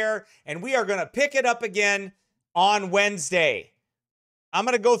right there, and we are going to pick it up again on Wednesday. I'm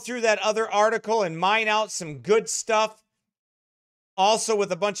going to go through that other article and mine out some good stuff. Also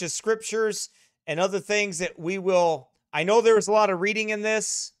with a bunch of scriptures and other things that we will... I know there's a lot of reading in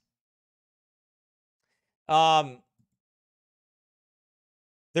this. There's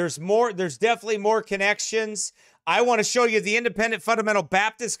definitely more connections. I want to show you the Independent Fundamental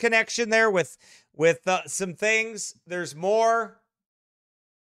Baptist connection there with some things. There's more.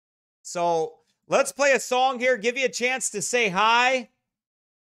 So let's play a song here. Give you a chance to say hi.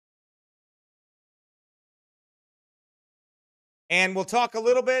 And we'll talk a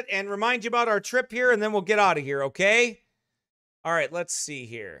little bit and remind you about our trip here, and then we'll get out of here, okay? All right, let's see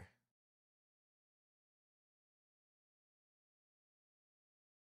here.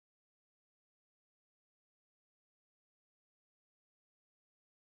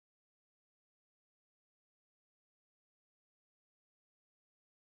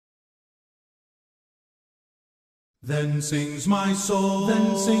 Then sings my soul,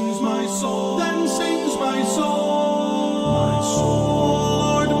 then sings my soul, then sings my soul, my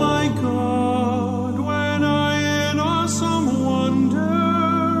soul, Lord my God, when I in awesome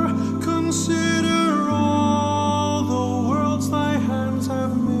wonder consider all the worlds thy hands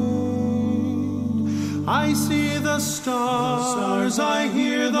have made. I see the stars, I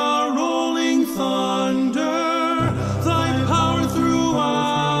hear the rolling thunder, thy power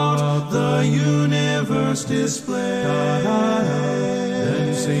throughout the universe displayed.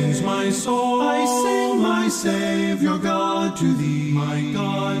 Then sings my soul, I sing my Savior God to thee, my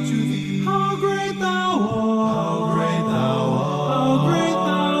God to thee. How great thou art, how great thou art, how great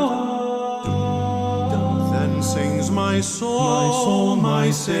thou art. Then sings my soul, my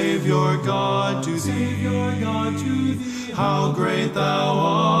Savior God to thee, how great thou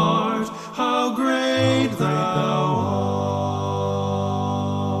art, how great thou art.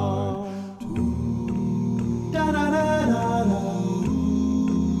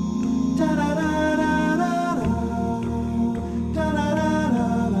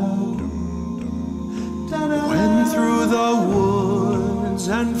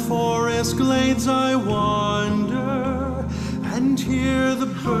 And forest glades I wander, and hear the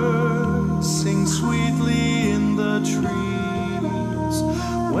birds sing sweetly in the trees.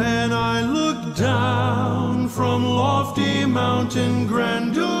 When I look down from lofty mountain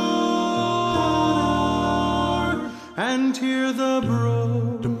grandeur, and hear the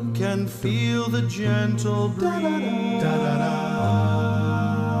brook and feel the gentle breeze,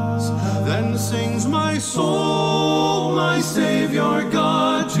 then sings my soul, my Savior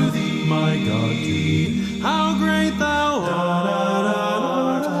God to thee, my God to thee. How great thou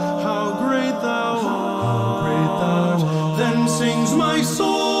art, how great thou art, how great thou art. Then sings my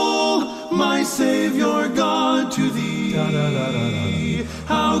soul, my Savior God to thee,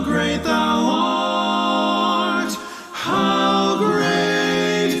 how great thou art, how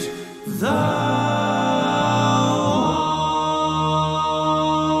great thou art.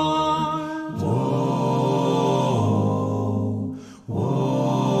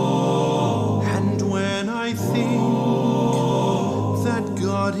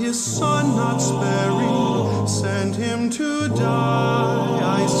 His son not sparing, sent him to die,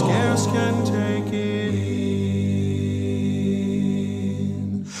 I scarce can take it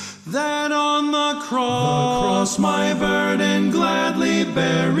in. That on the cross my burden gladly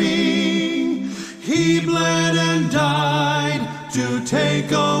bearing, he bled and died to to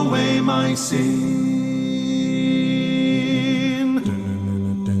take away my sin.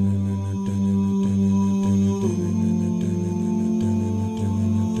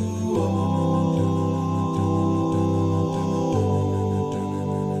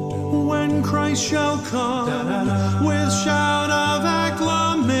 When Christ shall come with shout of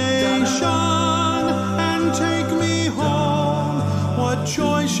acclamation and take me home, what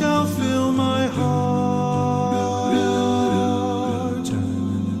joy shall fill my heart?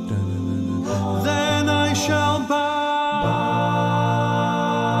 Then I shall bow.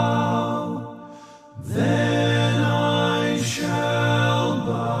 Then I shall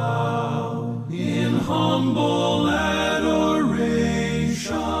bow in humble adoration,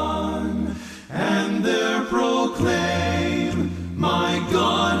 and there proclaim, my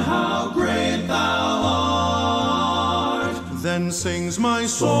God, how great thou art. Then sings my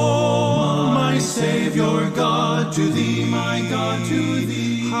soul, my Savior God, to thee, my God, to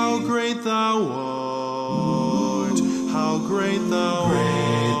thee. How great thou art, how great thou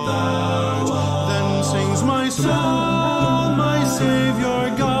art. Then sings my soul, my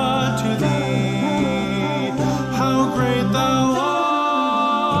Savior God, to thee. How great thou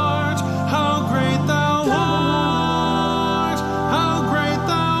art, how great thou art, how great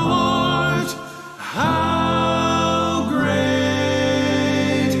thou art, how great thou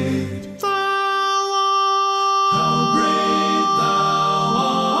art, how great thou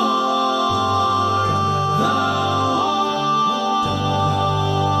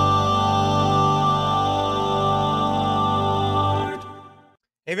art.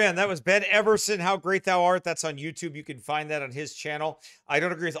 Amen. That was Ben Everson, How Great Thou Art. That's on YouTube. You can find that on his channel. I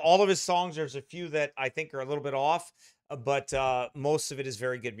don't agree with all of his songs. There's a few that I think are a little bit off, but most of it is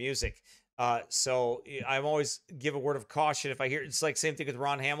very good music. So I'm always give a word of caution if I hear it's like same thing with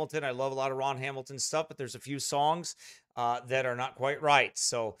Ron Hamilton. I love a lot of Ron Hamilton stuff, but there's a few songs that are not quite right.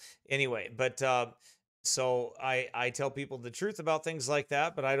 So anyway, but so I tell people the truth about things like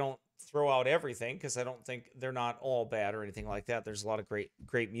that, but I don't throw out everything because I don't think they're not all bad or anything like that. There's a lot of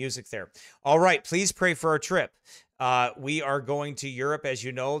great music there. All right, please pray for our trip. We are going to Europe, as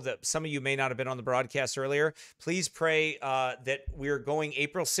you know, that some of you may not have been on the broadcast earlier. Please pray that we're going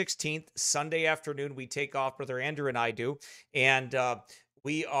April 16th, Sunday afternoon. We take off, Brother Andrew and I do. And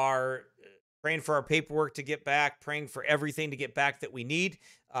we are praying for our paperwork to get back, praying for everything to get back that we need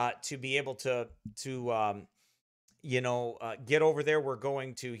to be able to get over there. We're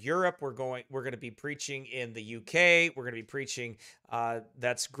going to Europe. We're going to be preaching in the UK. We're going to be preaching,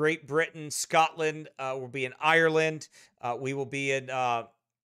 that's Great Britain, Scotland. We'll be in Ireland. We will be in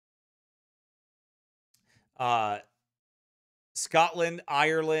Scotland,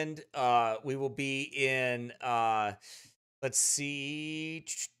 Ireland. We will be in, let's see,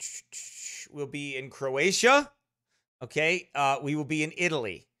 we'll be in Croatia. Okay. We will be in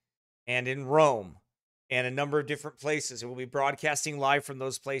Italy and in Rome and a number of different places. And we'll be broadcasting live from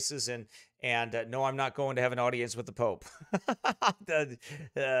those places. And no, I'm not going to have an audience with the Pope.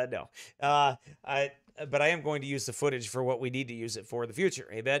 No. But I am going to use the footage for what we need to use it for in the future.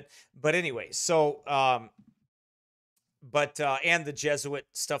 Amen. But anyway, so, and the Jesuit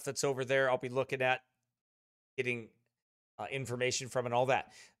stuff that's over there, I'll be looking at getting information from and all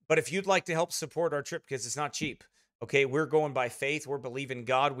that. But if you'd like to help support our trip, because it's not cheap, okay, we're going by faith. We're believing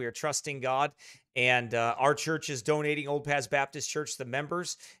God. We are trusting God. And our church is donating Old Paths Baptist Church, the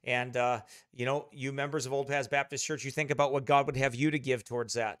members. And, you members of Old Paths Baptist Church, you think about what God would have you to give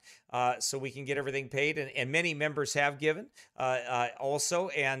towards that so we can get everything paid. And many members have given also,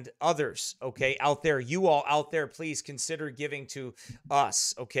 and others, okay, out there. You all out there, please consider giving to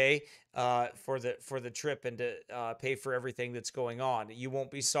us, okay, for the trip and to pay for everything that's going on. You won't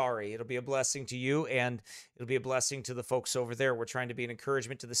be sorry. It'll be a blessing to you, and it'll be a blessing to the folks over there. We're trying to be an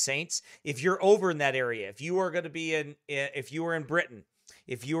encouragement to the saints. If you're over in that area, if you are going to be if you were in Britain,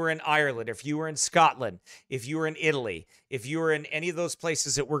 if you were in Ireland, if you were in Scotland, if you were in Italy, if you were in any of those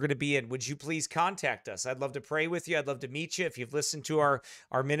places that we're going to be in, would you please contact us? I'd love to pray with you. I'd love to meet you. If you've listened to our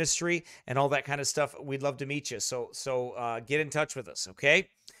ministry and all that kind of stuff, we'd love to meet you. So get in touch with us, okay?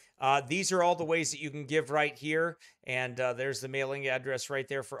 These are all the ways that you can give right here. And there's the mailing address right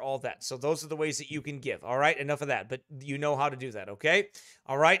there for all that. So those are the ways that you can give. All right. Enough of that. But you know how to do that. Okay.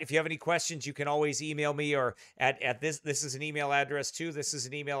 All right. If you have any questions, you can always email me or at this. This is an email address too. This is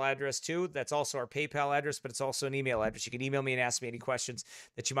an email address too. That's also our PayPal address, but it's also an email address. You can email me and ask me any questions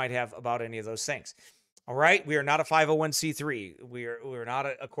that you might have about any of those things. All right. We are not a 501c3. We're not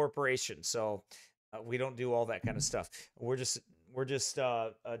a corporation. So we don't do all that kind of stuff. We're just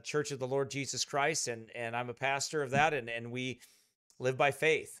a Church of the Lord Jesus Christ, and I'm a pastor of that, and we live by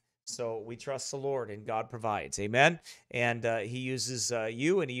faith. So we trust the Lord, and God provides. Amen. And he uses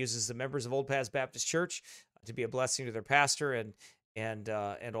you, and he uses the members of Old Paths Baptist Church to be a blessing to their pastor and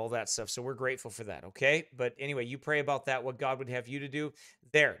all that stuff. So we're grateful for that. Okay. But anyway, you pray about that, what God would have you to do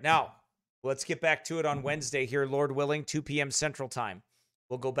there. Now, let's get back to it on Wednesday here, Lord willing, 2 p.m. Central Time.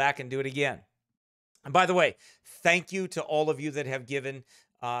 We'll go back and do it again. And by the way, thank you to all of you that have given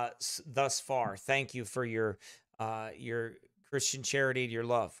thus far. Thank you for your Christian charity and your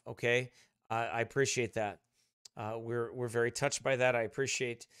love. Okay, I appreciate that. We're very touched by that. I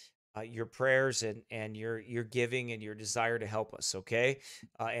appreciate your prayers and your giving and your desire to help us. Okay,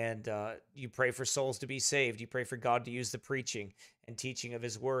 and you pray for souls to be saved. You pray for God to use the preaching and teaching of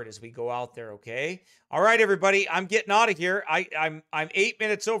His Word as we go out there. Okay. All right, everybody. I'm getting out of here. I'm 8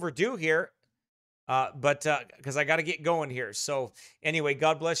 minutes overdue here. But because I got to get going here. So anyway,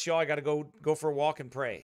 God bless you all. I got to go for a walk and pray.